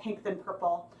up more pink than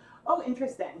purple. Oh,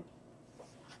 interesting.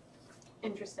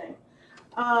 Interesting.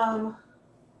 So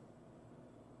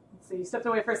you stepped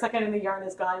away for a second and the yarn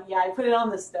is gone. Yeah, I put it on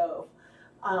the stove.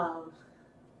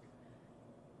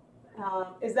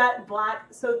 Is that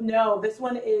black? So no, this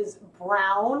one is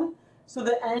brown. So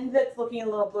the end that's looking a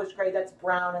little bluish gray, that's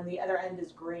brown, and the other end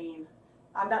is green.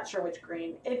 I'm not sure which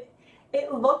green. It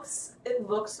looks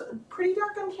pretty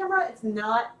dark on camera. It's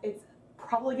not. It's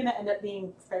probably going to end up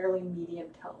being fairly medium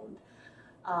toned.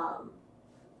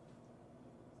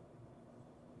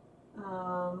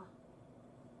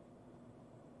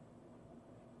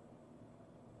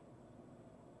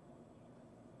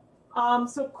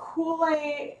 So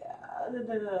Kool-Aid,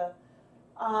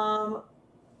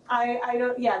 I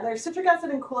don't, yeah, there's citric acid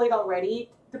in Kool-Aid already.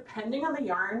 Depending on the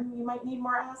yarn, you might need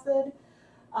more acid.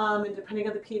 and depending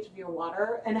on the pH of your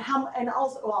water, and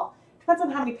also, well, it depends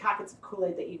on how many packets of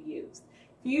Kool-Aid that you've used.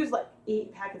 If you use like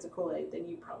 8 packets of Kool-Aid, then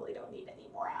you probably don't need any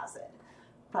more acid.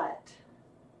 But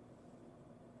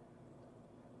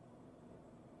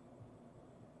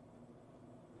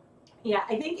yeah,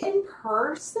 I think in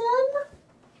person,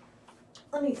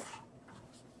 let me see.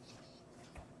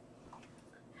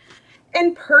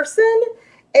 In person,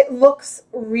 it looks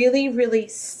really, really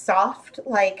soft,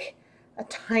 like a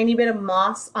tiny bit of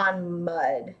moss on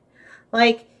mud.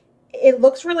 Like, it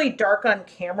looks really dark on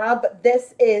camera, but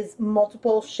this is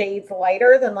multiple shades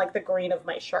lighter than like the green of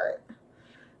my shirt.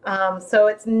 So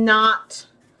it's not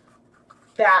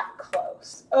that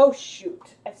close. Oh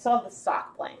shoot, I saw the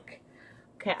sock blank.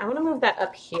 Okay, I'm gonna move that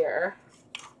up here.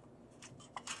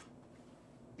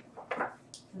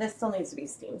 This still needs to be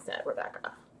steam set,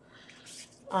 Rebecca.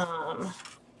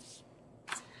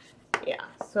 Yeah,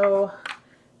 so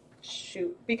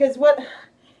shoot, because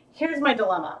here's my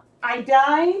dilemma. I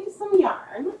dyed some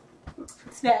yarn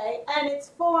today, and it's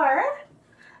for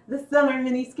the Summer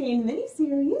Mini Skein mini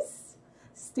series.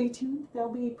 Stay tuned.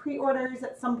 There'll be pre-orders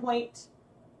at some point.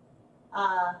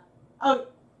 Oh,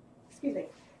 excuse me.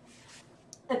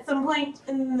 At some point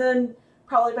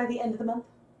probably by the end of the month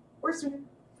or sooner.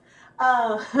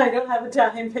 I don't have a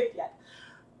time picked yet,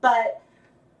 but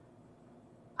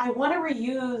I want to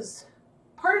reuse.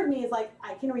 Part of me is like,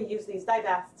 I can reuse these dye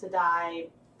baths to dye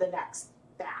the next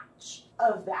batch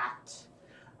of that.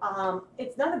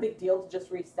 It's not a big deal to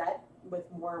just reset with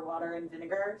more water and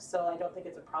vinegar, so I don't think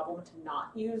it's a problem to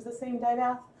not use the same dye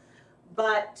bath.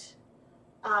 But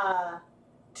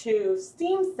to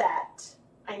steam set,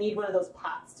 I need one of those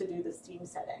pots to do the steam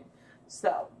setting.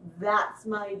 So that's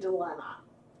my dilemma.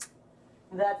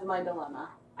 That's my dilemma.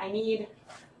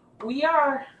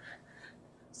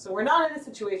 So we're not in a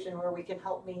situation where we can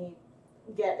help me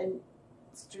get a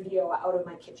studio out of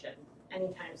my kitchen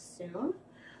anytime soon.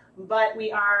 But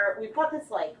we've got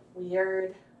this like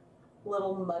weird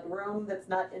little mud room that's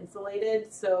not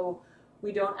insulated, so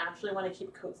we don't actually want to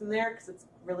keep coats in there because it's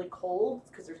really cold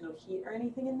because there's no heat or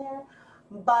anything in there.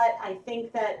 But I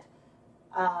think that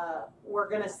we're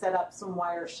going to set up some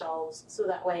wire shelves so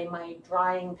that way my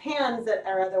drying pans that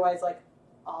are otherwise like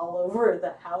all over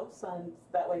the house, and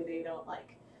that way they don't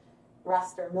like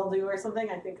rust or mildew or something,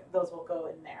 I think those will go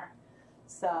in there.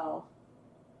 So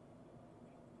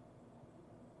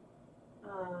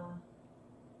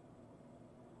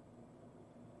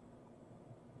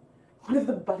what if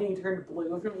the bunny turned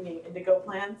blue from eating indigo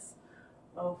plants?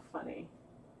 Oh, funny.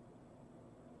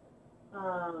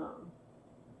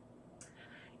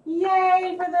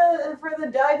 Yay for the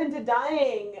dive into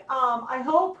dyeing. I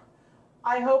hope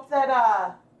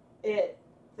that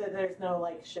that there's no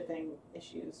like shipping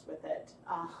issues with it.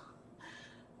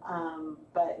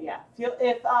 But yeah,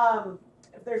 if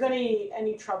there's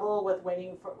any trouble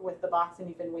with the box and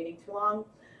you've been waiting too long,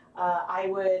 I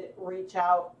would reach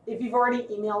out. If you've already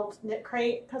emailed Knit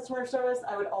Crate customer service,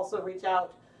 I would also reach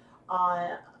out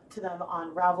to them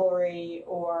on Ravelry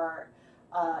or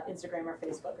Instagram or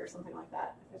Facebook or something like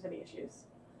that if there's any issues.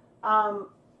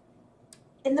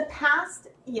 In the past,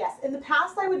 yes,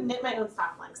 I would knit my own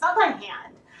sock blanks, not by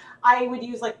hand. I would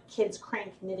use like kids'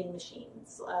 crank knitting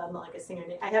machines, like a Singer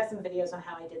knit. I have some videos on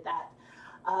how I did that.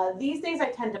 These days I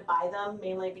tend to buy them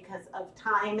mainly because of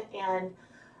time, and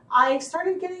I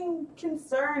started getting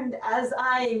concerned as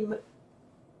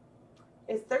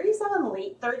is 37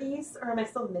 late 30s or am I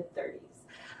still mid 30s?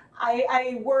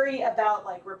 I worry about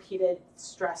like repeated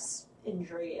stress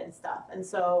injury and stuff, and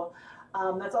so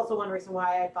that's also one reason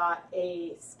why I bought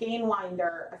a skein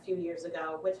winder a few years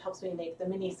ago, which helps me make the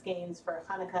mini skeins for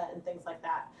Hanukkah and things like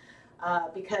that,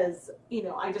 because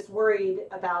I just worried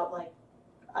about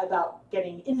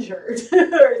getting injured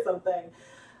or something.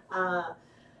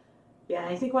 Yeah,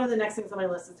 I think one of the next things on my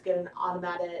list is to get an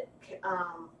automatic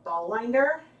ball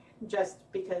winder, just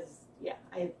because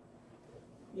I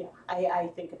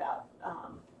think about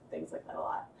things like that a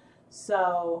lot.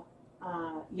 So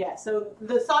yeah, so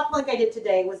the sock blank I did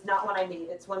today was not one I made,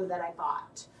 it's one that I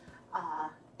bought.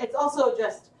 It's also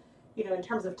just, in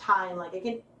terms of time, like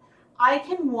I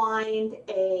can wind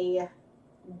a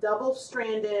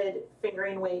double-stranded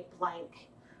fingering weight blank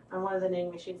on one of the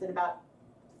knitting machines in about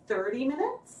 30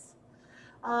 minutes.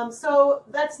 So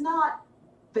that's not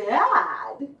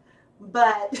bad,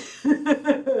 but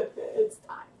it's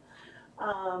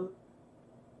time.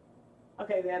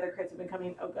 Okay, the other crates have been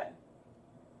coming. Oh, good.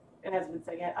 It hasn't been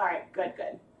saying it. All right, good.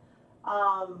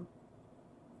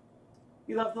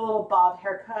 You love the little bob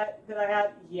haircut that I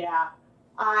had? Yeah,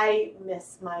 I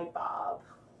miss my bob.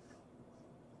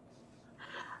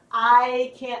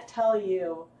 I can't tell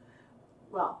you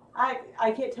well,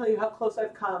 I can't tell you how close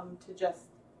I've come to just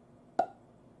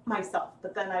myself,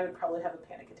 but then I would probably have a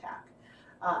panic attack.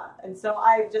 And so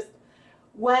I've just,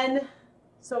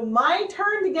 so my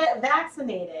turn to get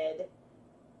vaccinated,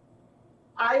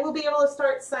 I will be able to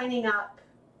start signing up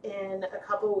in a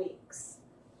couple weeks.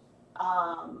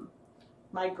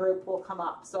 My group will come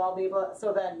up, so I'll be able to,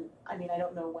 so then, I mean, I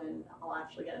don't know when I'll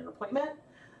actually get an appointment,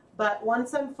 but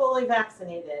once I'm fully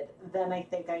vaccinated, then I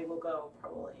think I will go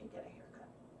probably and get a haircut.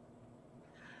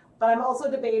 But I'm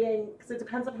also debating, because it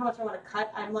depends on how much I want to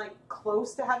cut. I'm like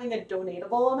close to having a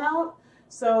donatable amount,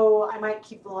 so I might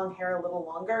keep the long hair a little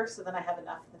longer, so then I have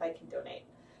enough that I can donate.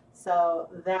 So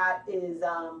that is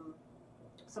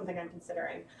something I'm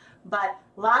considering. But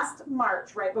last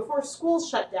March, right before school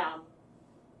shut down,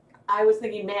 I was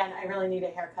thinking, man, I really need a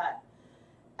haircut.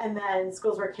 And then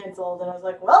schools were canceled, and I was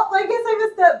like, well, I guess I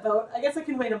missed that boat. I guess I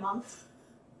can wait a month.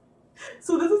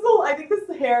 So this is I think this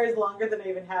hair is longer than I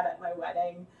even had at my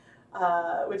wedding,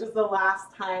 which is the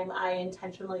last time I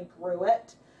intentionally grew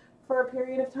it for a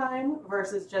period of time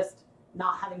versus just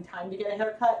not having time to get a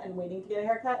haircut and waiting to get a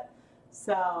haircut.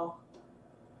 So,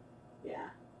 yeah.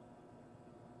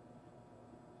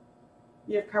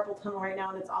 You have carpal tunnel right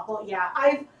now, and it's awful. Yeah,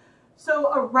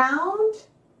 so around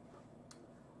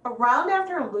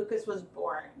after Lucas was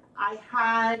born, I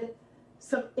had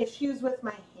some issues with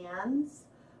my hands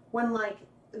when like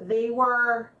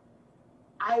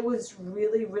I was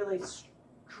really, really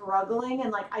struggling,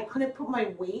 and like I couldn't put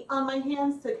my weight on my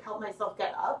hands to help myself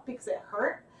get up because it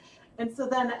hurt. And so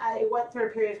then I went through a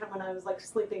period of time when I was like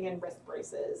sleeping in wrist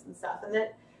braces and stuff, and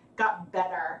it got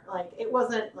better. Like it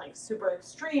wasn't like super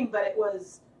extreme, but it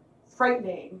was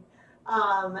frightening.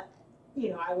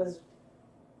 You know, I was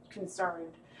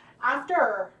concerned.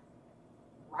 After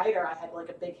Ryder, I had like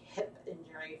a big hip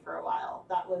injury for a while.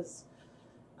 That was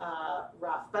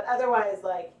rough. But otherwise,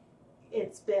 like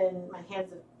my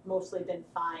hands have mostly been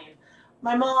fine.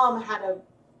 My mom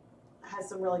has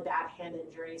some really bad hand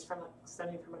injuries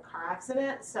stemming from a car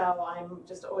accident. So I'm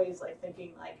just always like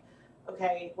thinking like,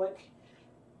 okay,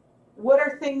 what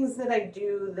are things that I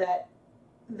do that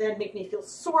then make me feel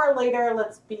sore later?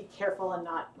 Let's be careful and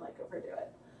not like overdo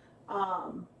it.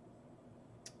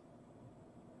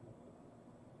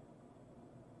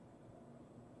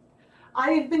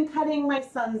 I've been cutting my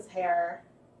son's hair,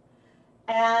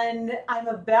 and I'm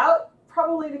about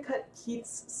probably to cut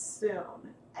Keith's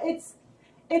soon. It's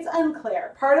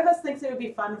unclear. Part of us thinks it would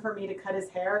be fun for me to cut his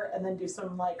hair and then do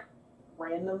some like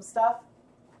random stuff.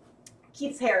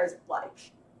 Keith's hair is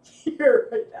like here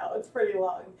right now. It's pretty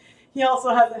long. He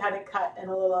also hasn't had it cut in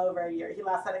a little over a year. He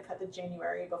last had it cut the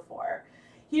January before.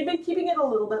 He'd been keeping it a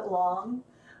little bit long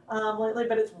lately,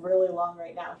 but it's really long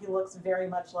right now. He looks very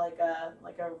much like a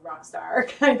rock star,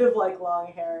 kind of like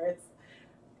long hair.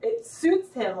 It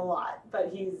suits him a lot, but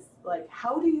he's like,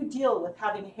 how do you deal with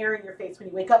having hair in your face when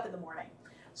you wake up in the morning?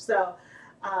 So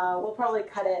we'll probably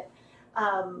cut it.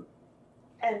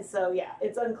 And so, yeah,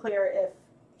 it's unclear if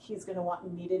he's going to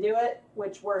want me to do it,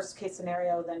 which worst case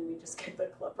scenario, then we just get the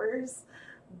clippers.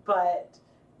 But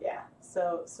yeah,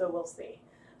 so we'll see.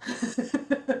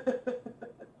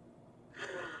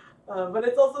 But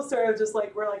it's also sort of just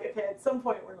like, we're like, okay, at some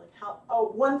point we're like,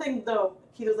 one thing though,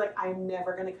 he was like, I'm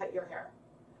never going to cut your hair.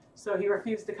 So he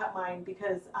refused to cut mine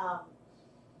because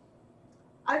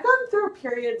I've gone through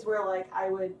periods where like I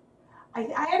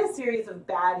had a series of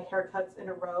bad haircuts in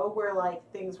a row where like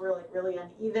things were like really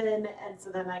uneven, and so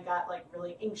then I got like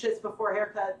really anxious before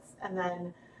haircuts, and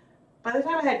then by the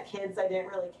time I had kids I didn't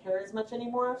really care as much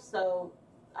anymore, so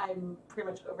I'm pretty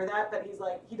much over that. But he's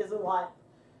like, he doesn't want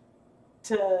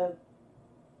to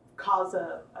cause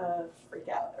a freak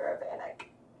out or a panic.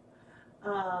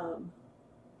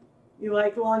 You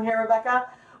like long hair, Rebecca?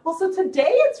 Well, so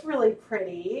today it's really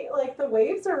pretty. Like the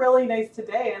waves are really nice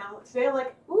today, and today I'm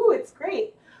like, ooh, it's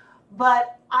great.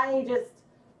 But I just,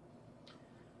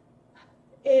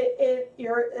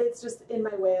 it's just in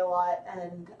my way a lot,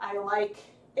 and I like,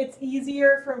 it's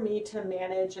easier for me to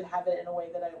manage and have it in a way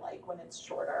that I like when it's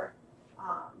shorter.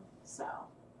 So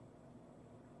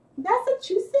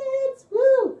Massachusetts,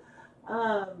 woo!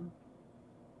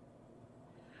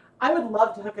 I would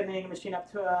love to hook a knitting machine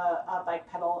up to a bike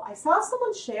pedal. I saw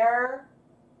someone share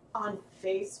on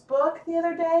Facebook the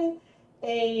other day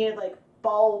a like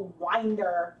ball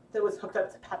winder that was hooked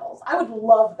up to pedals. I would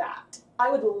love that. I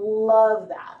would love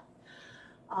that.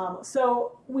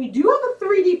 So we do have a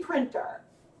 3D printer,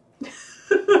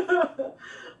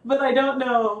 but I don't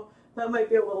know. That might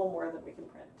be a little more than we can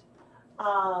print.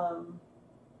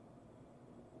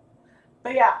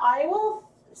 But yeah, I will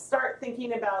start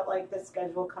thinking about like the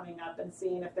schedule coming up and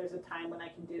seeing if there's a time when I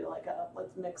can do like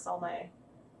let's mix all my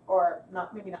or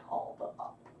not, maybe not all, but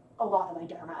a lot of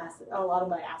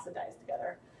my acid dyes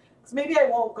together. So maybe I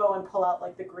won't go and pull out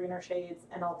like the greener shades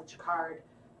and all the jacquard.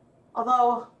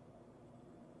 Although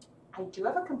I do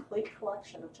have a complete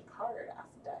collection of jacquard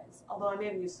acid dyes. Although I may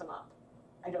have used some up.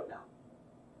 I don't know.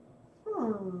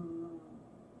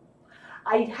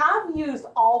 I have used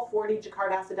all 40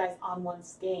 jacquard acid dyes on one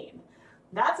skein.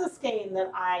 That's a skein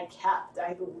that I kept.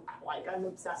 I'm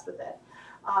obsessed with it.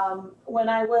 When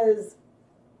I was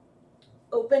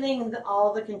opening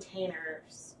all the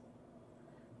containers,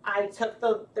 I took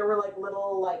there were like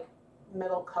little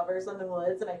metal covers on the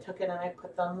lids, and I took it and I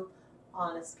put them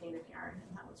on a skein of yarn,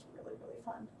 and that was really, really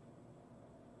fun.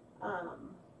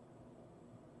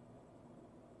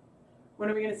 When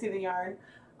are we going to see the yarn?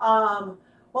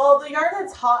 Well, the yarn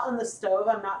that's hot on the stove,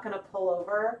 I'm not going to pull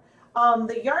over.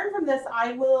 The yarn from this,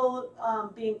 I will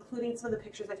be including some of the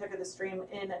pictures I took of the stream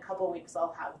in a couple weeks.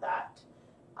 I'll have that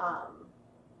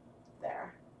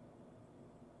there.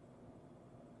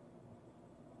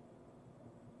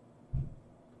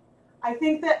 I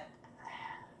think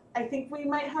we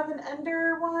might have an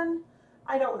Ender one.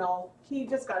 I don't know. He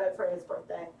just got it for his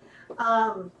birthday.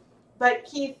 But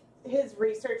Keith, his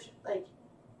research, like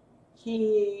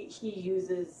he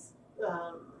uses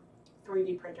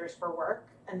 3D printers for work,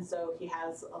 and so he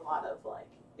has a lot of like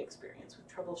experience with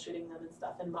troubleshooting them and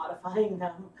stuff and modifying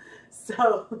them.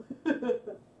 So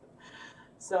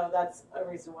so that's a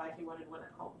reason why he wanted one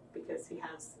at home, because he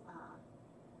has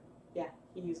yeah,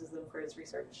 he uses them for his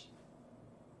research.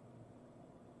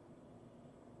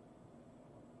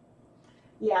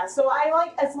 Yeah, so I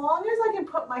like, as long as I can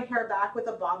put my hair back with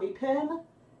a bobby pin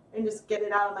and just get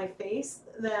it out of my face,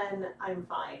 then I'm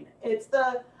fine.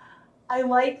 I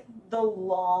like the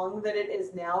long that it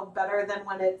is now better than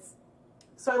when it's,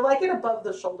 so I like it above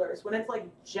the shoulders. When it's like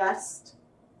just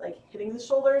like hitting the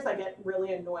shoulders, I get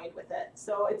really annoyed with it.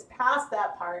 So it's past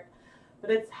that part, but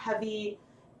it's heavy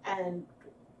and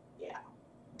yeah.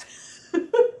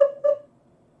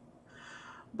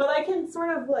 But I can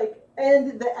sort of like,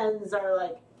 and the ends are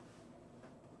like,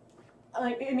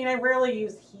 I mean, I rarely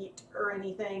use heat or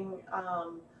anything,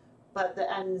 but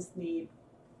the ends need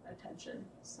attention,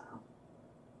 so.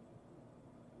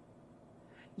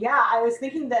 Yeah, I was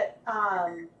thinking that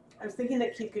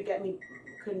Keith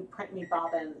could print me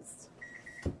bobbins.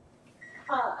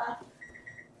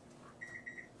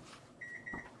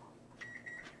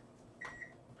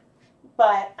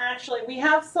 But actually, we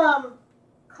have some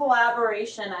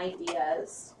collaboration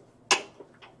ideas.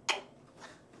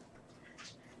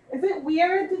 Is it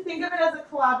weird to think of it as a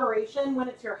collaboration when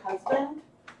it's your husband?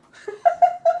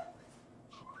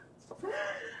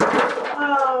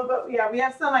 Oh, but yeah, we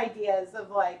have some ideas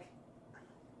of like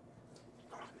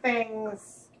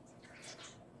things,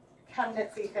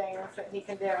 ChemKnitsy things that he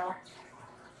can do.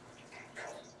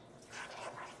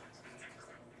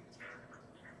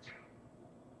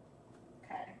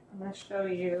 Okay, I'm going to show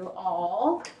you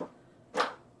all.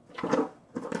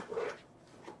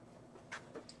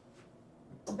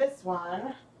 This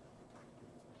one.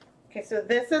 Okay, so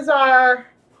this is our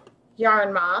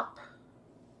yarn mop.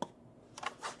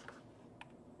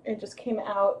 It just came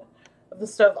out of the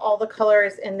stove, all the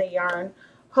colors in the yarn.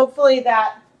 Hopefully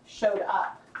that showed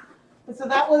up. And so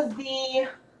that was the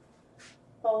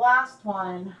last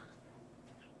one.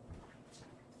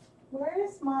 Where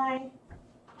is my,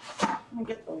 let me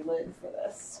get the lid for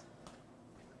this.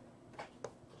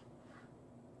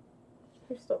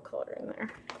 There's still color in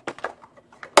there.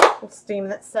 We'll steam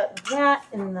that, set that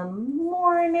in the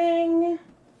morning.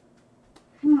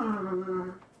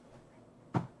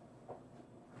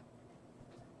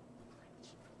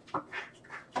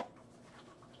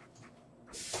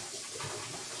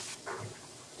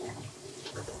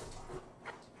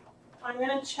 I'm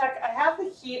going to check, I have the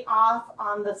heat off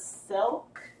on the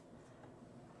silk.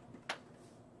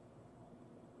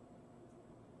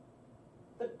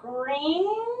 The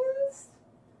greens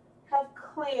have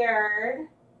cleared.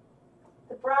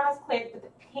 The brown has cleared, but the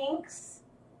pinks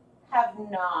have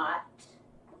not.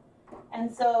 And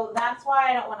so that's why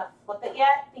I don't want to flip it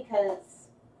yet, because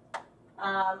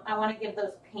I want to give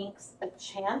those pinks a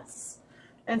chance.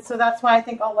 And so that's why I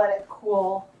think I'll let it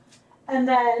cool. And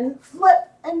then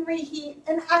flip and reheat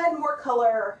and add more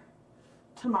color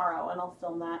tomorrow, and I'll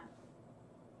film that.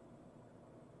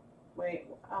 Wait,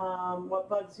 what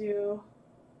bugs you?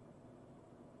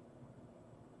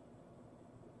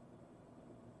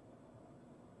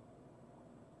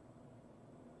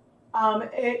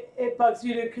 It bugs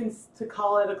you to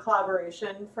call it a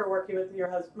collaboration for working with your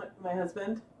husband, my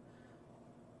husband.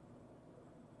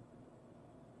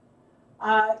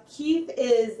 Keith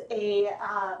is a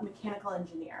mechanical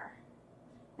engineer,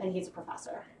 and he's a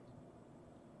professor.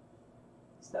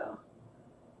 So,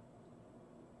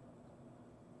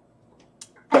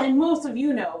 and most of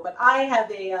you know, but I have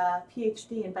a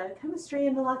PhD in biochemistry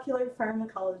and molecular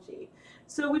pharmacology.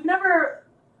 So we've never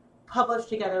published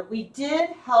together. We did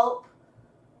help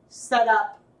set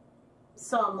up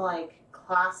some like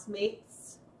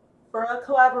classmates for a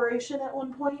collaboration at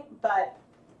one point, but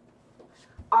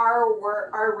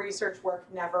our research work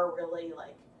never really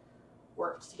like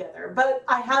worked together. But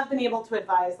I have been able to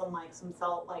advise on like some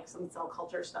cell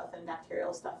culture stuff and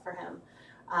bacterial stuff for him,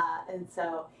 and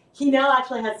so he now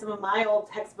actually has some of my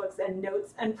old textbooks and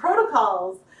notes and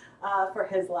protocols for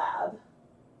his lab.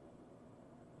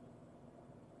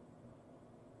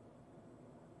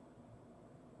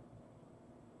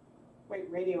 Wait,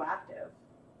 radioactive.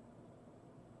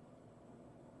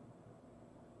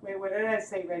 Wait, what did I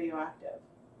say? Radioactive.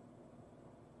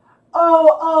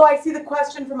 Oh, I see the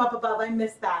question from up above. I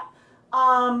missed that.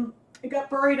 It got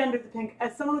buried under the pink.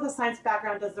 As someone with a science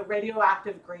background, does the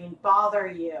radioactive green bother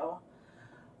you?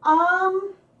 I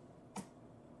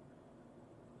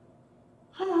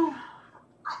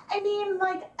mean,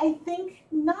 like, I think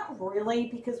not really,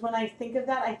 because when I think of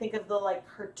that, I think of the like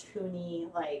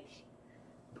cartoony like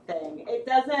thing. It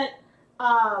doesn't.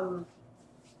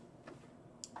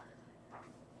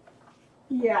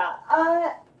 Yeah.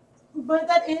 But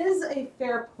that is a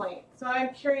fair point. So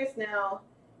I'm curious now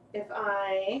if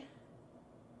I.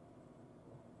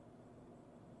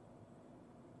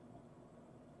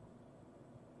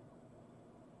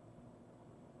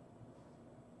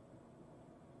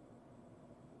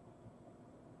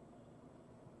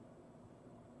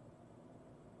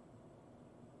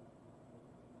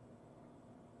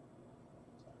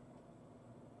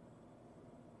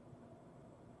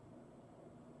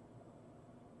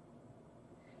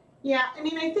 Yeah, I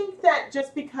mean, I think that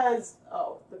just because,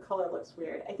 oh, the color looks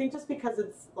weird. I think just because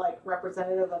it's like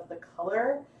representative of the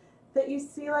color that you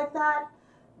see like that,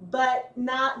 but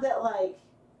not that like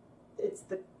it's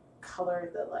the color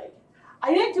that like,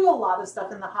 I didn't do a lot of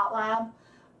stuff in the hot lab.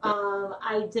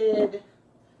 I did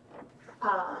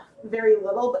very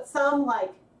little, but some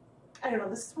like, I don't know,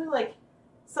 this is why like,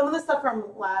 some of the stuff from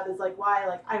lab is like why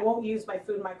like I won't use my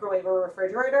food microwave or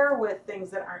refrigerator with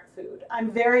things that aren't food.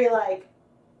 I'm very like,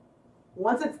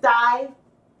 once it's dye,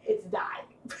 it's dye.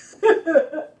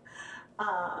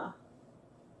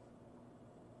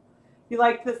 You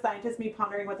like the scientist me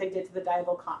pondering what they did to the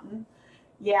dyeable cotton?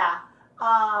 Yeah.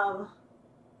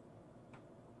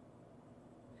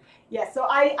 Yeah, so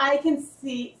I can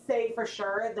say for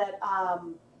sure that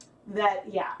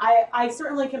yeah, I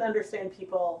certainly can understand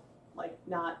people like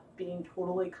not being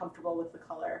totally comfortable with the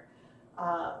color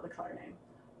name.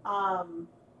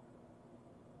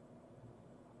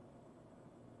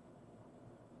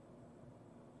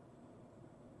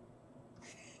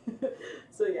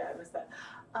 So yeah, I missed that.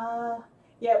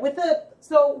 Yeah,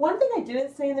 so one thing I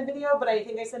didn't say in the video, but I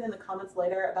think I said in the comments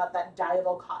later about that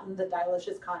dyeable cotton, the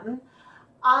dyelicious cotton,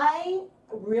 I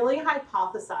really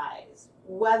hypothesize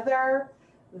whether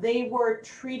they were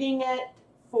treating it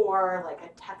for like a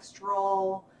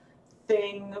textural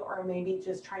thing or maybe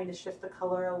just trying to shift the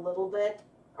color a little bit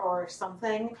or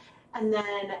something. And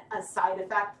then a side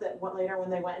effect that later when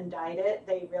they went and dyed it,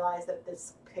 they realized that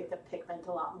this picked up pigment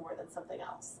a lot more than something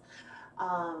else.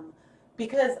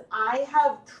 Because I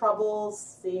have trouble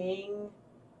seeing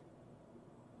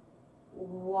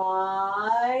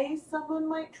why someone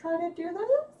might try to do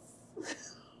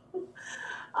this.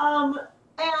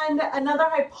 And another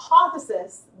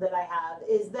hypothesis that I have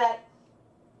is that,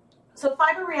 so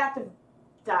fiber reactive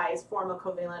dyes form a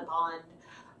covalent bond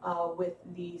with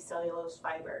the cellulose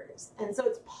fibers. And so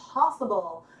it's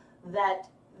possible that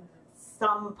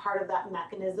some part of that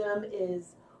mechanism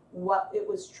is what it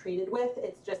was treated with.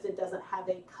 It's just it doesn't have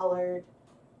a colored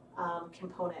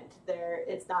component there.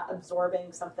 It's not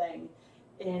absorbing something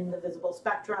in the visible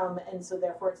spectrum, and so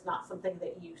therefore it's not something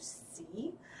that you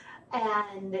see.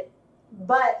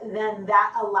 But then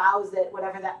that allows it,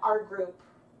 whatever that R group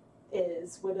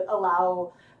is, would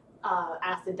allow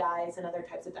acid dyes and other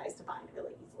types of dyes to bind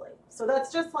really easily. So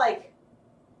that's just like,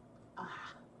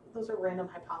 those are random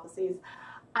hypotheses.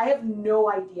 I have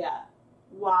no idea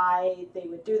why they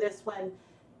would do this when,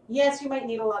 yes, you might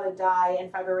need a lot of dye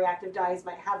and fiber reactive dyes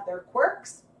might have their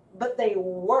quirks, but they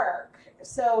work.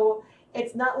 So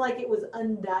it's not like it was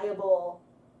undyeable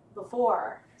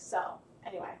before. So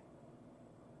anyway.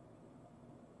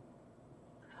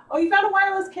 Oh, you found a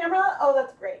wireless camera? Oh,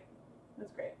 that's great.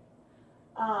 That's great.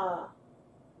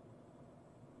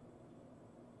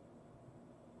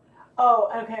 Oh,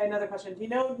 okay, another question. Do you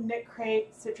know Nick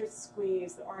Crate Citrus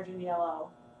Squeeze, the orange and yellow?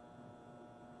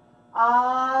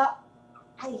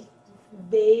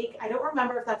 I don't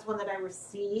remember if that's one that I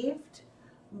received,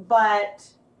 but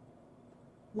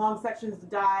long sections of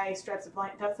dye, stripes of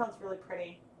blank. That sounds really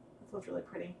pretty. That sounds really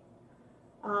pretty.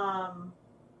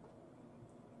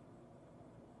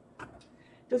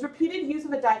 Does repeated use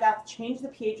of a dye bath change the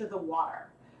pH of the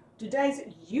water? Do dyes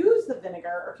use the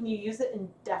vinegar, or can you use it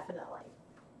indefinitely?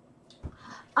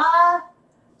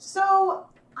 So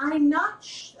I'm not,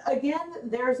 again,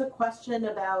 there's a question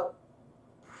about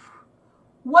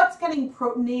what's getting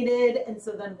protonated, and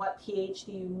so then what pH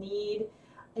do you need?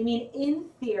 I mean, in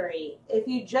theory, if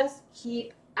you just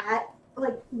keep at,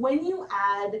 like, when you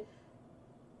add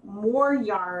more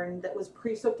yarn that was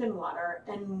pre-soaked in water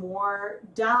and more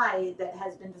dye that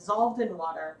has been dissolved in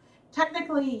water,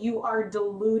 technically you are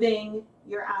diluting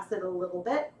your acid a little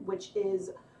bit, which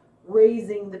is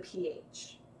raising the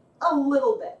pH a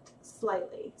little bit,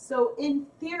 slightly. So in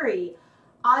theory,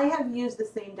 I have used the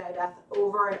same dye bath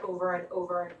over and over and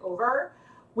over and over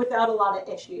without a lot of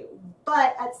issue.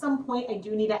 But at some point I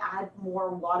do need to add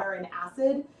more water and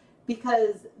acid,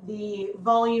 because the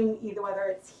volume, either whether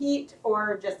it's heat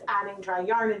or just adding dry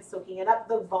yarn and soaking it up,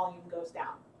 the volume goes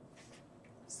down.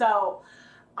 So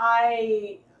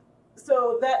so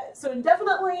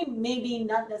definitely, maybe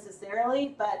not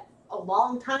necessarily, but a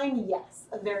long time, yes,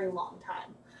 a very long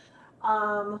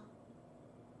time.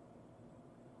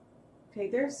 Okay,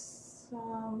 there's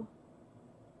some.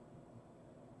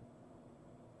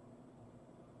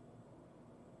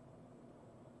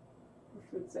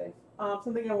 Food safe.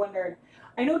 Something I wondered.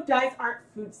 I know dyes aren't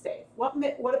food safe.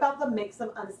 What about them makes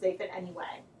them unsafe in any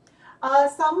way?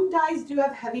 Some dyes do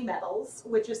have heavy metals,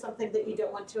 which is something that you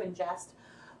don't want to ingest.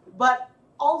 But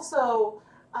also,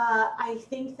 I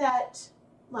think that,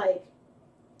 like,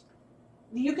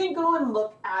 you can go and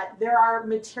look at, there are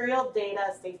material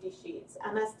data safety sheets,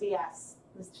 MSDS,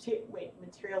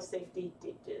 material safety,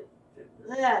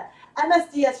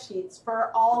 MSDS sheets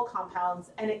for all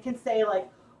compounds, and it can say, like,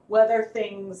 whether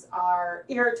things are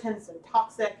irritants and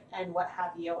toxic and what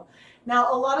have you.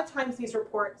 Now, a lot of times these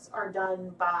reports are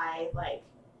done by, like,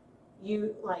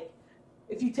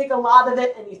 if you take a lot of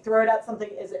it and you throw it at something,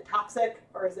 is it toxic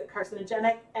or is it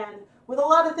carcinogenic? And with a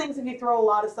lot of things, if you throw a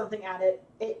lot of something at it,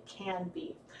 it can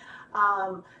be.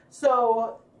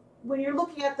 So when you're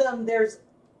looking at them, there's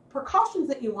precautions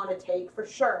that you want to take for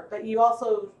sure, but you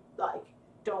also, like,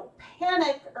 don't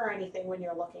panic or anything when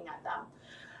you're looking at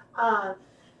them.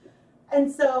 And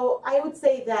so I would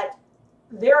say that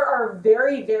there are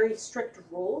very, very strict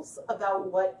rules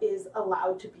about what is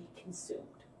allowed to be consumed.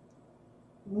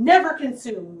 Never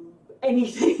consume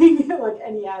anything like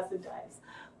any acid dyes.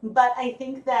 But I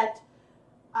think that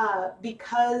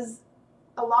because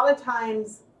a lot of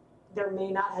times there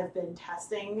may not have been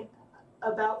testing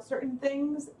about certain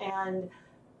things, and,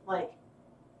 like,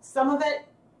 some of it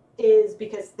is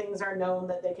because things are known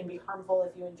that they can be harmful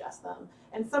if you ingest them,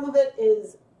 and some of it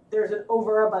is there's an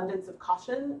overabundance of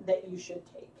caution that you should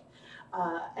take.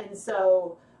 And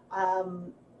so,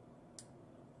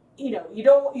 you know, you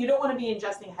don't want to be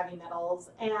ingesting heavy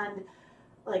metals. And,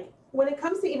 like, when it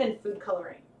comes to even food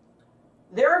coloring,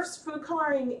 there's food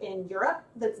coloring in Europe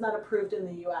that's not approved in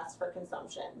the US for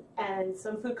consumption. And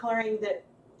some food coloring that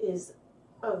is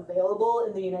available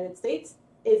in the United States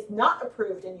is not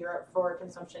approved in Europe for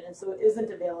consumption, and so it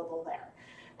isn't available there.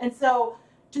 And so,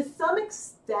 to some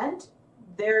extent,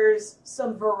 there's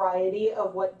some variety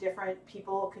of what different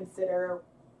people consider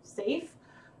safe.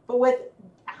 But with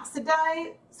acid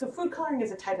dye, so food coloring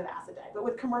is a type of acid dye, but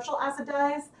with commercial acid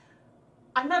dyes,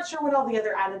 I'm not sure what all the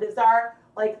other additives are.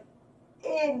 Like,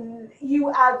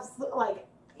 you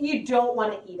don't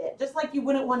want to eat it. Just like you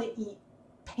wouldn't want to eat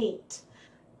paint.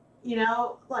 You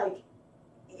know, like,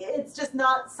 it's just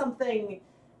not something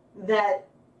that,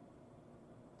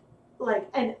 like,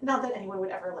 and not that anyone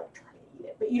would ever, like, try to eat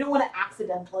it, but you don't want to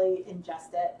accidentally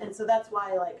ingest it. And so that's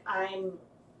why, like, I'm,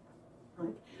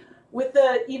 like, with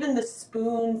even the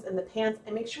spoons and the pans,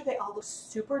 I make sure they all look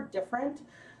super different,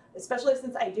 especially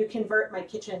since I do convert my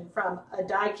kitchen from a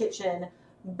dye kitchen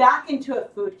back into a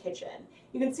food kitchen.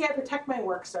 You can see I protect my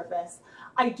work surface.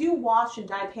 I do wash and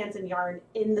dye pans and yarn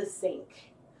in the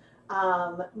sink,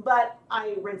 but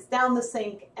I rinse down the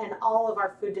sink, and all of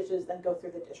our food dishes then go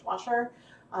through the dishwasher.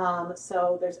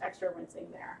 So there's extra rinsing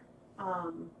there.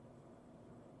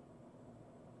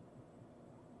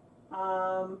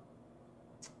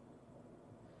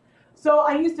 So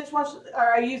I use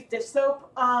I use dish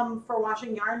soap for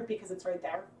washing yarn because it's right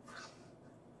there.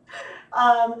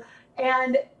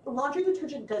 And laundry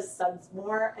detergent does suds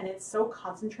more, and it's so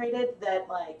concentrated that,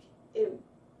 like,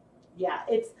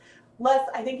 it's less,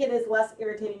 I think it is less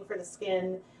irritating for the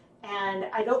skin, And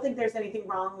I don't think there's anything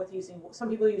wrong with using, some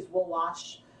people use wool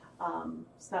wash.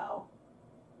 So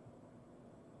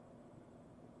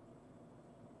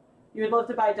you would love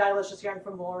to buy Dyelicious yarn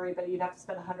from Lori, but you'd have to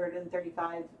spend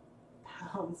 135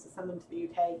 pounds to send them to the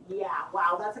UK. Yeah,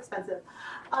 wow, that's expensive.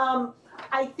 I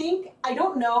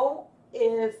don't know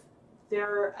if there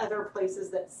are other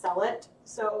places that sell it.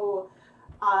 So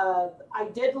I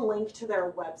did link to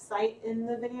their website in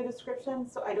the video description.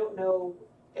 So I don't know.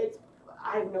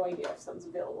 I have no idea if some's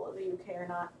available in the UK or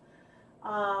not.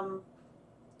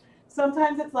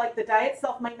 Sometimes it's like the dye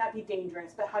itself might not be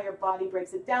dangerous, but how your body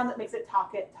breaks it down that makes it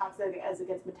toxic as it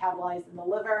gets metabolized in the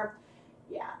liver.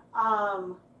 Yeah.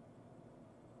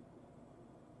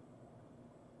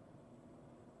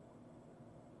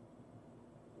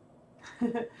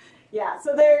 Yeah,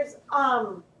 so there's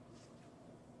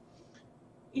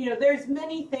there's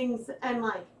many things, and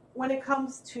like when it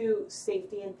comes to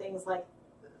safety and things like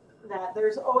that,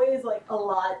 there's always like a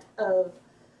lot of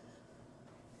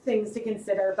things to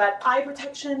consider, but eye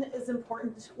protection is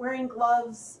important. Wearing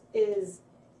gloves is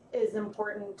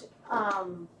important.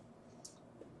 And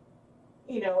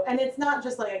it's not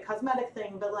just like a cosmetic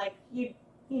thing, but like your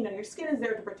skin is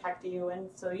there to protect you, and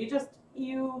so you just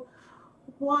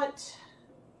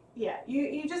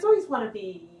always want to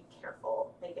be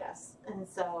careful, I guess. And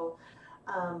so,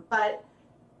 but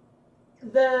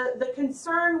the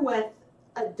concern with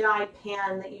a dye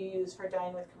pan that you use for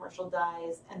dyeing with commercial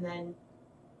dyes, and then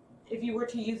if you were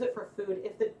to use it for food,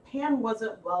 if the pan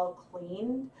wasn't well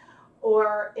cleaned,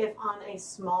 or if on a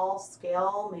small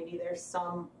scale, maybe there's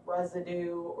some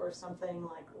residue or something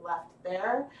like left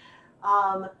there,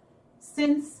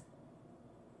 since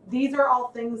these are all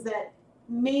things that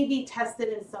may be tested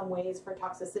in some ways for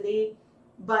toxicity,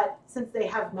 but since they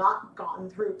have not gone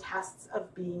through tests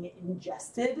of being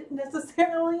ingested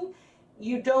necessarily,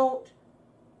 you don't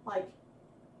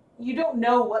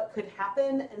know what could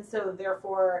happen, and so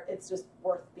therefore it's just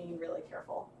worth being really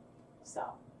careful. So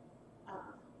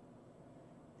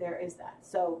there is that.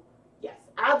 So yes,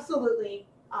 absolutely.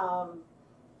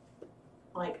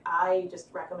 I just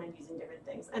recommend using different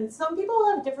things, and some people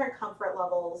have different comfort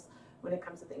levels when it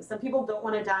comes to things. Some people don't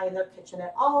want to dye in their kitchen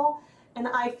at all, and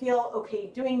I feel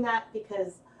okay doing that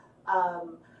because I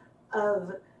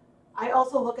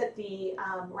also look at the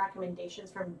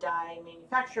recommendations from dye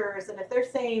manufacturers, and if they're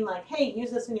saying like, hey, use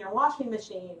this in your washing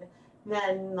machine,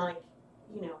 then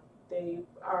they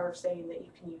are saying that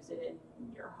you can use it in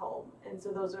your home. And so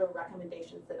those are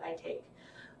recommendations that I take.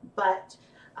 But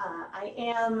I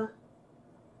am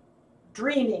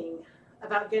dreaming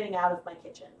about getting out of my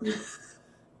kitchen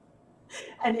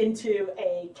and into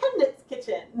a ChemKnits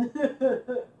kitchen.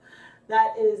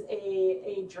 That is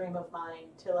a dream of mine,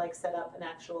 to like set up an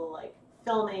actual like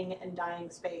filming and dyeing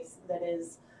space that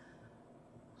is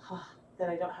that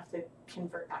I don't have to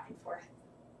convert back and forth.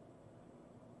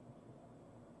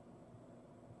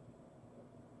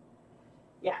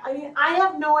 Yeah, I mean, I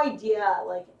have no idea.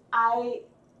 Like,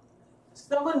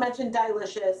 someone mentioned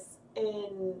Dyelicious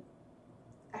in,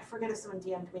 I forget if someone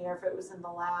DM'd me or if it was in the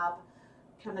lab,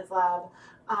 ChemKnits lab.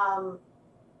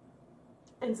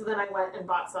 And so then I went and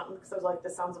bought some because I was like,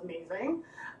 this sounds amazing.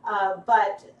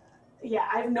 But yeah,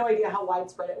 I have no idea how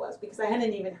widespread it was because I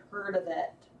hadn't even heard of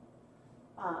it.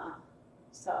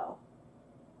 Soap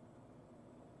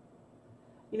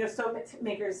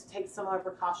makers take similar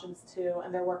precautions too,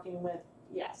 and they're working with,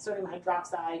 sodium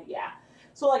hydroxide. Yeah.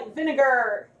 So like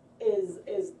vinegar is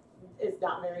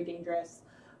not very dangerous,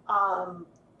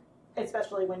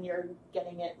 especially when you're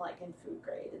getting it like in food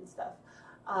grade and stuff.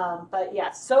 But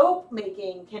yeah, soap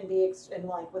making can be, and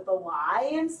like with the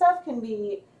lye and stuff, can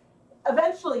be,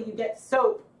 eventually you get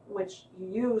soap which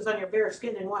you use on your bare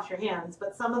skin and wash your hands,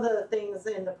 but some of the things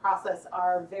in the process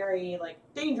are very like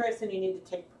dangerous, and you need to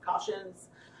take precautions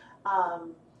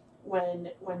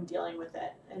when dealing with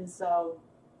it. And so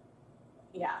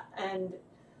yeah, and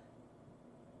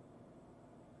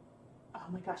oh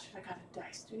my gosh, if I got a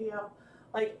dye studio,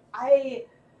 like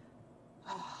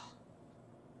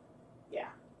yeah,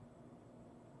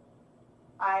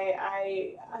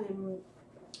 I'm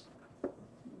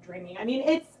dreaming. I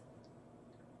mean,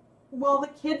 well, the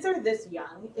kids are this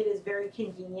young, it is very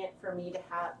convenient for me to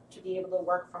be able to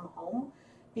work from home,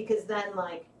 because then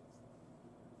like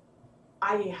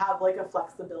I have like a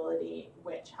flexibility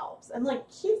which helps. And like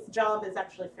Keith's job is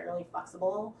actually fairly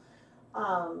flexible.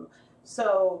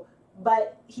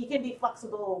 But he can be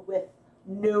flexible with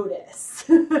notice.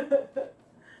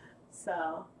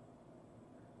 So,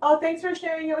 oh, thanks for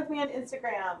sharing it with me on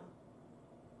Instagram.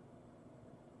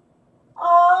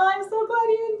 Oh, I'm so glad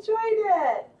you enjoyed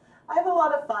it. I have a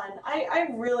lot of fun. I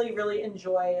really, really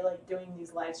enjoy like doing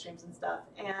these live streams and stuff.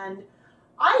 And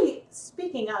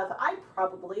speaking of, I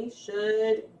probably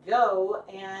should go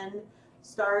and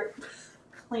start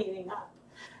cleaning up.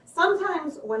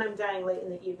 Sometimes when I'm dyeing late in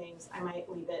the evenings, I might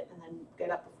leave it and then get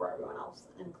up before everyone else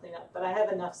and clean up. But I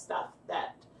have enough stuff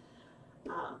that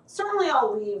certainly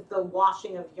I'll leave the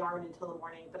washing of yarn until the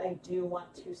morning, but I do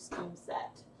want to steam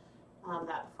set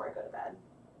that before I go to bed.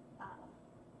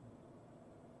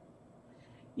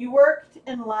 You worked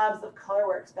in labs of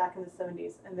colorworks back in the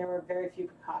 70s, and there were very few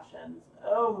precautions.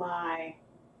 Oh my.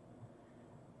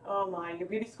 Oh my. Your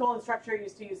beauty school instructor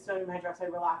used to use sodium hydroxide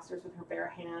relaxers with her bare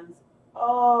hands.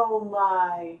 Oh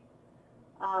my.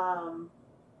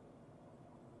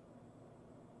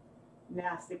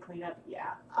 Nasty cleanup,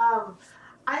 yeah.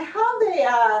 I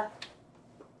have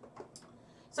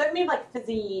so I've made like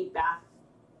fizzy bath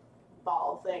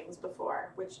ball things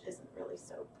before, which isn't really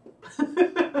soap.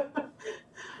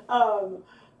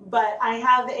 But I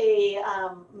have a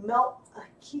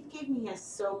Keith gave me a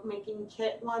soap making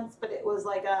kit once, but it was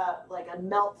like a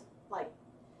melt, like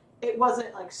it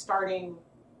wasn't like starting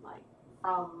like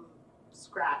from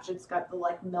scratch. It's got the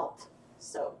like melt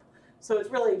soap, so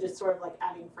it's really just sort of like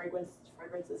adding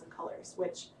fragrances and colors,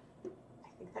 which I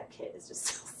think that kit is just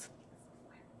still sitting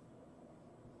somewhere.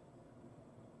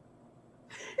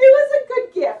 It was a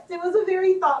good gift. It was a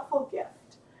very thoughtful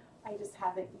gift. I just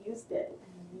haven't used it,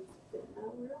 and it's been a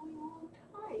really long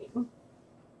time.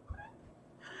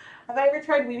 Have I ever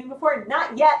tried weaving before?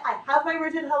 Not yet. I have my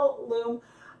rigid hull loom,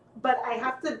 but I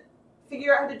have to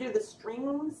figure out how to do the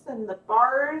strings and the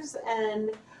bars,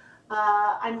 and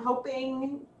I'm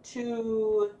hoping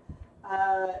to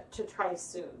try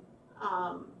soon.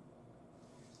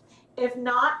 If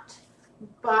not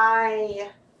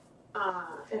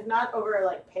over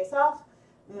like Pesach,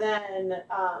 then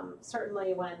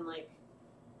certainly when like,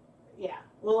 yeah,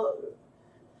 well,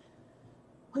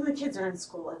 when the kids are in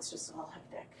school, it's just all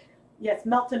hectic. Yes,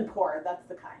 melt and pour. That's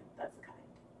the kind. That's the kind.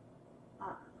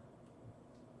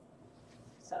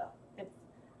 So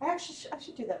I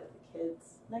should do that with the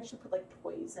kids. And I should put like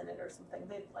toys in it or something.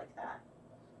 They'd like that.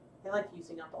 They like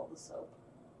using up all the soap.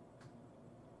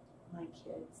 My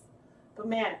kids. But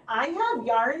man, I have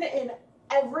yarn in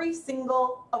every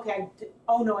single. Okay.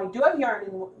 Oh no, I do have yarn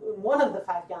in one of the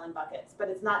 5-gallon buckets, but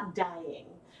it's not dyeing.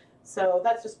 So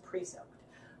that's just pre-soaked.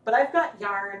 But I've got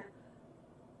yarn.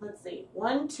 Let's see,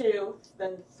 1, 2,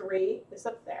 then 3 is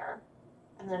up there,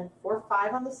 and then 4,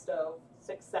 5 on the stove,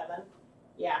 6, 7.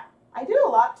 Yeah, I did a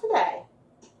lot today.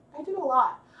 I did a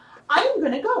lot. I'm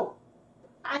gonna go.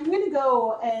 I'm gonna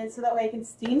go, and so that way I can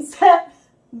steam set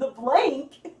the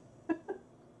blank.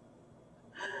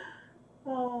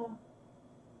 Oh,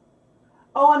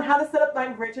 and how to set up my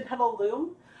rigid huddle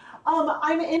loom.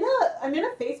 I'm in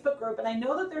a Facebook group, and I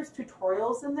know that there's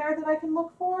tutorials in there that I can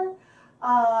look for.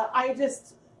 I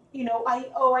just, you know,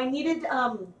 I needed,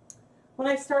 when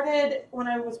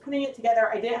I was putting it together,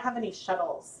 I didn't have any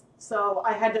shuttles. So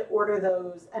I had to order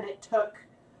those, and it took,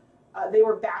 they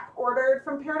were back ordered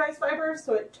from Paradise Fibers,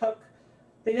 so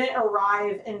they didn't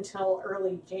arrive until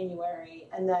early January,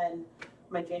 and then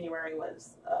my January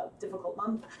was a difficult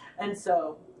month, and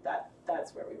so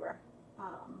that's where we were.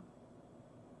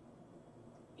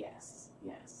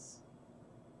 Yes.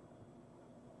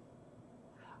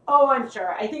 Oh, I'm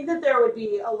sure. I think that there would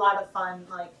be a lot of fun,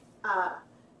 like,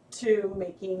 to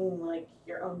making, like,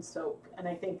 your own soap. And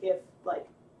I think if, like,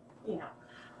 you know,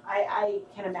 I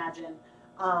can imagine.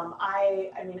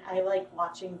 I mean, I like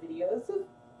watching videos of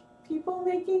people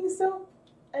making soap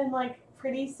and, like,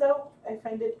 pretty soap. I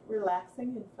find it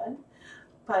relaxing and fun.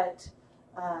 But,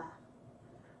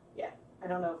 yeah, I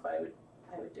don't know if I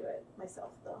would do it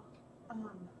myself, though.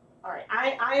 All right,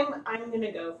 I'm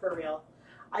gonna go for real.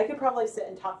 I could probably sit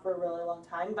and talk for a really long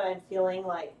time, but I'm feeling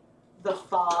like the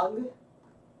fog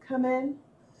come in.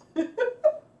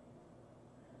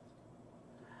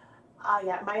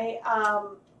 Yeah,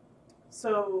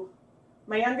 so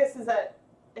my youngest is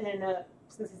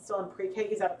since he's still in pre-K,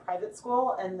 he's at a private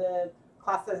school, and the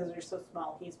class sizes are so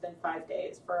small. He's been 5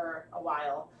 days for a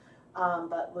while,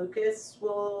 but Lucas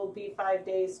will be 5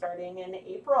 days starting in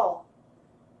April.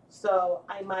 So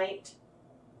I might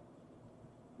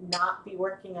not be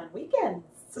working on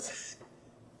weekends.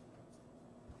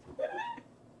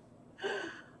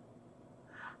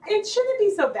 It shouldn't be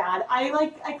so bad.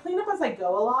 I clean up as I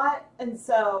go a lot, and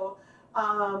so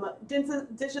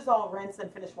dishes all rinse and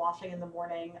finish washing in the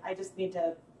morning. I just need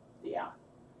to, yeah.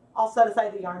 I'll set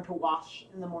aside the yarn to wash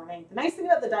in the morning. The nice thing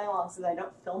about the dye-alongs is I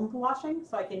don't film the washing,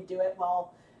 so I can do it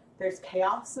while there's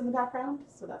chaos in the background,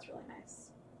 so that's really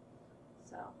nice.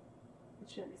 So it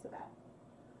shouldn't be so bad.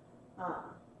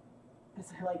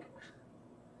 as I like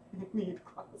need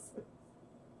glasses.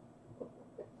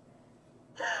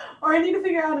 Or I need to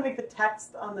figure out how to make the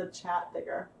text on the chat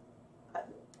bigger.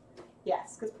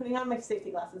 Yes, because putting on my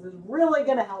safety glasses is really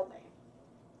going to help me.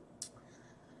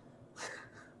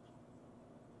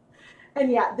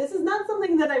 And yeah, this is not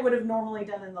something that I would have normally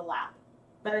done in the lab,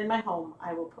 but in my home,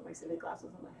 I will put my safety glasses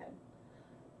on my head.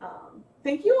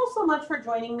 Thank you all so much for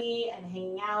joining me and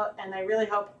hanging out, and I really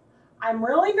hope, I'm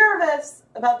really nervous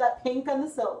about that pink on the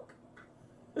silk.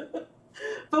 But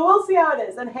we'll see how it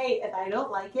is. And hey, if I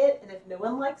don't like it, and if no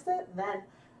one likes it, then,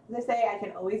 as I say, I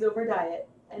can always over dye it.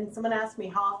 And someone asked me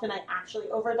how often I actually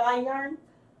over dye yarn,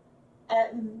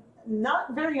 and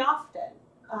not very often.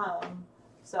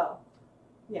 So,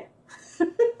 yeah.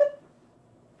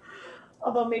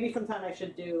 Although maybe sometime I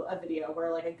should do a video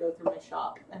where like I go through my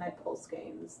shop and I pull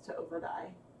skeins to over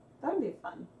dye. That would be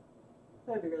fun.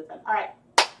 That would be really fun. All right.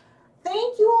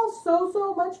 Thank you all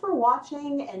so much for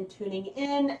watching and tuning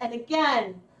in. And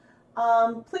again,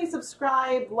 please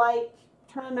subscribe, like,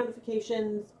 turn on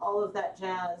notifications, all of that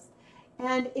jazz.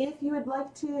 And if you would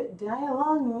like to dye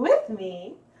along with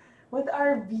me with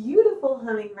our beautiful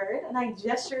hummingbird, and I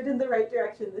gestured in the right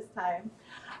direction this time,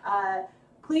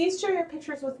 please share your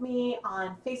pictures with me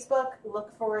on Facebook.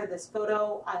 Look for this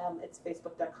photo. It's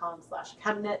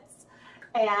facebook.com/ChemKnits.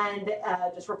 And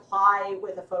just reply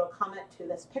with a photo comment to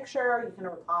this picture. You can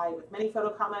reply with many photo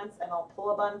comments, and I'll pull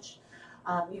a bunch.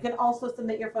 You can also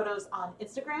submit your photos on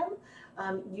Instagram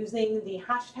using the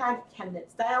hashtag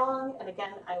ChemKnitsDyeAlong. And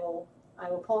again, I will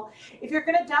pull. If you're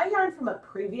going to dye yarn from a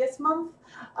previous month,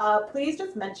 please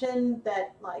just mention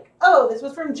that, like, oh, this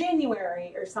was from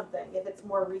January or something, if it's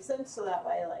more recent, so that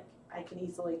way, like, I can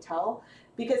easily tell.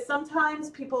 Because sometimes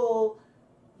people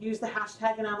use the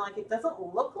hashtag and I'm like, it doesn't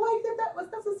look like that was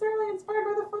necessarily inspired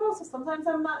by the photo, so sometimes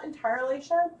I'm not entirely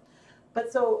sure.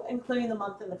 But so including the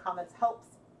month in the comments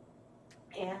helps.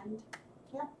 And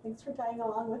yeah, thanks for dyeing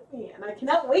along with me. And I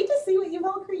cannot wait to see what you've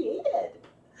all created.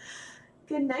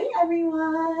 Good night,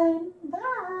 everyone.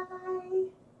 Bye.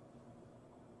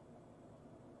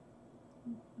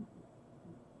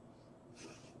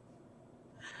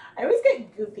 I always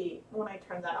get goofy when I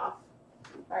turn that off.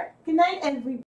 All right. Good night, everybody.